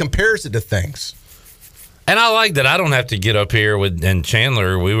how he compares it to things. And I like that I don't have to get up here and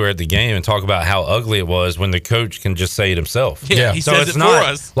Chandler, we were at the game, and talk about how ugly it was when the coach can just say it himself. Yeah. He so says it's it not for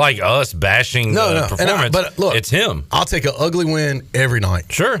us. like us bashing the performance. But look, it's him. I'll take an ugly win every night.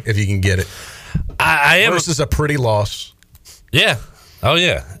 Sure. If you can get it. I am. Versus a pretty loss. Yeah. Oh,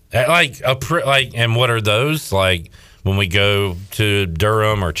 yeah. And what are those? Like when we go to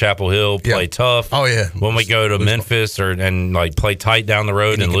Durham or Chapel Hill, play tough. Oh, yeah. When we go to Memphis and play tight down the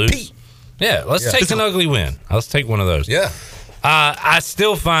road and lose. Compete. Yeah, let's take an ugly win. Let's take one of those. Yeah. I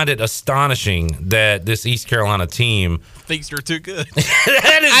still find it astonishing that this East Carolina team thinks you're too good.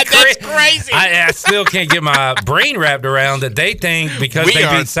 That's crazy. I still can't get my brain wrapped around that they think because they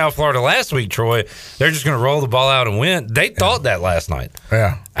beat South Florida last week, Troy, they're just going to roll the ball out and win. They thought that last night.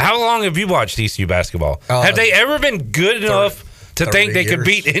 Yeah. How long have you watched ECU basketball? Have they ever been good enough to think they could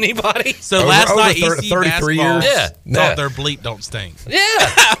beat anybody? So last night, ECU 33 basketball years? thought their bleep don't stink. Yeah.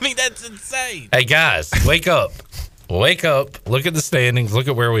 I mean, that's insane. Hey, guys, wake up. Wake up. Look at the standings. Look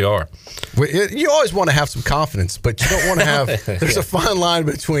at where we are. You always want to have some confidence, but you don't want to have – there's a fine line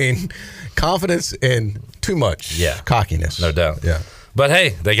between confidence and too much cockiness. No doubt. Yeah. But, hey,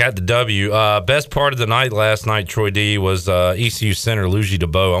 they got the W. Best part of the night last night, Troy D., was ECU center Luigi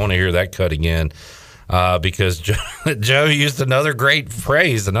DeBow. I want to hear that cut again. Because Joe used another great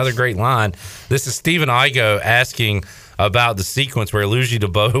phrase, another great line. This is Stephen Igo asking about the sequence where Luigi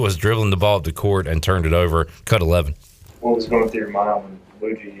DeBow was dribbling the ball up the court and turned it over. Cut 11. What was going through your mind when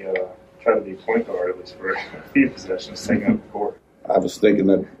Luigi tried to be point guard, at least for a few possessions, taking up the court? I was thinking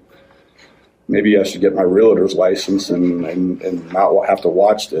that maybe I should get my realtor's license and not have to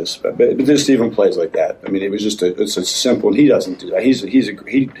watch this. But just even plays like that. I mean, it's a simple. And he doesn't do that.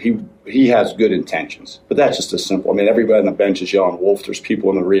 He has good intentions, but that's just as simple. I mean, everybody on the bench is yelling wolf. There's people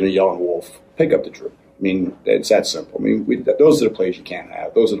in the arena yelling wolf. Pick up the dribble. I mean, it's that simple. I mean, those are the plays you can't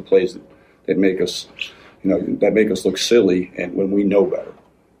have. Those are the plays that make us, that make us look silly, and when we know better.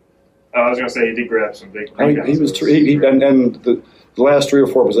 I was going to say he did grab some big. I mean, he was the last 3 or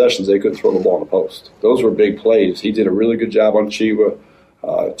 4 possessions they couldn't throw the ball in the post. Those were big plays. He did a really good job on Chiwa.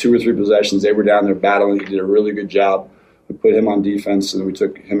 2 or 3 possessions they were down there battling. He did a really good job. We put him on defense, and we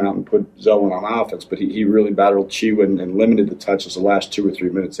took him out and put Zelwyn on offense. But he really battled Chiwa and limited the touches the last 2 or 3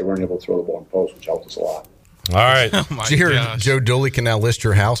 minutes. They weren't able to throw the ball in the post, which helped us a lot. All right. Did you hear Joe Dooley can now list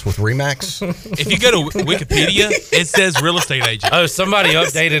your house with Remax? If you go to Wikipedia, it says real estate agent. Oh, somebody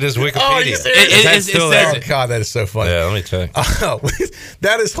updated his Wikipedia. Oh, you serious? It Oh, God, that is so funny. Yeah, let me check.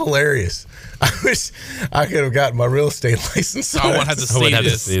 That is hilarious. I wish I could have gotten my real estate license. I wouldn't have to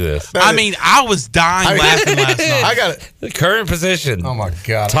see this. That I mean, I was dying laughing last night. I got it. The current position. Oh, my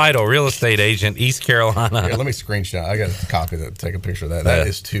God. Title, real estate agent, East Carolina. Here, let me screenshot. I got to copy that, take a picture of that. That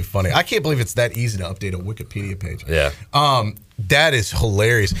is too funny. I can't believe it's that easy to update a Wikipedia page. Yeah. That is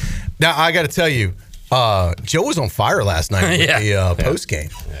hilarious. Now, I got to tell you, Joe was on fire last night with the post game.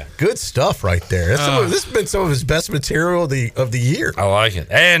 Yeah. Good stuff right there. This has been some of his best material of the year. I like it,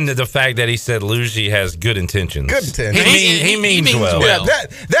 and the fact that he said Luigi has good intentions. Good intentions. He means well. Yeah,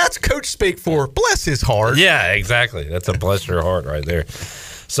 that's coach speak for bless his heart. Yeah, exactly. That's a bless your heart right there.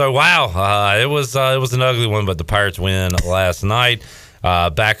 So wow, it was an ugly one, but the Pirates win last night.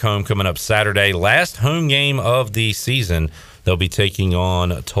 Back home coming up Saturday, last home game of the season. They'll be taking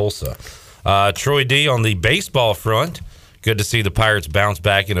on Tulsa. Troy D on the baseball front. Good to see the Pirates bounce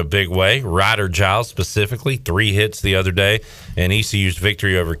back in a big way. Ryder Giles specifically, 3 hits the other day, and ECU's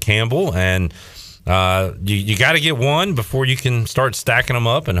victory over Campbell. And you got to get one before you can start stacking them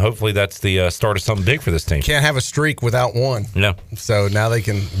up, and hopefully that's the start of something big for this team. Can't have a streak without one. No. So now they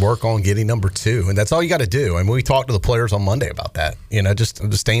can work on getting number 2, and that's all you got to do. I mean, we talked to the players on Monday about that.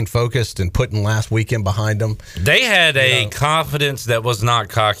 Just staying focused and putting last weekend behind them. They had a confidence that was not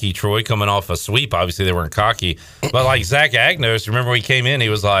cocky, Troy, coming off a sweep. Obviously, they weren't cocky. But like Zach Agnos, remember when he came in, he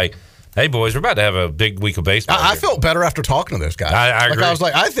was like, hey, boys, we're about to have a big week of baseball. I felt better after talking to those guys. I agree. I was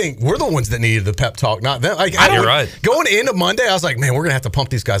like, I think we're the ones that needed the pep talk, not them. You're right. Going into Monday, I was like, man, we're going to have to pump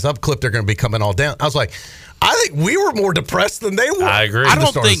these guys up. Clip, they're going to be coming all down. I was like, I think we were more depressed than they were. I agree. I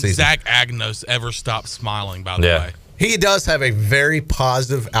don't think Zach Agnos ever stopped smiling, by the way. He does have a very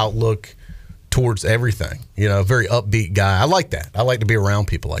positive outlook towards everything. Very upbeat guy. I like that. I like to be around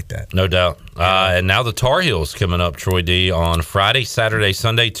people like that. No doubt. And now the Tar Heels coming up, Troy D, on Friday, Saturday,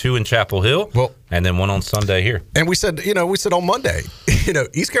 Sunday, 2 in Chapel Hill, and then 1 on Sunday here. And we said on Monday,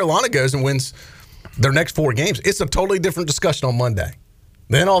 East Carolina goes and wins their next 4 games. It's a totally different discussion on Monday.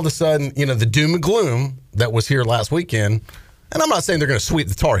 Then all of a sudden, the doom and gloom that was here last weekend, and I'm not saying they're going to sweep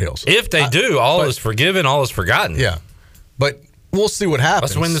the Tar Heels. If they do, all is forgiven, all is forgotten. Yeah. But we'll see what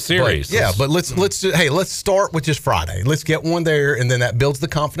happens. Let's win the series. But let's start with just Friday. Let's get one there, and then that builds the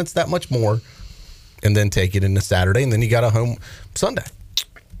confidence that much more, and then take it into Saturday, and then you got a home Sunday.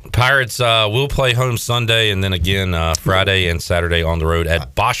 Pirates will play home Sunday, and then again Friday and Saturday on the road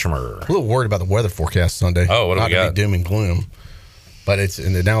at Boschmer. A little worried about the weather forecast Sunday. Oh, what do we got? Not to be doom and gloom, but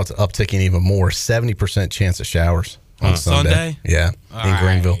now it's upticking even more. 70% chance of showers on Sunday. Yeah, in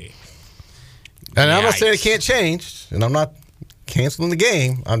Greenville. And I'm not saying it can't change, and I'm not canceling the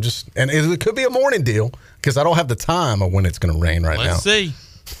game. And it could be a morning deal because I don't have the time of when it's going to rain now. Let's see.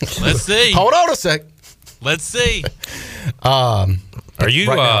 Hold on a sec. Let's see. Are you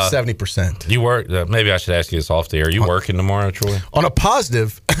right now 70%? You work? Maybe I should ask you this off the air. Are you working tomorrow, Troy? On a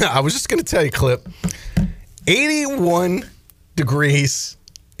positive, I was just going to tell you, Clip. 81 degrees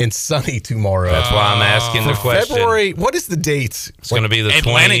and sunny tomorrow. That's why I'm asking the question. February, what is the date? It's going to be the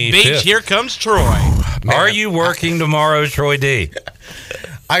Atlantic 25th. Beach. Here comes Troy. Are you working tomorrow, Troy D?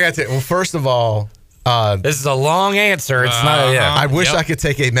 I got to. Well, first of all, this is a long answer. It's not. Yeah. I wish I could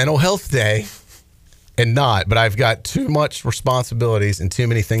take a mental health day and not, but I've got too much responsibilities and too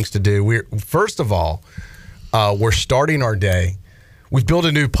many things to do. First of all, we're starting our day. We've built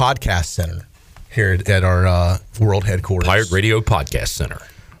a new podcast center here at our world headquarters, Pirate Radio Podcast Center.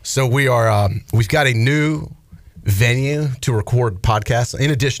 So we are. We've got a new venue to record podcasts.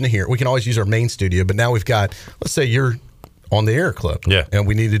 In addition to here, we can always use our main studio, but now we've got. Let's say you're on the air, Clip. Yeah. And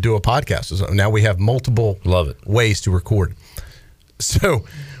we need to do a podcast. So now we have multiple ways to record. So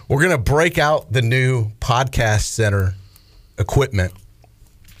we're going to break out the new podcast center equipment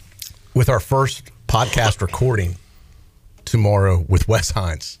with our first podcast recording tomorrow with Wes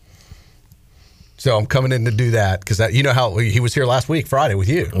Hines. So I'm coming in to do that because you know how he was here last week, Friday, with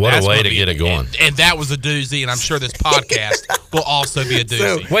you. What a way to get it going. And that was a doozy, and I'm sure this podcast will also be a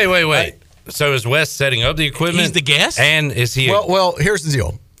doozy. So, wait. So is Wes setting up the equipment? He's the guest? And is he... Well, here's the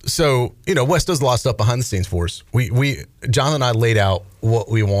deal. So, Wes does a lot of stuff behind the scenes for us. John and I laid out what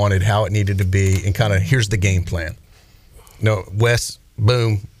we wanted, how it needed to be, and kind of here's the game plan. Wes,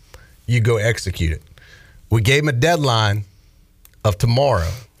 boom, you go execute it. We gave him a deadline of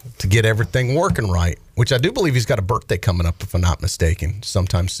tomorrow to get everything working right, which I do believe he's got a birthday coming up, if I'm not mistaken,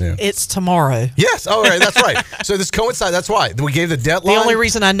 sometime soon. It's tomorrow. Yes. Oh, right. That's right. So this coincides. That's why. We gave the deadline. The only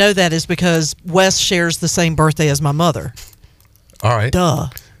reason I know that is because Wes shares the same birthday as my mother. All right. Duh.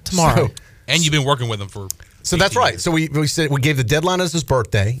 Tomorrow. And you've been working with him for... So that's right. So we said we gave the deadline as his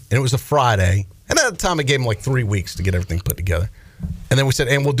birthday, and it was a Friday. And at the time, I gave him like 3 weeks to get everything put together. And then we said,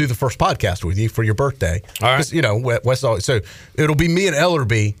 and we'll do the first podcast with you for your birthday. All right. Wes always, so it'll be me and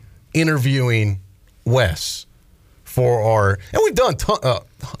Ellerby interviewing Wes for our, and we've done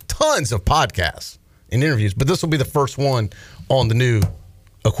tons of podcasts and interviews, but this will be the first one on the new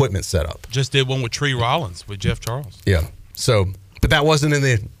equipment setup. Just did one with Tree Rollins with Jeff Charles. Yeah. So, but that wasn't on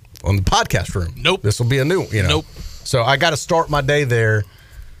the podcast room. Nope. This will be a new, Nope. So I got to start my day there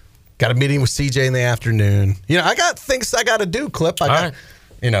Got a meeting with CJ in the afternoon. I got things I got to do, Clip. But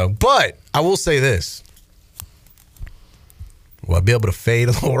I will say this. Will I be able to fade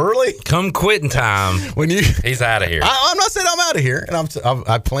a little early? Come quitting time. He's out of here. I'm not saying I'm out of here, and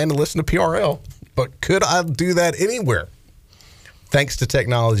I plan to listen to PRL, but could I do that anywhere? Thanks to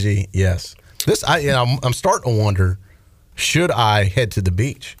technology, yes. I'm starting to wonder, should I head to the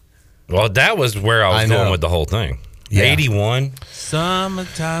beach? Well, that was where I was going with the whole thing. Yeah. 81.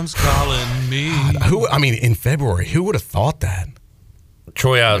 Summertime's calling me. In February, who would have thought that?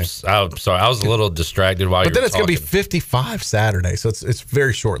 Troy, I'm sorry. I was a little distracted while you were talking. But then it's going to be 55 Saturday, so it's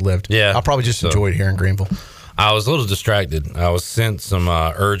very short-lived. Yeah. I'll probably just enjoy it here in Greenville. I was a little distracted. I was sent some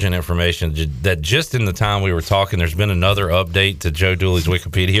urgent information that just in the time we were talking, there's been another update to Joe Dooley's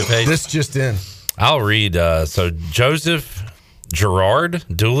Wikipedia page. This just in. I'll read. So Joseph Gerard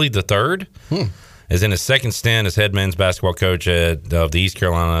Dooley III is in his second stint as head men's basketball coach of the East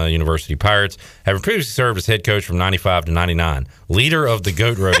Carolina University Pirates, having previously served as head coach from 95 to 99. Leader of the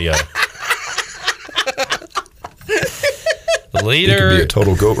GOAT Rodeo. Leader It could be a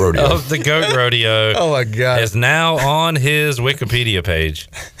total goat rodeo. of the GOAT Rodeo. Oh, my God. Is now on his Wikipedia page.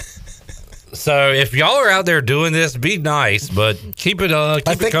 So if y'all are out there doing this, be nice, but keep it I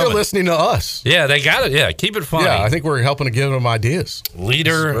think they're listening to us. Yeah, they got it. Yeah, keep it funny. Yeah, I think we're helping to give them ideas.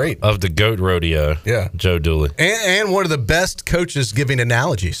 Leader of the GOAT Rodeo. Yeah. Joe Dooley. And one of the best coaches giving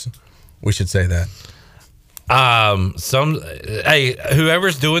analogies. We should say that.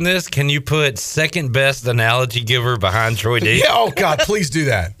 Whoever's doing this, can you put second best analogy giver behind Troy D? Yeah, oh God, please do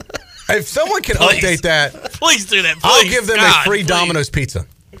that. If someone can update that, please do that. I'll give them a free Domino's pizza.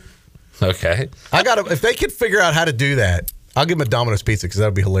 Okay. If they could figure out how to do that, I'll give them a Domino's pizza because that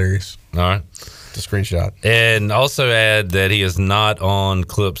would be hilarious. All right. Just a screenshot. And also add that he is not on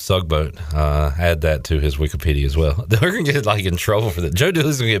Clip Sugboat. Add that to his Wikipedia as well. They're going to get in trouble for that. Joe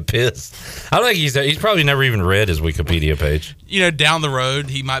Dooley's going to get pissed. I don't think he's probably never even read his Wikipedia page. Down the road,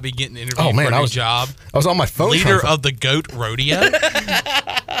 he might be getting interviewed for a new job. I was on my phone. Leader of the GOAT Rodeo.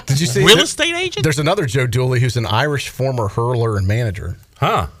 Did you see? Real estate agent? There's another Joe Dooley who's an Irish former hurler and manager.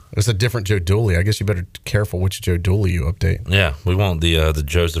 Huh. It's a different Joe Dooley. I guess you better be careful which Joe Dooley you update. Yeah, we want the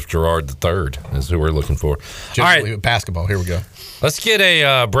Joseph Gerard III is who we're looking for. All right, basketball. Here we go. Let's get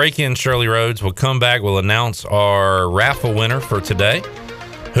a break in, Shirley Rhodes. We'll come back. We'll announce our raffle winner for today,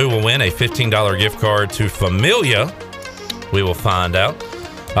 who will win a $15 gift card to Familia. We will find out.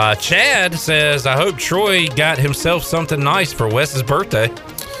 Chad says, I hope Troy got himself something nice for Wes's birthday.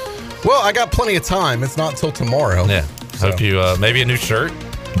 Well, I got plenty of time. It's not until tomorrow. Yeah. Hope you, maybe a new shirt.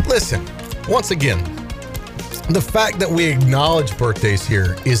 Listen, once again, the fact that we acknowledge birthdays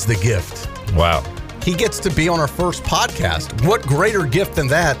here is the gift. Wow. He gets to be on our first podcast. What greater gift than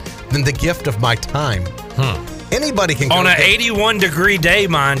that, than the gift of my time? Anybody can go on an 81-degree day,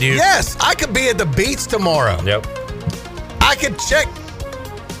 mind you. Yes, I could be at the beach tomorrow. Yep. I could check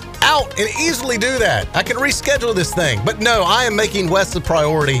out and easily do that. I could reschedule this thing. But no, I am making Wes the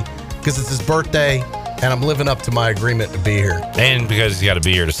priority because it's his birthday. And I'm living up to my agreement to be here. And because he's got to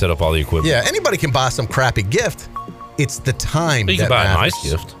be here to set up all the equipment. Yeah, anybody can buy some crappy gift. It's the time you can buy a nice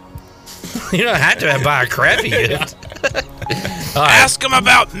gift. You don't have to buy a crappy gift. Ask him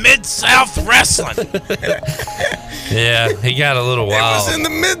about Mid-South Wrestling. Yeah, he got a little wild. It was in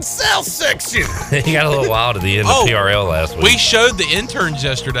the Mid-South section. He got a little wild at the end of PRL last week. We showed the interns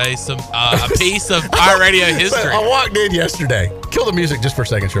yesterday a piece of Pirate Radio history. I walked in yesterday. Kill the music just for a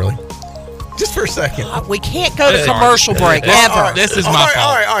second, Shirley. Just for a second. We can't go to commercial break ever. This is my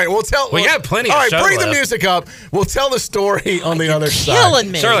fault. All right. We got plenty of show show bring left. the music up. We'll tell the story on the other side.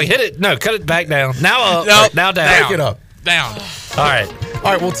 Killing me. Shirley, hit it. No, cut it back down. Now up. No, now down. Break it up. Down. All right.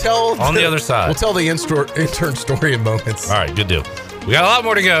 We'll tell on the other side. We'll tell the intern story in moments. All right, good deal. We got a lot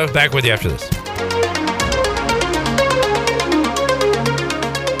more to go. Back with you after this.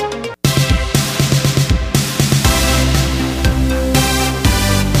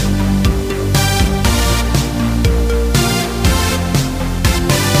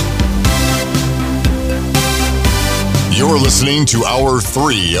 You're listening to Hour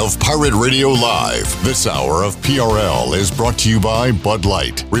 3 of Pirate Radio Live. This hour of PRL is brought to you by Bud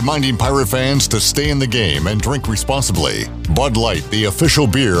Light, reminding Pirate fans to stay in the game and drink responsibly. Bud Light, the official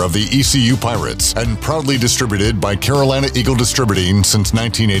beer of the ECU Pirates, and proudly distributed by Carolina Eagle Distributing since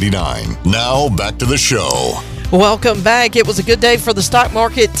 1989. Now, back to the show. Welcome back. It was a good day for the stock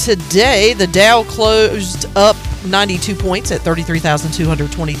market today. The Dow closed up 92 points at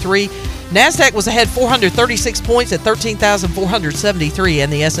 33,223. NASDAQ was ahead 436 points at 13,473,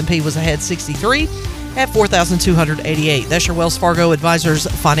 and the S&P was ahead 63 at 4,288. That's your Wells Fargo Advisors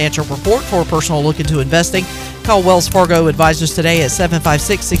financial report for a personal look into investing. Call Wells Fargo Advisors today at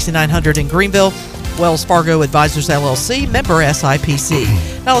 756-6900 in Greenville. Wells Fargo Advisors, LLC, member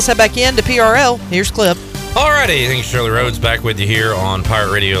SIPC. Now let's head back in to PRL. Here's Clip. Alrighty, I think Shirley Rhodes back with you here on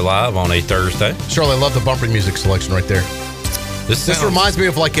Pirate Radio Live on a Thursday. Shirley, I love the bumper music selection right there. This reminds me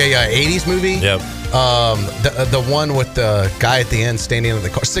of like a 80s movie. Yep. The one with the guy at the end standing in the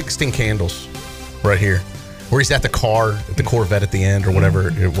car, 16 Candles, right here, where he's at the car, at the Corvette at the end or whatever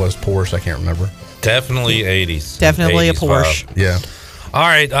it was, Porsche, I can't remember. Definitely 80s. Definitely 80s a Porsche. vibe. Yeah. All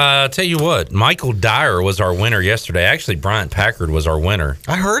right, tell you what, Michael Dyer was our winner yesterday. Actually, Bryant Packard was our winner.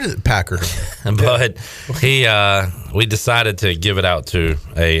 I heard it, Packard. But we decided to give it out to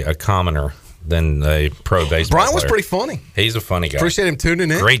a commoner than a pro baseball Bryant was player. pretty funny. He's a funny guy. Appreciate him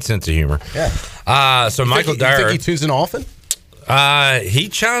tuning in. Great sense of humor. Yeah. So Michael Dyer. You think he tunes in often? He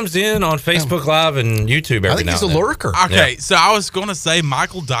chimes in on Facebook Live and YouTube every now and then. I think he's a lurker. Okay, so I was going to say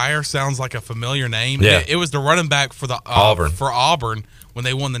Michael Dyer sounds like a familiar name. Yeah. It was the running back for the Auburn when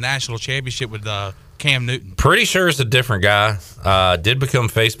they won the national championship with Cam Newton. Pretty sure it's a different guy. Did become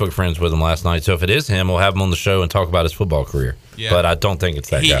Facebook friends with him last night. So if it is him, we'll have him on the show and talk about his football career. Yeah. But I don't think it's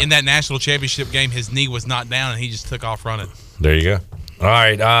that guy. In that national championship game, his knee was knocked down and he just took off running. There you go. All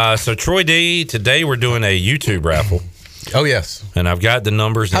right. So Troy D, today we're doing a YouTube raffle. Oh, yes. And I've got the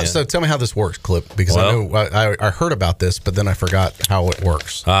numbers in. So tell me how this works, Clip, because I know I heard about this, but then I forgot how it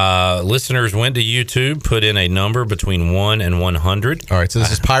works. Listeners went to YouTube, put in a number between 1 and 100. All right, so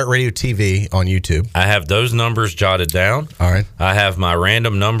this is Pirate Radio TV on YouTube. I have those numbers jotted down. All right. I have my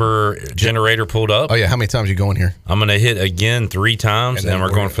random number generator pulled up. Oh, yeah. How many times are you going here? I'm going to hit again 3 times, and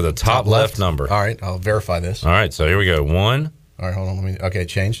we're going for the top left number. All right, I'll verify this. All right, so here we go. 1. All right, hold on. Okay, it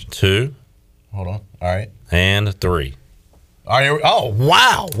changed. 2. Hold on. All right. And 3. All right. Oh,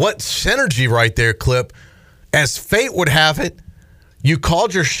 wow. What synergy right there, Clip. As fate would have it, you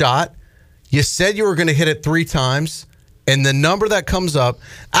called your shot. You said you were going to hit it 3 times. And the number that comes up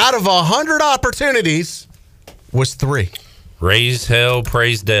out of 100 opportunities was 3. Raise hell,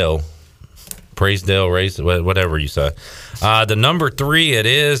 praise Dell. Praise Dell, raise whatever you say. The number 3 it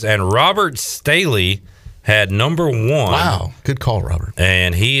is. And Robert Staley had number 1. Wow. Good call, Robert.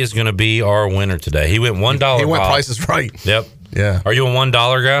 And he is going to be our winner today. He went $1. He went Price is Right. Yep. Yeah. Are you a $1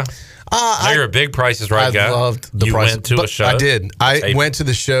 guy? No, you're a big Price is Right guy. I loved the You Price. went to a show? I did. I went to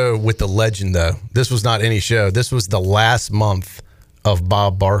the show with the legend, though. This was not any show. This was the last month of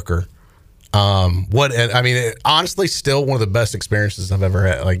Bob Barker. Honestly, still one of the best experiences I've ever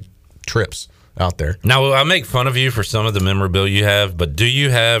had, like trips out there. Now, I make fun of you for some of the memorabilia you have, but do you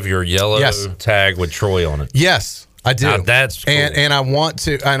have your yellow tag with Troy on it? Yes, I do. Now, that's cool. And I want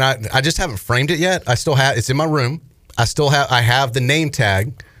to, and I just haven't framed it yet. I still have, it's in my room. I have the name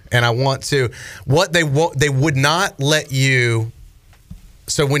tag, and I want to, they would not let you,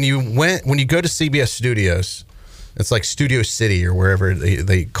 so when you go to CBS Studios, it's like Studio City or wherever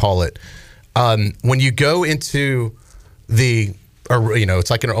they call it, when you go into the, or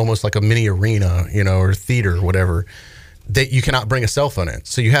it's like almost like a mini arena, or theater or whatever, that you cannot bring a cell phone in.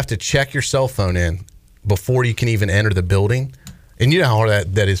 So you have to check your cell phone in before you can even enter the building. And you know how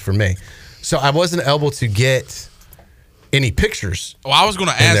hard that is for me. So I wasn't able to get any pictures. Well, I was going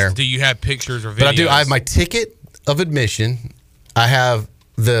to ask, do you have pictures or videos? But I do. I have my ticket of admission. I have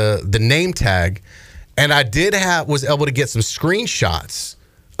the name tag, and I was able to get some screenshots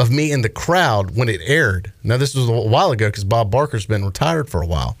of me in the crowd when it aired. Now, this was a while ago because Bob Barker's been retired for a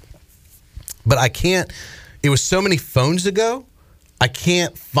while. But I can't, it was so many phones ago, I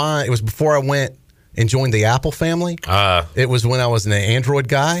can't find, it was before I went and joined the Apple family. It was when I was an Android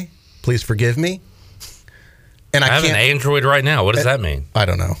guy. Please forgive me. And I have an Android right now. What does that mean? I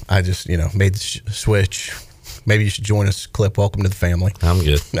don't know. I just, made the switch. Maybe you should join us, Clip. Welcome to the family. I'm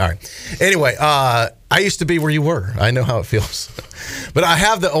good. All right. Anyway, I used to be where you were. I know how it feels. But I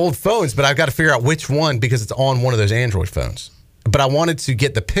have the old phones, but I've got to figure out which one because it's on one of those Android phones. But I wanted to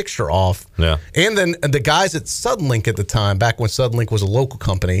get the picture off. Yeah. And then the guys at Suddenlink at the time, back when Suddenlink was a local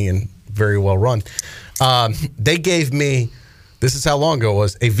company and very well run, they gave me, this is how long ago it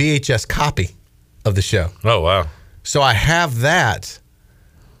was, a VHS copy of the show. Oh, wow. So I have that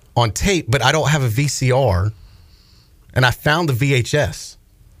on tape, but I don't have a VCR. And I found the VHS.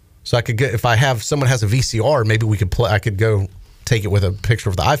 So I could get, if someone has a VCR, maybe we could play, I could go take it with a picture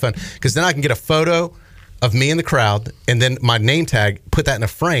of the iPhone, because then I can get a photo of me in the crowd and then my name tag, put that in a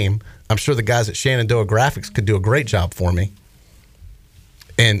frame. I'm sure the guys at Shenandoah Graphics could do a great job for me.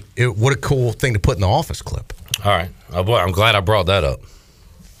 And what a cool thing to put in the office, Clip. All right. Oh, boy, I'm glad I brought that up.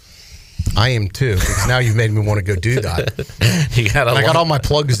 I am too, because now you've made me want to go do that. I got all my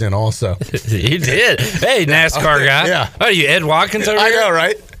plugs in also. You did. Hey, NASCAR guy. Yeah. Oh, you Ed Watkins over I here? know,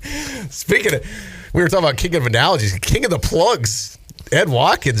 right? Speaking of, We were talking about king of analogies, king of the plugs. Ed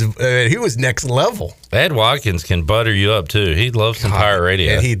Watkins, he was next level. Ed Watkins can butter you up too. He loves some pirate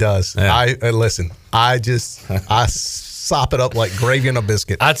radio, and he does. Yeah. Listen. I sop it up like gravy on a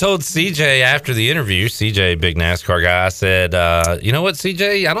biscuit. I told CJ after the interview, CJ, big NASCAR guy, I said, you know what,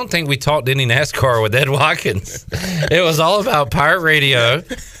 CJ? I don't think we talked any NASCAR with Ed Watkins. It was all about pirate radio,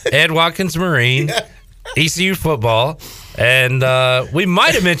 Ed Watkins Marine, ECU football, and we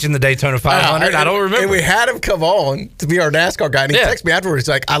might have mentioned the Daytona 500. I don't remember. And we had him come on to be our NASCAR guy, and he texted me afterwards. He's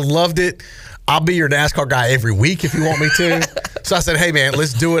like, I loved it. I'll be your NASCAR guy every week if you want me to. So I said, hey, man,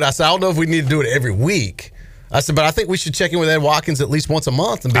 let's do it. I said, I don't know if we need to do it every week. I said, but I think we should check in with Ed Watkins at least once a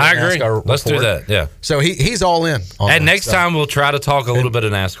month and be I a agree. NASCAR Let's do report. that, yeah. So he's all in. And next time we'll try to talk a little bit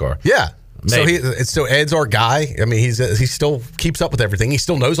of NASCAR. Yeah. Maybe. So Ed's our guy. I mean, he still keeps up with everything. He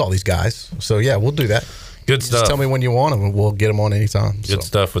still knows all these guys. So, yeah, we'll do that. Good stuff. Just tell me when you want him, and we'll get him on anytime. Good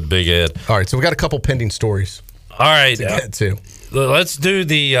stuff with Big Ed. All right, so we got a couple pending stories. All right. To get to. Let's do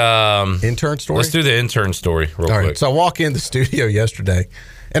the intern story. Let's do the intern story real All quick. right, so I walk in the studio yesterday,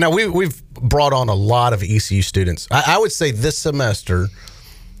 and now we've brought on a lot of ECU students. I would say this semester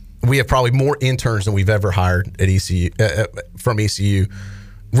we have probably more interns than we've ever hired at ECU from ECU.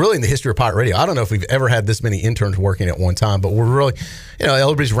 Really, in the history of Pirate Radio, I don't know if we've ever had this many interns working at one time, but we're really,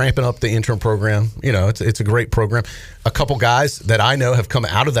 everybody's ramping up the intern program. It's a great program. A couple guys that I know have come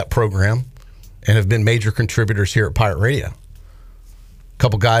out of that program and have been major contributors here at Pirate Radio. A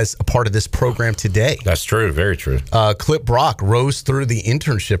couple guys a part of this program today. That's true. Very true. Clip Brock rose through the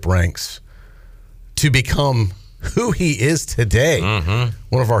internship ranks to become who he is today. Mm-hmm.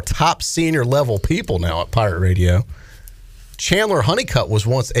 One of our top senior level people now at Pirate Radio. Chandler Honeycutt was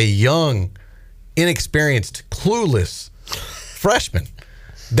once a young, inexperienced, clueless freshman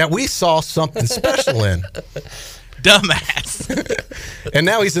that we saw something special in. Dumbass. And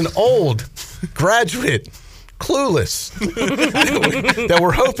now he's an old graduate, clueless, that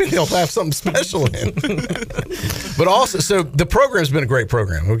we're hoping he'll have something special in. But also, so the program's been a great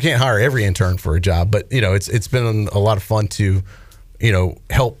program. We can't hire every intern for a job, but it's been a lot of fun to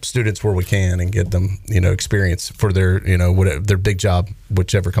help students where we can and get them, experience for their, whatever, their big job,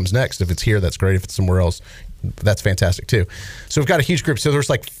 whichever comes next. If it's here, that's great. If it's somewhere else, that's fantastic too. So we've got a huge group. So there's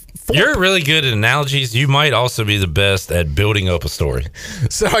like 4. You're really good at analogies. You might also be the best at building up a story.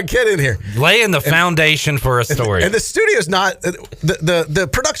 So I get in here, laying the foundation for a story. And the studio's not the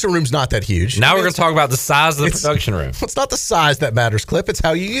production room's not that huge. Now we're going to talk about the size of the production room. It's not the size that matters, Clip. It's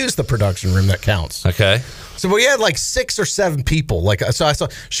how you use the production room that counts. Okay. So we had like 6 or 7 people. So I saw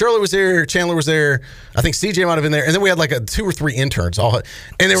Shirley was there, Chandler was there. I think CJ might have been there, and then we had like 2 or 3 interns.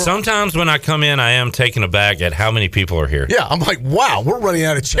 Sometimes when I come in, I am taken aback at how many people are here. Yeah, I'm like, wow, we're running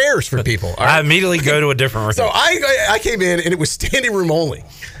out of chairs for people. I immediately go to a different room. So I came in and it was standing room only,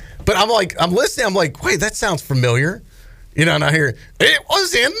 but I'm listening. I'm like, wait, that sounds familiar. And I hear, it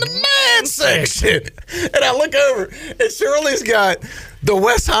was in the man section. And I look over, and Shirley's got the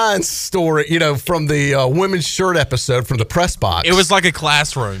Wes Hines story, from the women's shirt episode from the press box. It was like a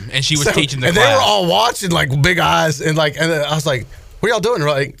classroom, and she was teaching the class. And they were all watching, like, big eyes. And I was like, what are y'all doing?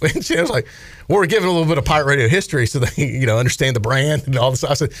 And she was like, well, we're giving a little bit of Pirate Radio history so they, understand the brand and all this.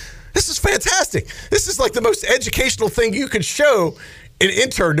 I said, this is fantastic. This is like the most educational thing you could show an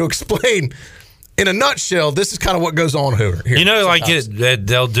intern to explain. In a nutshell, this is kind of what goes on here.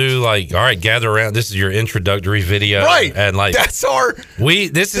 They'll do like, all right, gather around. This is your introductory video, right? And like that's our.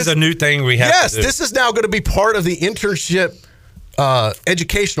 This is a new thing we have. Yes, to do. This is now going to be part of the internship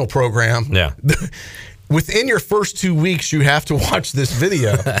educational program. Yeah. Within your first 2 weeks, you have to watch this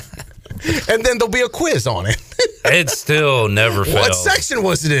video, and then there'll be a quiz on it. It still never fails. What section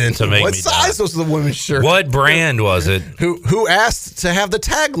was it in? What size was the women's shirt? What brand was it? Who asked to have the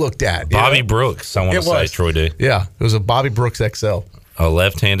tag looked at? Bobby Brooks, I want to say, Troy D. Yeah, it was a Bobby Brooks XL. A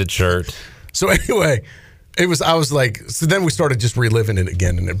left-handed shirt. So anyway, I was like, so then we started just reliving it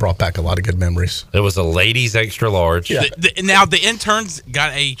again, and it brought back a lot of good memories. It was a ladies extra large. Yeah. Now the interns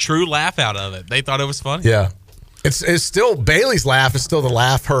got a true laugh out of it. They thought it was funny. Yeah. It's still Bailey's laugh is still the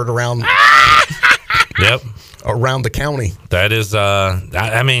laugh heard around. Yep. Around the county. That is,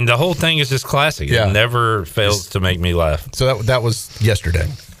 I mean, the whole thing is just classic. Yeah. It never fails to make me laugh. So that was yesterday.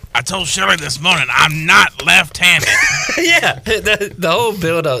 I told Shirley this morning I'm not left-handed. Yeah, the whole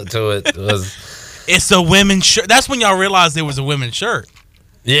build-up to it was. It's a women's shirt. That's when y'all realized it was a women's shirt.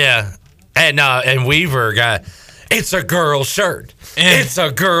 Yeah, and Weaver got. It's a girl's shirt. It's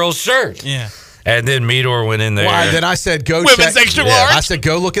a girl's shirt. Yeah. And then Meador went in there. Why? Then I said, go women's check. extra large. I said,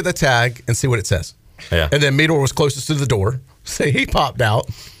 go look at the tag and see what it says. Yeah. And then Meador was closest to the door. So he popped out.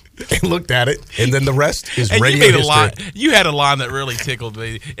 and looked at it, and then the rest is And radio you made a history. line. You had a line that really tickled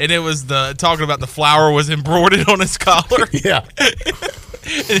me, and it was talking about the flower was embroidered on his collar. Yeah.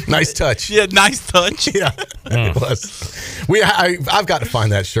 Nice touch. Yeah, nice touch. Yeah, it was. I've got to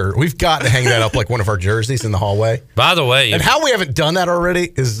find that shirt. We've got to hang that up like one of our jerseys in the hallway. By the way, and how we haven't done that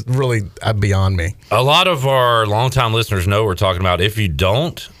already is really beyond me. A lot of our longtime listeners know what we're talking about. If you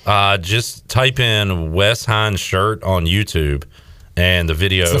don't, just type in Wes Hines shirt on YouTube, and the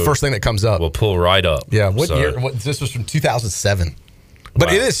video. It's the first thing that comes up. Will pull right up. Yeah. What year? This was from 2007.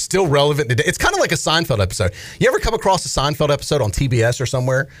 But it is still relevant today. It's kind of like a Seinfeld episode. You ever come across a Seinfeld episode on TBS or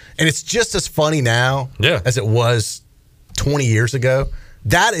somewhere, and it's just as funny now as it was 20 years ago?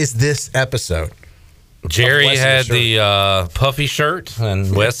 That is this episode. Jerry had the puffy shirt,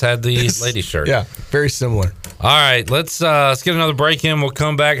 and Wes had the lady shirt. Yeah, very similar. All right, let's get another break in. We'll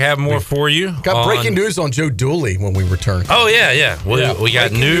come back, have more for you. Got breaking news on Joe Dooley when we return. Oh, yeah. We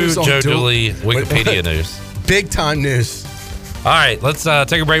got new Joe Dooley Wikipedia news. Big time news. All right, let's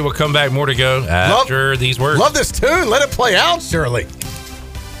take a break. We'll come back. More to go after these words. Love this tune. Let it play out, Shirley.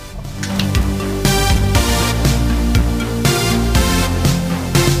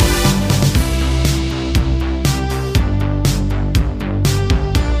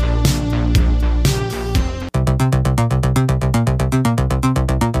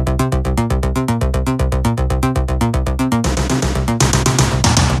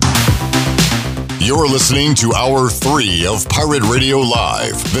 You're listening to Hour 3 of Pirate Radio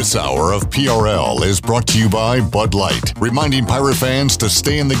Live. This hour of PRL is brought to you by Bud Light, reminding Pirate fans to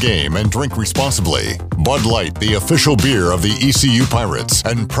stay in the game and drink responsibly. Bud Light, the official beer of the ECU Pirates,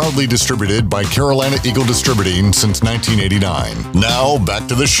 and proudly distributed by Carolina Eagle Distributing since 1989. Now, back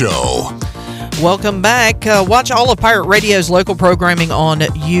to the show. Welcome back. Watch all of Pirate Radio's local programming on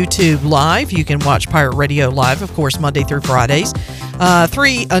YouTube Live. You can watch Pirate Radio Live, of course, Monday through Fridays,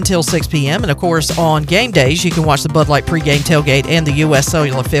 3 until 6 p.m. And, of course, on game days, you can watch the Bud Light pregame tailgate and the U.S.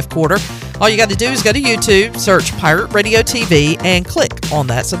 Cellular fifth quarter. All you got to do is go to YouTube, search Pirate Radio TV, and click on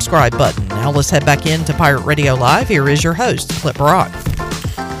that subscribe button. Now let's head back into Pirate Radio Live. Here is your host, Clip Rock.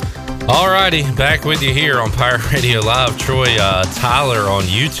 All righty, back with you here on Pirate Radio Live. Troy Tyler on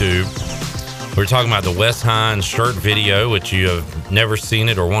YouTube. We're talking about the Wes Hines shirt video, which you have never seen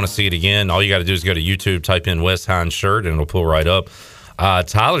it or want to see it again. All you got to do is go to YouTube, type in Wes Hines shirt, and it'll pull right up.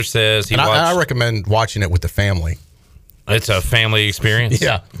 Tyler says I recommend watching it with the family. It's a family experience.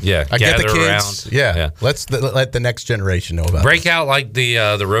 Yeah. I get the gather kids. around. Yeah. Let the next generation know about Break out like the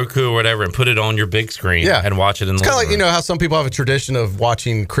Roku or whatever and put it on your big screen and watch it in the It's kind of like, how some people have a tradition of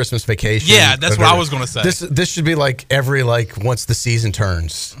watching Christmas Vacation. Yeah, that's what I was going to say. This should be like once the season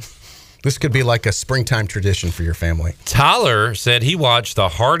turns. This could be like a springtime tradition for your family. Tyler said he watched the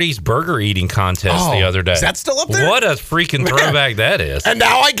Hardee's burger eating contest the other day. Is that still up there? What a freaking throwback that is. And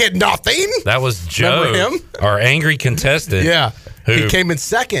now I get nothing? That was Joe, Remember him? our angry contestant. Yeah. Who he came in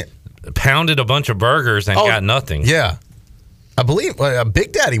second. Pounded a bunch of burgers and got nothing. Yeah. I believe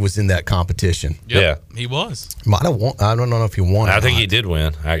Big Daddy was in that competition. Yeah. He was. Might have won. I don't know if he won. I think he did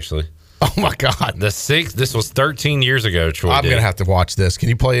win, actually. Oh my God! This was 13 years ago. Troy, I'm gonna have to watch this. Can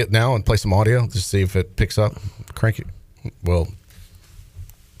you play it now and play some audio just see if it picks up? Crank it. Well,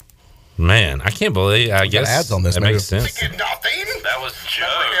 man, I can't believe. I guess ads on this. It makes sense. That was Joe.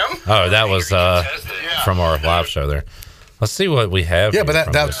 Oh, that was from our live show there. Let's see what we have. Yeah, but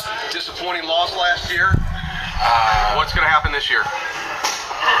that was disappointing loss last year. What's going to happen this year?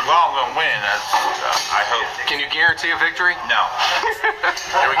 Well, I'm going to win. I hope. Can you guarantee a victory? No.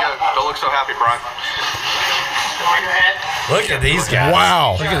 There we go. Don't look so happy, Brian. Look at these guys.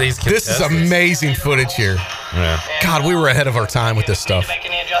 Wow. Look at these This is amazing footage here. Yeah. God, we were ahead of our time with this stuff.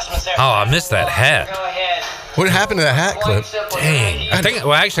 Oh, I missed that hat. What happened to that hat, Clip? Dang. I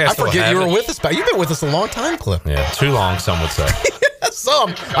forget you were with us. You've been with us a long time, Clip. Yeah, too long, some would say.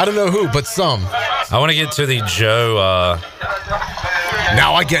 Some. I don't know who, but some. I want to get to the Joe.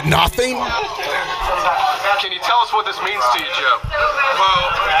 Now I get nothing? Can you tell us what this means to you, Joe? Well,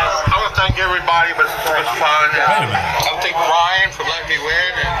 I want to thank everybody, but it was fun. I thank Brian for letting me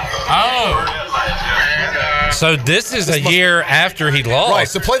win. So this is a year after he lost. Right.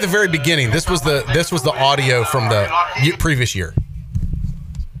 So play the very beginning. This was the audio from the previous year.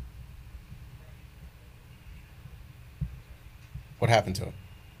 What happened to him?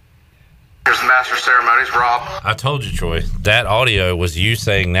 Here's the master ceremonies, Rob. I told you, Troy, that audio was you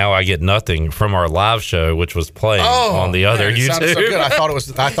saying "Now I get nothing" from our live show, which was playing on the other man, it YouTube. sounded so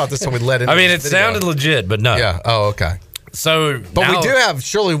good. I thought this one would let in. I mean, it sounded legit, but no. Yeah. Oh, okay. So, but we do have.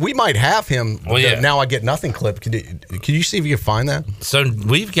 Surely, we might have him. Well, yeah. Now I get nothing clip. Can you see if you can find that? So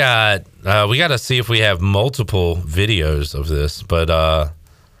we've got. We got to see if we have multiple videos of this, but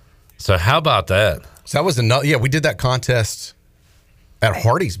So how about that? So that was another. Yeah, we did that contest at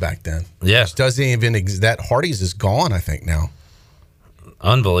Hardee's back then. Yeah, which doesn't even that Hardee's is gone. I think now.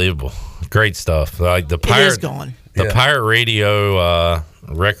 Unbelievable, great stuff. Like the It pirate, is gone. The Pirate Radio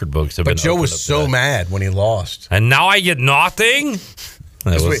record books have been. But Joe opened was up so today. mad when he lost, and now I get nothing.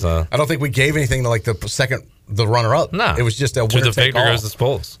 That was, I don't think we gave anything to like the runner up. No, it was just a to winner the take victor all. goes the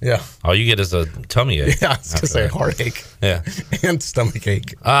spoils. Yeah, all you get is a tummy ache. Yeah, I was gonna say that. heartache. Yeah, and stomach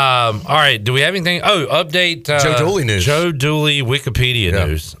ache. All right, do we have anything? Oh, update Joe Dooley news. Joe Dooley Wikipedia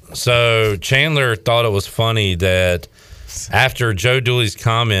news. So Chandler thought it was funny that after Joe Dooley's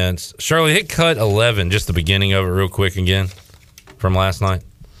comments, Shirley, hit cut 11, just the beginning of it, real quick again from last night.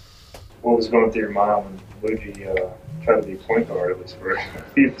 What was going through your mind when Luigi tried to be point guard, at least for a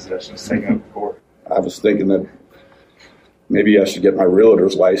few possessions, taking up the court? I was thinking that maybe I should get my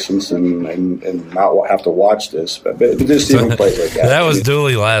realtor's license and not have to watch this, but it just even plays like that. That was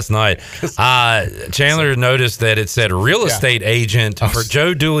Dooley last night. Chandler noticed that it said real estate agent for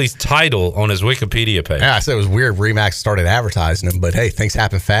Joe Dooley's title on his Wikipedia page. Yeah, I said it was weird. Remax started advertising him, but hey, things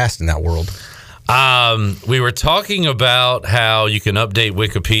happen fast in that world. We were talking about how you can update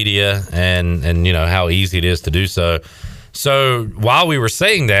Wikipedia and you know how easy it is to do so. So while we were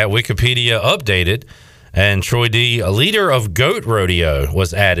saying that, Wikipedia updated, and Troy D, a leader of Goat Rodeo,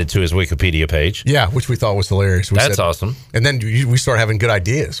 was added to his Wikipedia page. Yeah, which we thought was hilarious. That's awesome. And then we started having good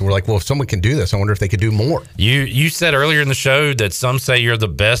ideas. We're like, well, if someone can do this, I wonder if they could do more. You said earlier in the show that some say you're the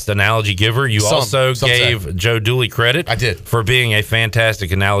best analogy giver. You also gave Joe Dooley credit. I did. For being a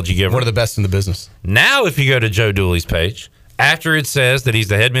fantastic analogy giver. One of the best in the business. Now, if you go to Joe Dooley's page, after it says that he's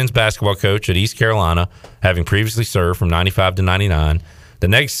the head men's basketball coach at East Carolina, having previously served from 95 to 99, the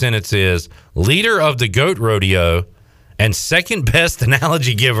next sentence is leader of the Goat Rodeo and second best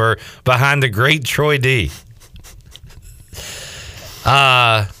analogy giver behind the great Troy D.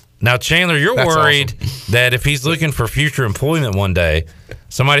 Now, Chandler, you're worried that if he's looking for future employment one day,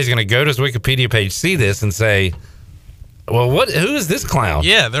 somebody's going to go to his Wikipedia page, see this, and say, well, who is this clown?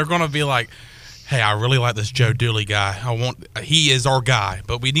 Yeah, they're going to be like, hey, I really like this Joe Dooley guy. He is our guy,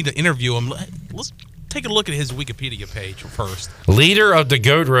 but we need to interview him. Let's take a look at his Wikipedia page first. Leader of the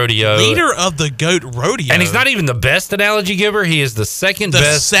Goat Rodeo. Leader of the Goat Rodeo. And he's not even the best analogy giver. He is the second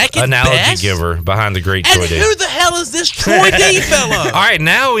best analogy giver behind the great Troy D. And who the hell is this Troy D fella? All right,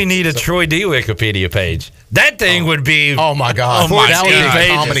 now we need a Troy D Wikipedia page. That thing would be... Oh, my God. Oh, my that would be a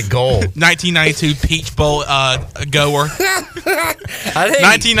comedy gold. 1992 Peach Bowl goer. I think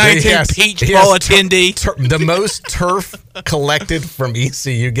 1992 Peach Bowl attendee. The most turf collected from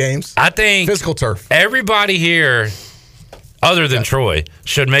ECU games. I think... Physical turf. Everybody here, other than Troy,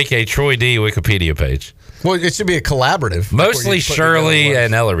 should make a Troy D Wikipedia page. Well, it should be a collaborative. Mostly Shirley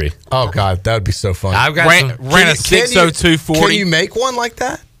and Ellery. Oh, God, that would be so fun. I've got ran a 60240. Can you make one like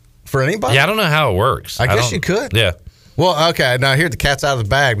that for anybody? Yeah, I don't know how it works. I guess you could. Yeah. Well, okay, now here the cat's out of the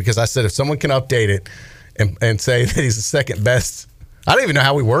bag because I said if someone can update it and say that he's the second best, I don't even know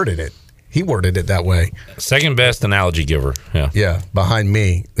how we worded it. He worded it that way. Second best analogy giver. Yeah. Yeah, behind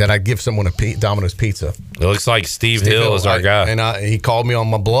me, that I'd give someone a Domino's pizza. It looks like Steve Hill is our guy. And he called me on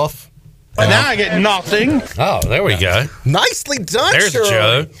my bluff. And now I get nothing. Oh, there we go. Nicely done, There's Shirley.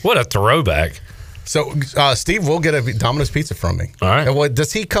 Joe. What a throwback. So, Steve will get a Domino's pizza from me. All right. And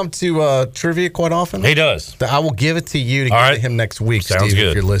does he come to trivia quite often? He does. I will give it to you to give to him next week, Sounds Steve, good.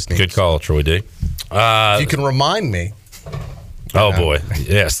 if you're listening. Good call, Troy D. If you can remind me. Oh, boy.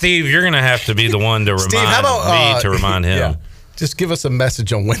 Yeah, Steve, you're going to have to be the one to Steve, how about, me to remind him. Yeah. Just give us a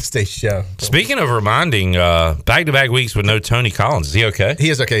message on Wednesday's show. Speaking of reminding, back-to-back weeks with no Tony Collins. Is he okay? He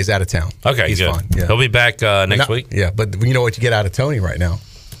is okay. He's out of town. Okay, he's good. fine. Yeah. He'll be back next week? Yeah, but you know what you get out of Tony right now?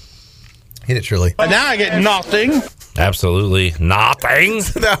 Hit it, Shirley. But now I get nothing. Absolutely nothing.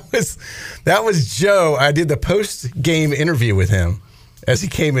 That was Joe. I did the post-game interview with him as he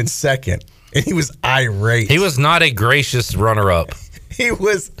came in second, and he was irate. He was not a gracious runner-up. He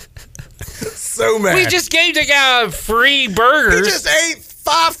was so mad. We just gave the guy free burgers. He just ate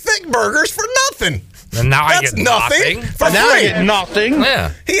 5 thick burgers for nothing. And now That's I get nothing. For now free. I get nothing.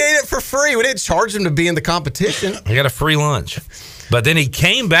 Yeah. He ate it for free. We didn't charge him to be in the competition. He got a free lunch. But then he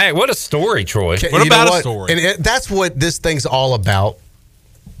came back. What a story, Troy. What about a story? And that's what this thing's all about.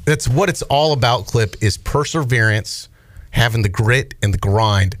 That's what it's all about, Clip, is perseverance, having the grit and the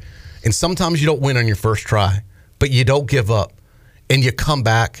grind. And sometimes you don't win on your first try, but you don't give up. And you come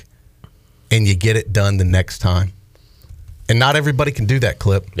back and you get it done the next time. And not everybody can do that,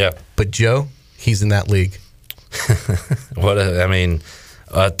 Clip. Yeah. But Joe, he's in that league. 30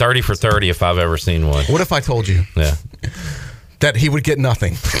 for 30 if I've ever seen one. What if I told you? Yeah. That he would get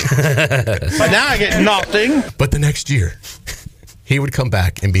nothing. But now I get nothing. But the next year, he would come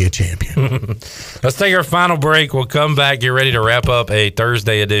back and be a champion. Let's take our final break. We'll come back. Get ready to wrap up a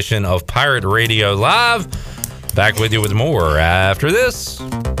Thursday edition of Pirate Radio Live. Back with you with more after this.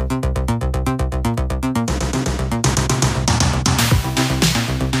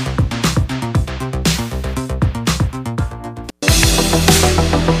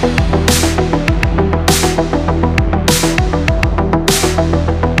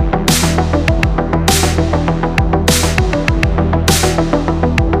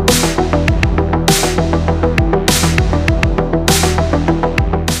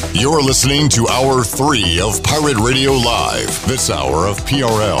 You're listening to Hour 3 of Pirate Radio Live. This hour of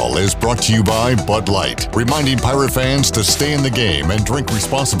PRL is brought to you by Bud Light, reminding Pirate fans to stay in the game and drink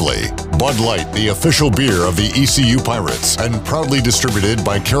responsibly. Bud Light, the official beer of the ECU Pirates, and proudly distributed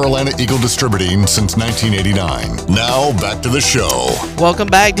by Carolina Eagle Distributing since 1989. Now, back to the show. Welcome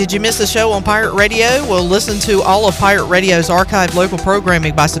back. Did you miss the show on Pirate Radio? Well, listen to all of Pirate Radio's archived local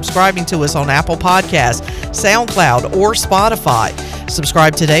programming by subscribing to us on Apple Podcasts, SoundCloud, or Spotify.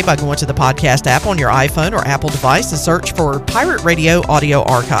 Subscribe today by going to the podcast app on your iPhone or Apple device and search for Pirate Radio Audio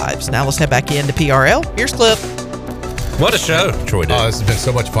Archives. Now let's head back into PRL. Here's Clip. What a show, Troy did. Oh, this has been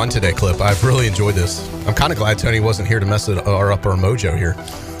so much fun today, Clip. I've really enjoyed this. I'm kind of glad Tony wasn't here to mess up our mojo here.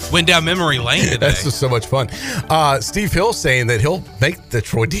 Went down memory lane today. That's just so much fun. Steve Hill's saying that he'll make the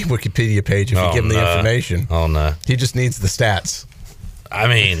Troy D Wikipedia page if you give him the information. Oh, no. He just needs the stats. I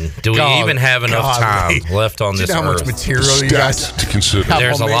mean, do we even have enough time left on this earth? Do you know how much material you guys to consider?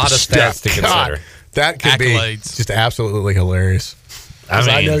 There's a lot of stats to consider. That could be just absolutely hilarious.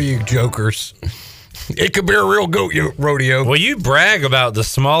 I know you jokers. It could be a real goat rodeo. Well, you brag about the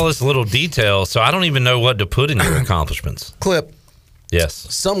smallest little detail, so I don't even know what to put in your accomplishments. Clip. Yes.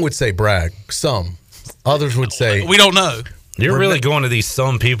 Some would say brag. Some. Others would say... We don't know. You're really going to these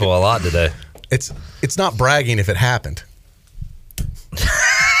some people a lot today. It's not bragging if it happened.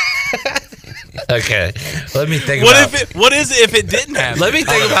 Okay, let me think what about if what is it if it didn't happen? Let me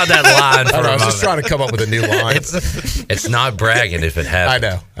think about that line for a moment. I was just trying to come up with a new line. It's not bragging if it happened. I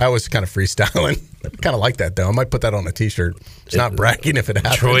know. I was kind of freestyling. I kind of like that, though. I might put that on a T-shirt. It's not bragging if it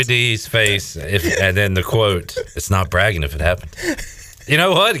happens. Troy D's face, and then the quote, it's not bragging if it happened. You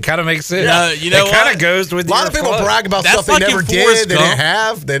know what? It kind of makes sense. You know it kind of goes with a lot of people brag about stuff they never did, they didn't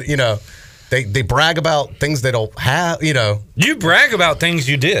have, that, you know. They brag about things they don't have, you know. You brag about things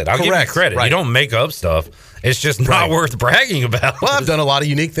you did. I'll give you credit. Right. You don't make up stuff. It's just not worth bragging about. Well, I've done a lot of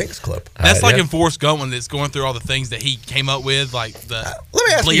unique things, Clip. That's like in Forrest Gump when it's going through all the things that he came up with, like the let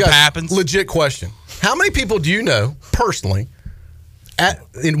me ask you guys happens. Legit question. How many people do you know personally,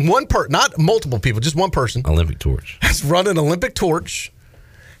 not multiple people, just one person, Olympic torch, has run an Olympic torch,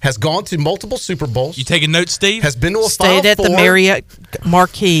 has gone to multiple Super Bowls. You taking notes, Steve? Has been to a Stayed Final at Four, the Marriott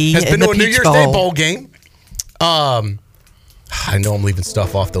Marquis. has been in to the a New Peach Year's Bowl. Day bowl game. I know I'm leaving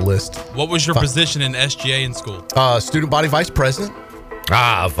stuff off the list. What was your position in SGA in school? Student body vice president.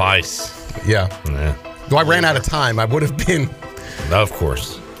 Vice. Yeah. Though I ran out of time, I would have been. Of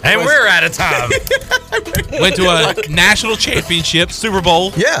course. And we're out of time. Went to a national championship, Super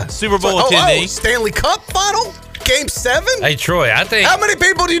Bowl. Yeah. Super Bowl attendee. Stanley Cup final? Game 7? Hey, Troy, I think... How many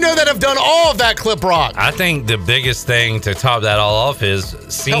people do you know that have done all of that, Clip Rock? I think the biggest thing to top that all off is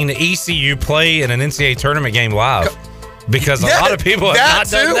seeing ECU play in an NCAA tournament game live. Because a lot of people have not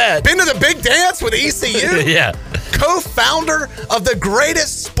done that. Been to the big dance with ECU? Yeah. Co-founder of the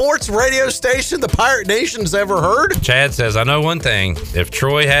greatest sports radio station the Pirate Nation's ever heard? Chad says, I know one thing. If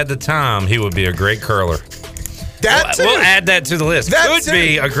Troy had the time, he would be a great curler. We'll add that to the list. Could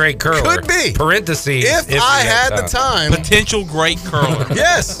be a great curler. Could be. Parentheses. If I had the time. Potential great curler.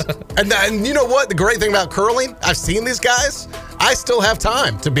 Yes. And you know what? The great thing about curling, I've seen these guys. I still have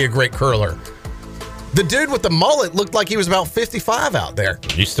time to be a great curler. The dude with the mullet looked like he was about 55 out there.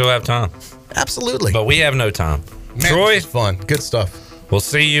 You still have time. Absolutely. But we have no time. Man, Troy. This is fun. Good stuff. We'll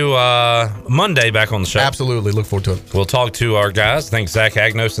see you Monday back on the show. Absolutely. Look forward to it. We'll talk to our guys. Thank Zach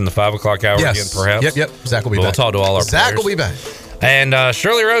Agnos in the 5 o'clock hour again, perhaps. Yep. Zach will be back. We'll talk to all our Zach players. will be back. And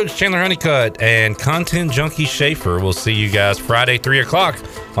Shirley Rhodes, Chandler Honeycutt, and Content Junkie Schaefer. We'll see you guys Friday, 3 o'clock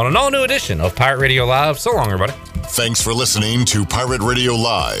on an all-new edition of Pirate Radio Live. So long, everybody. Thanks for listening to Pirate Radio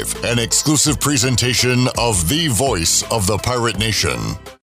Live, an exclusive presentation of the voice of the Pirate Nation.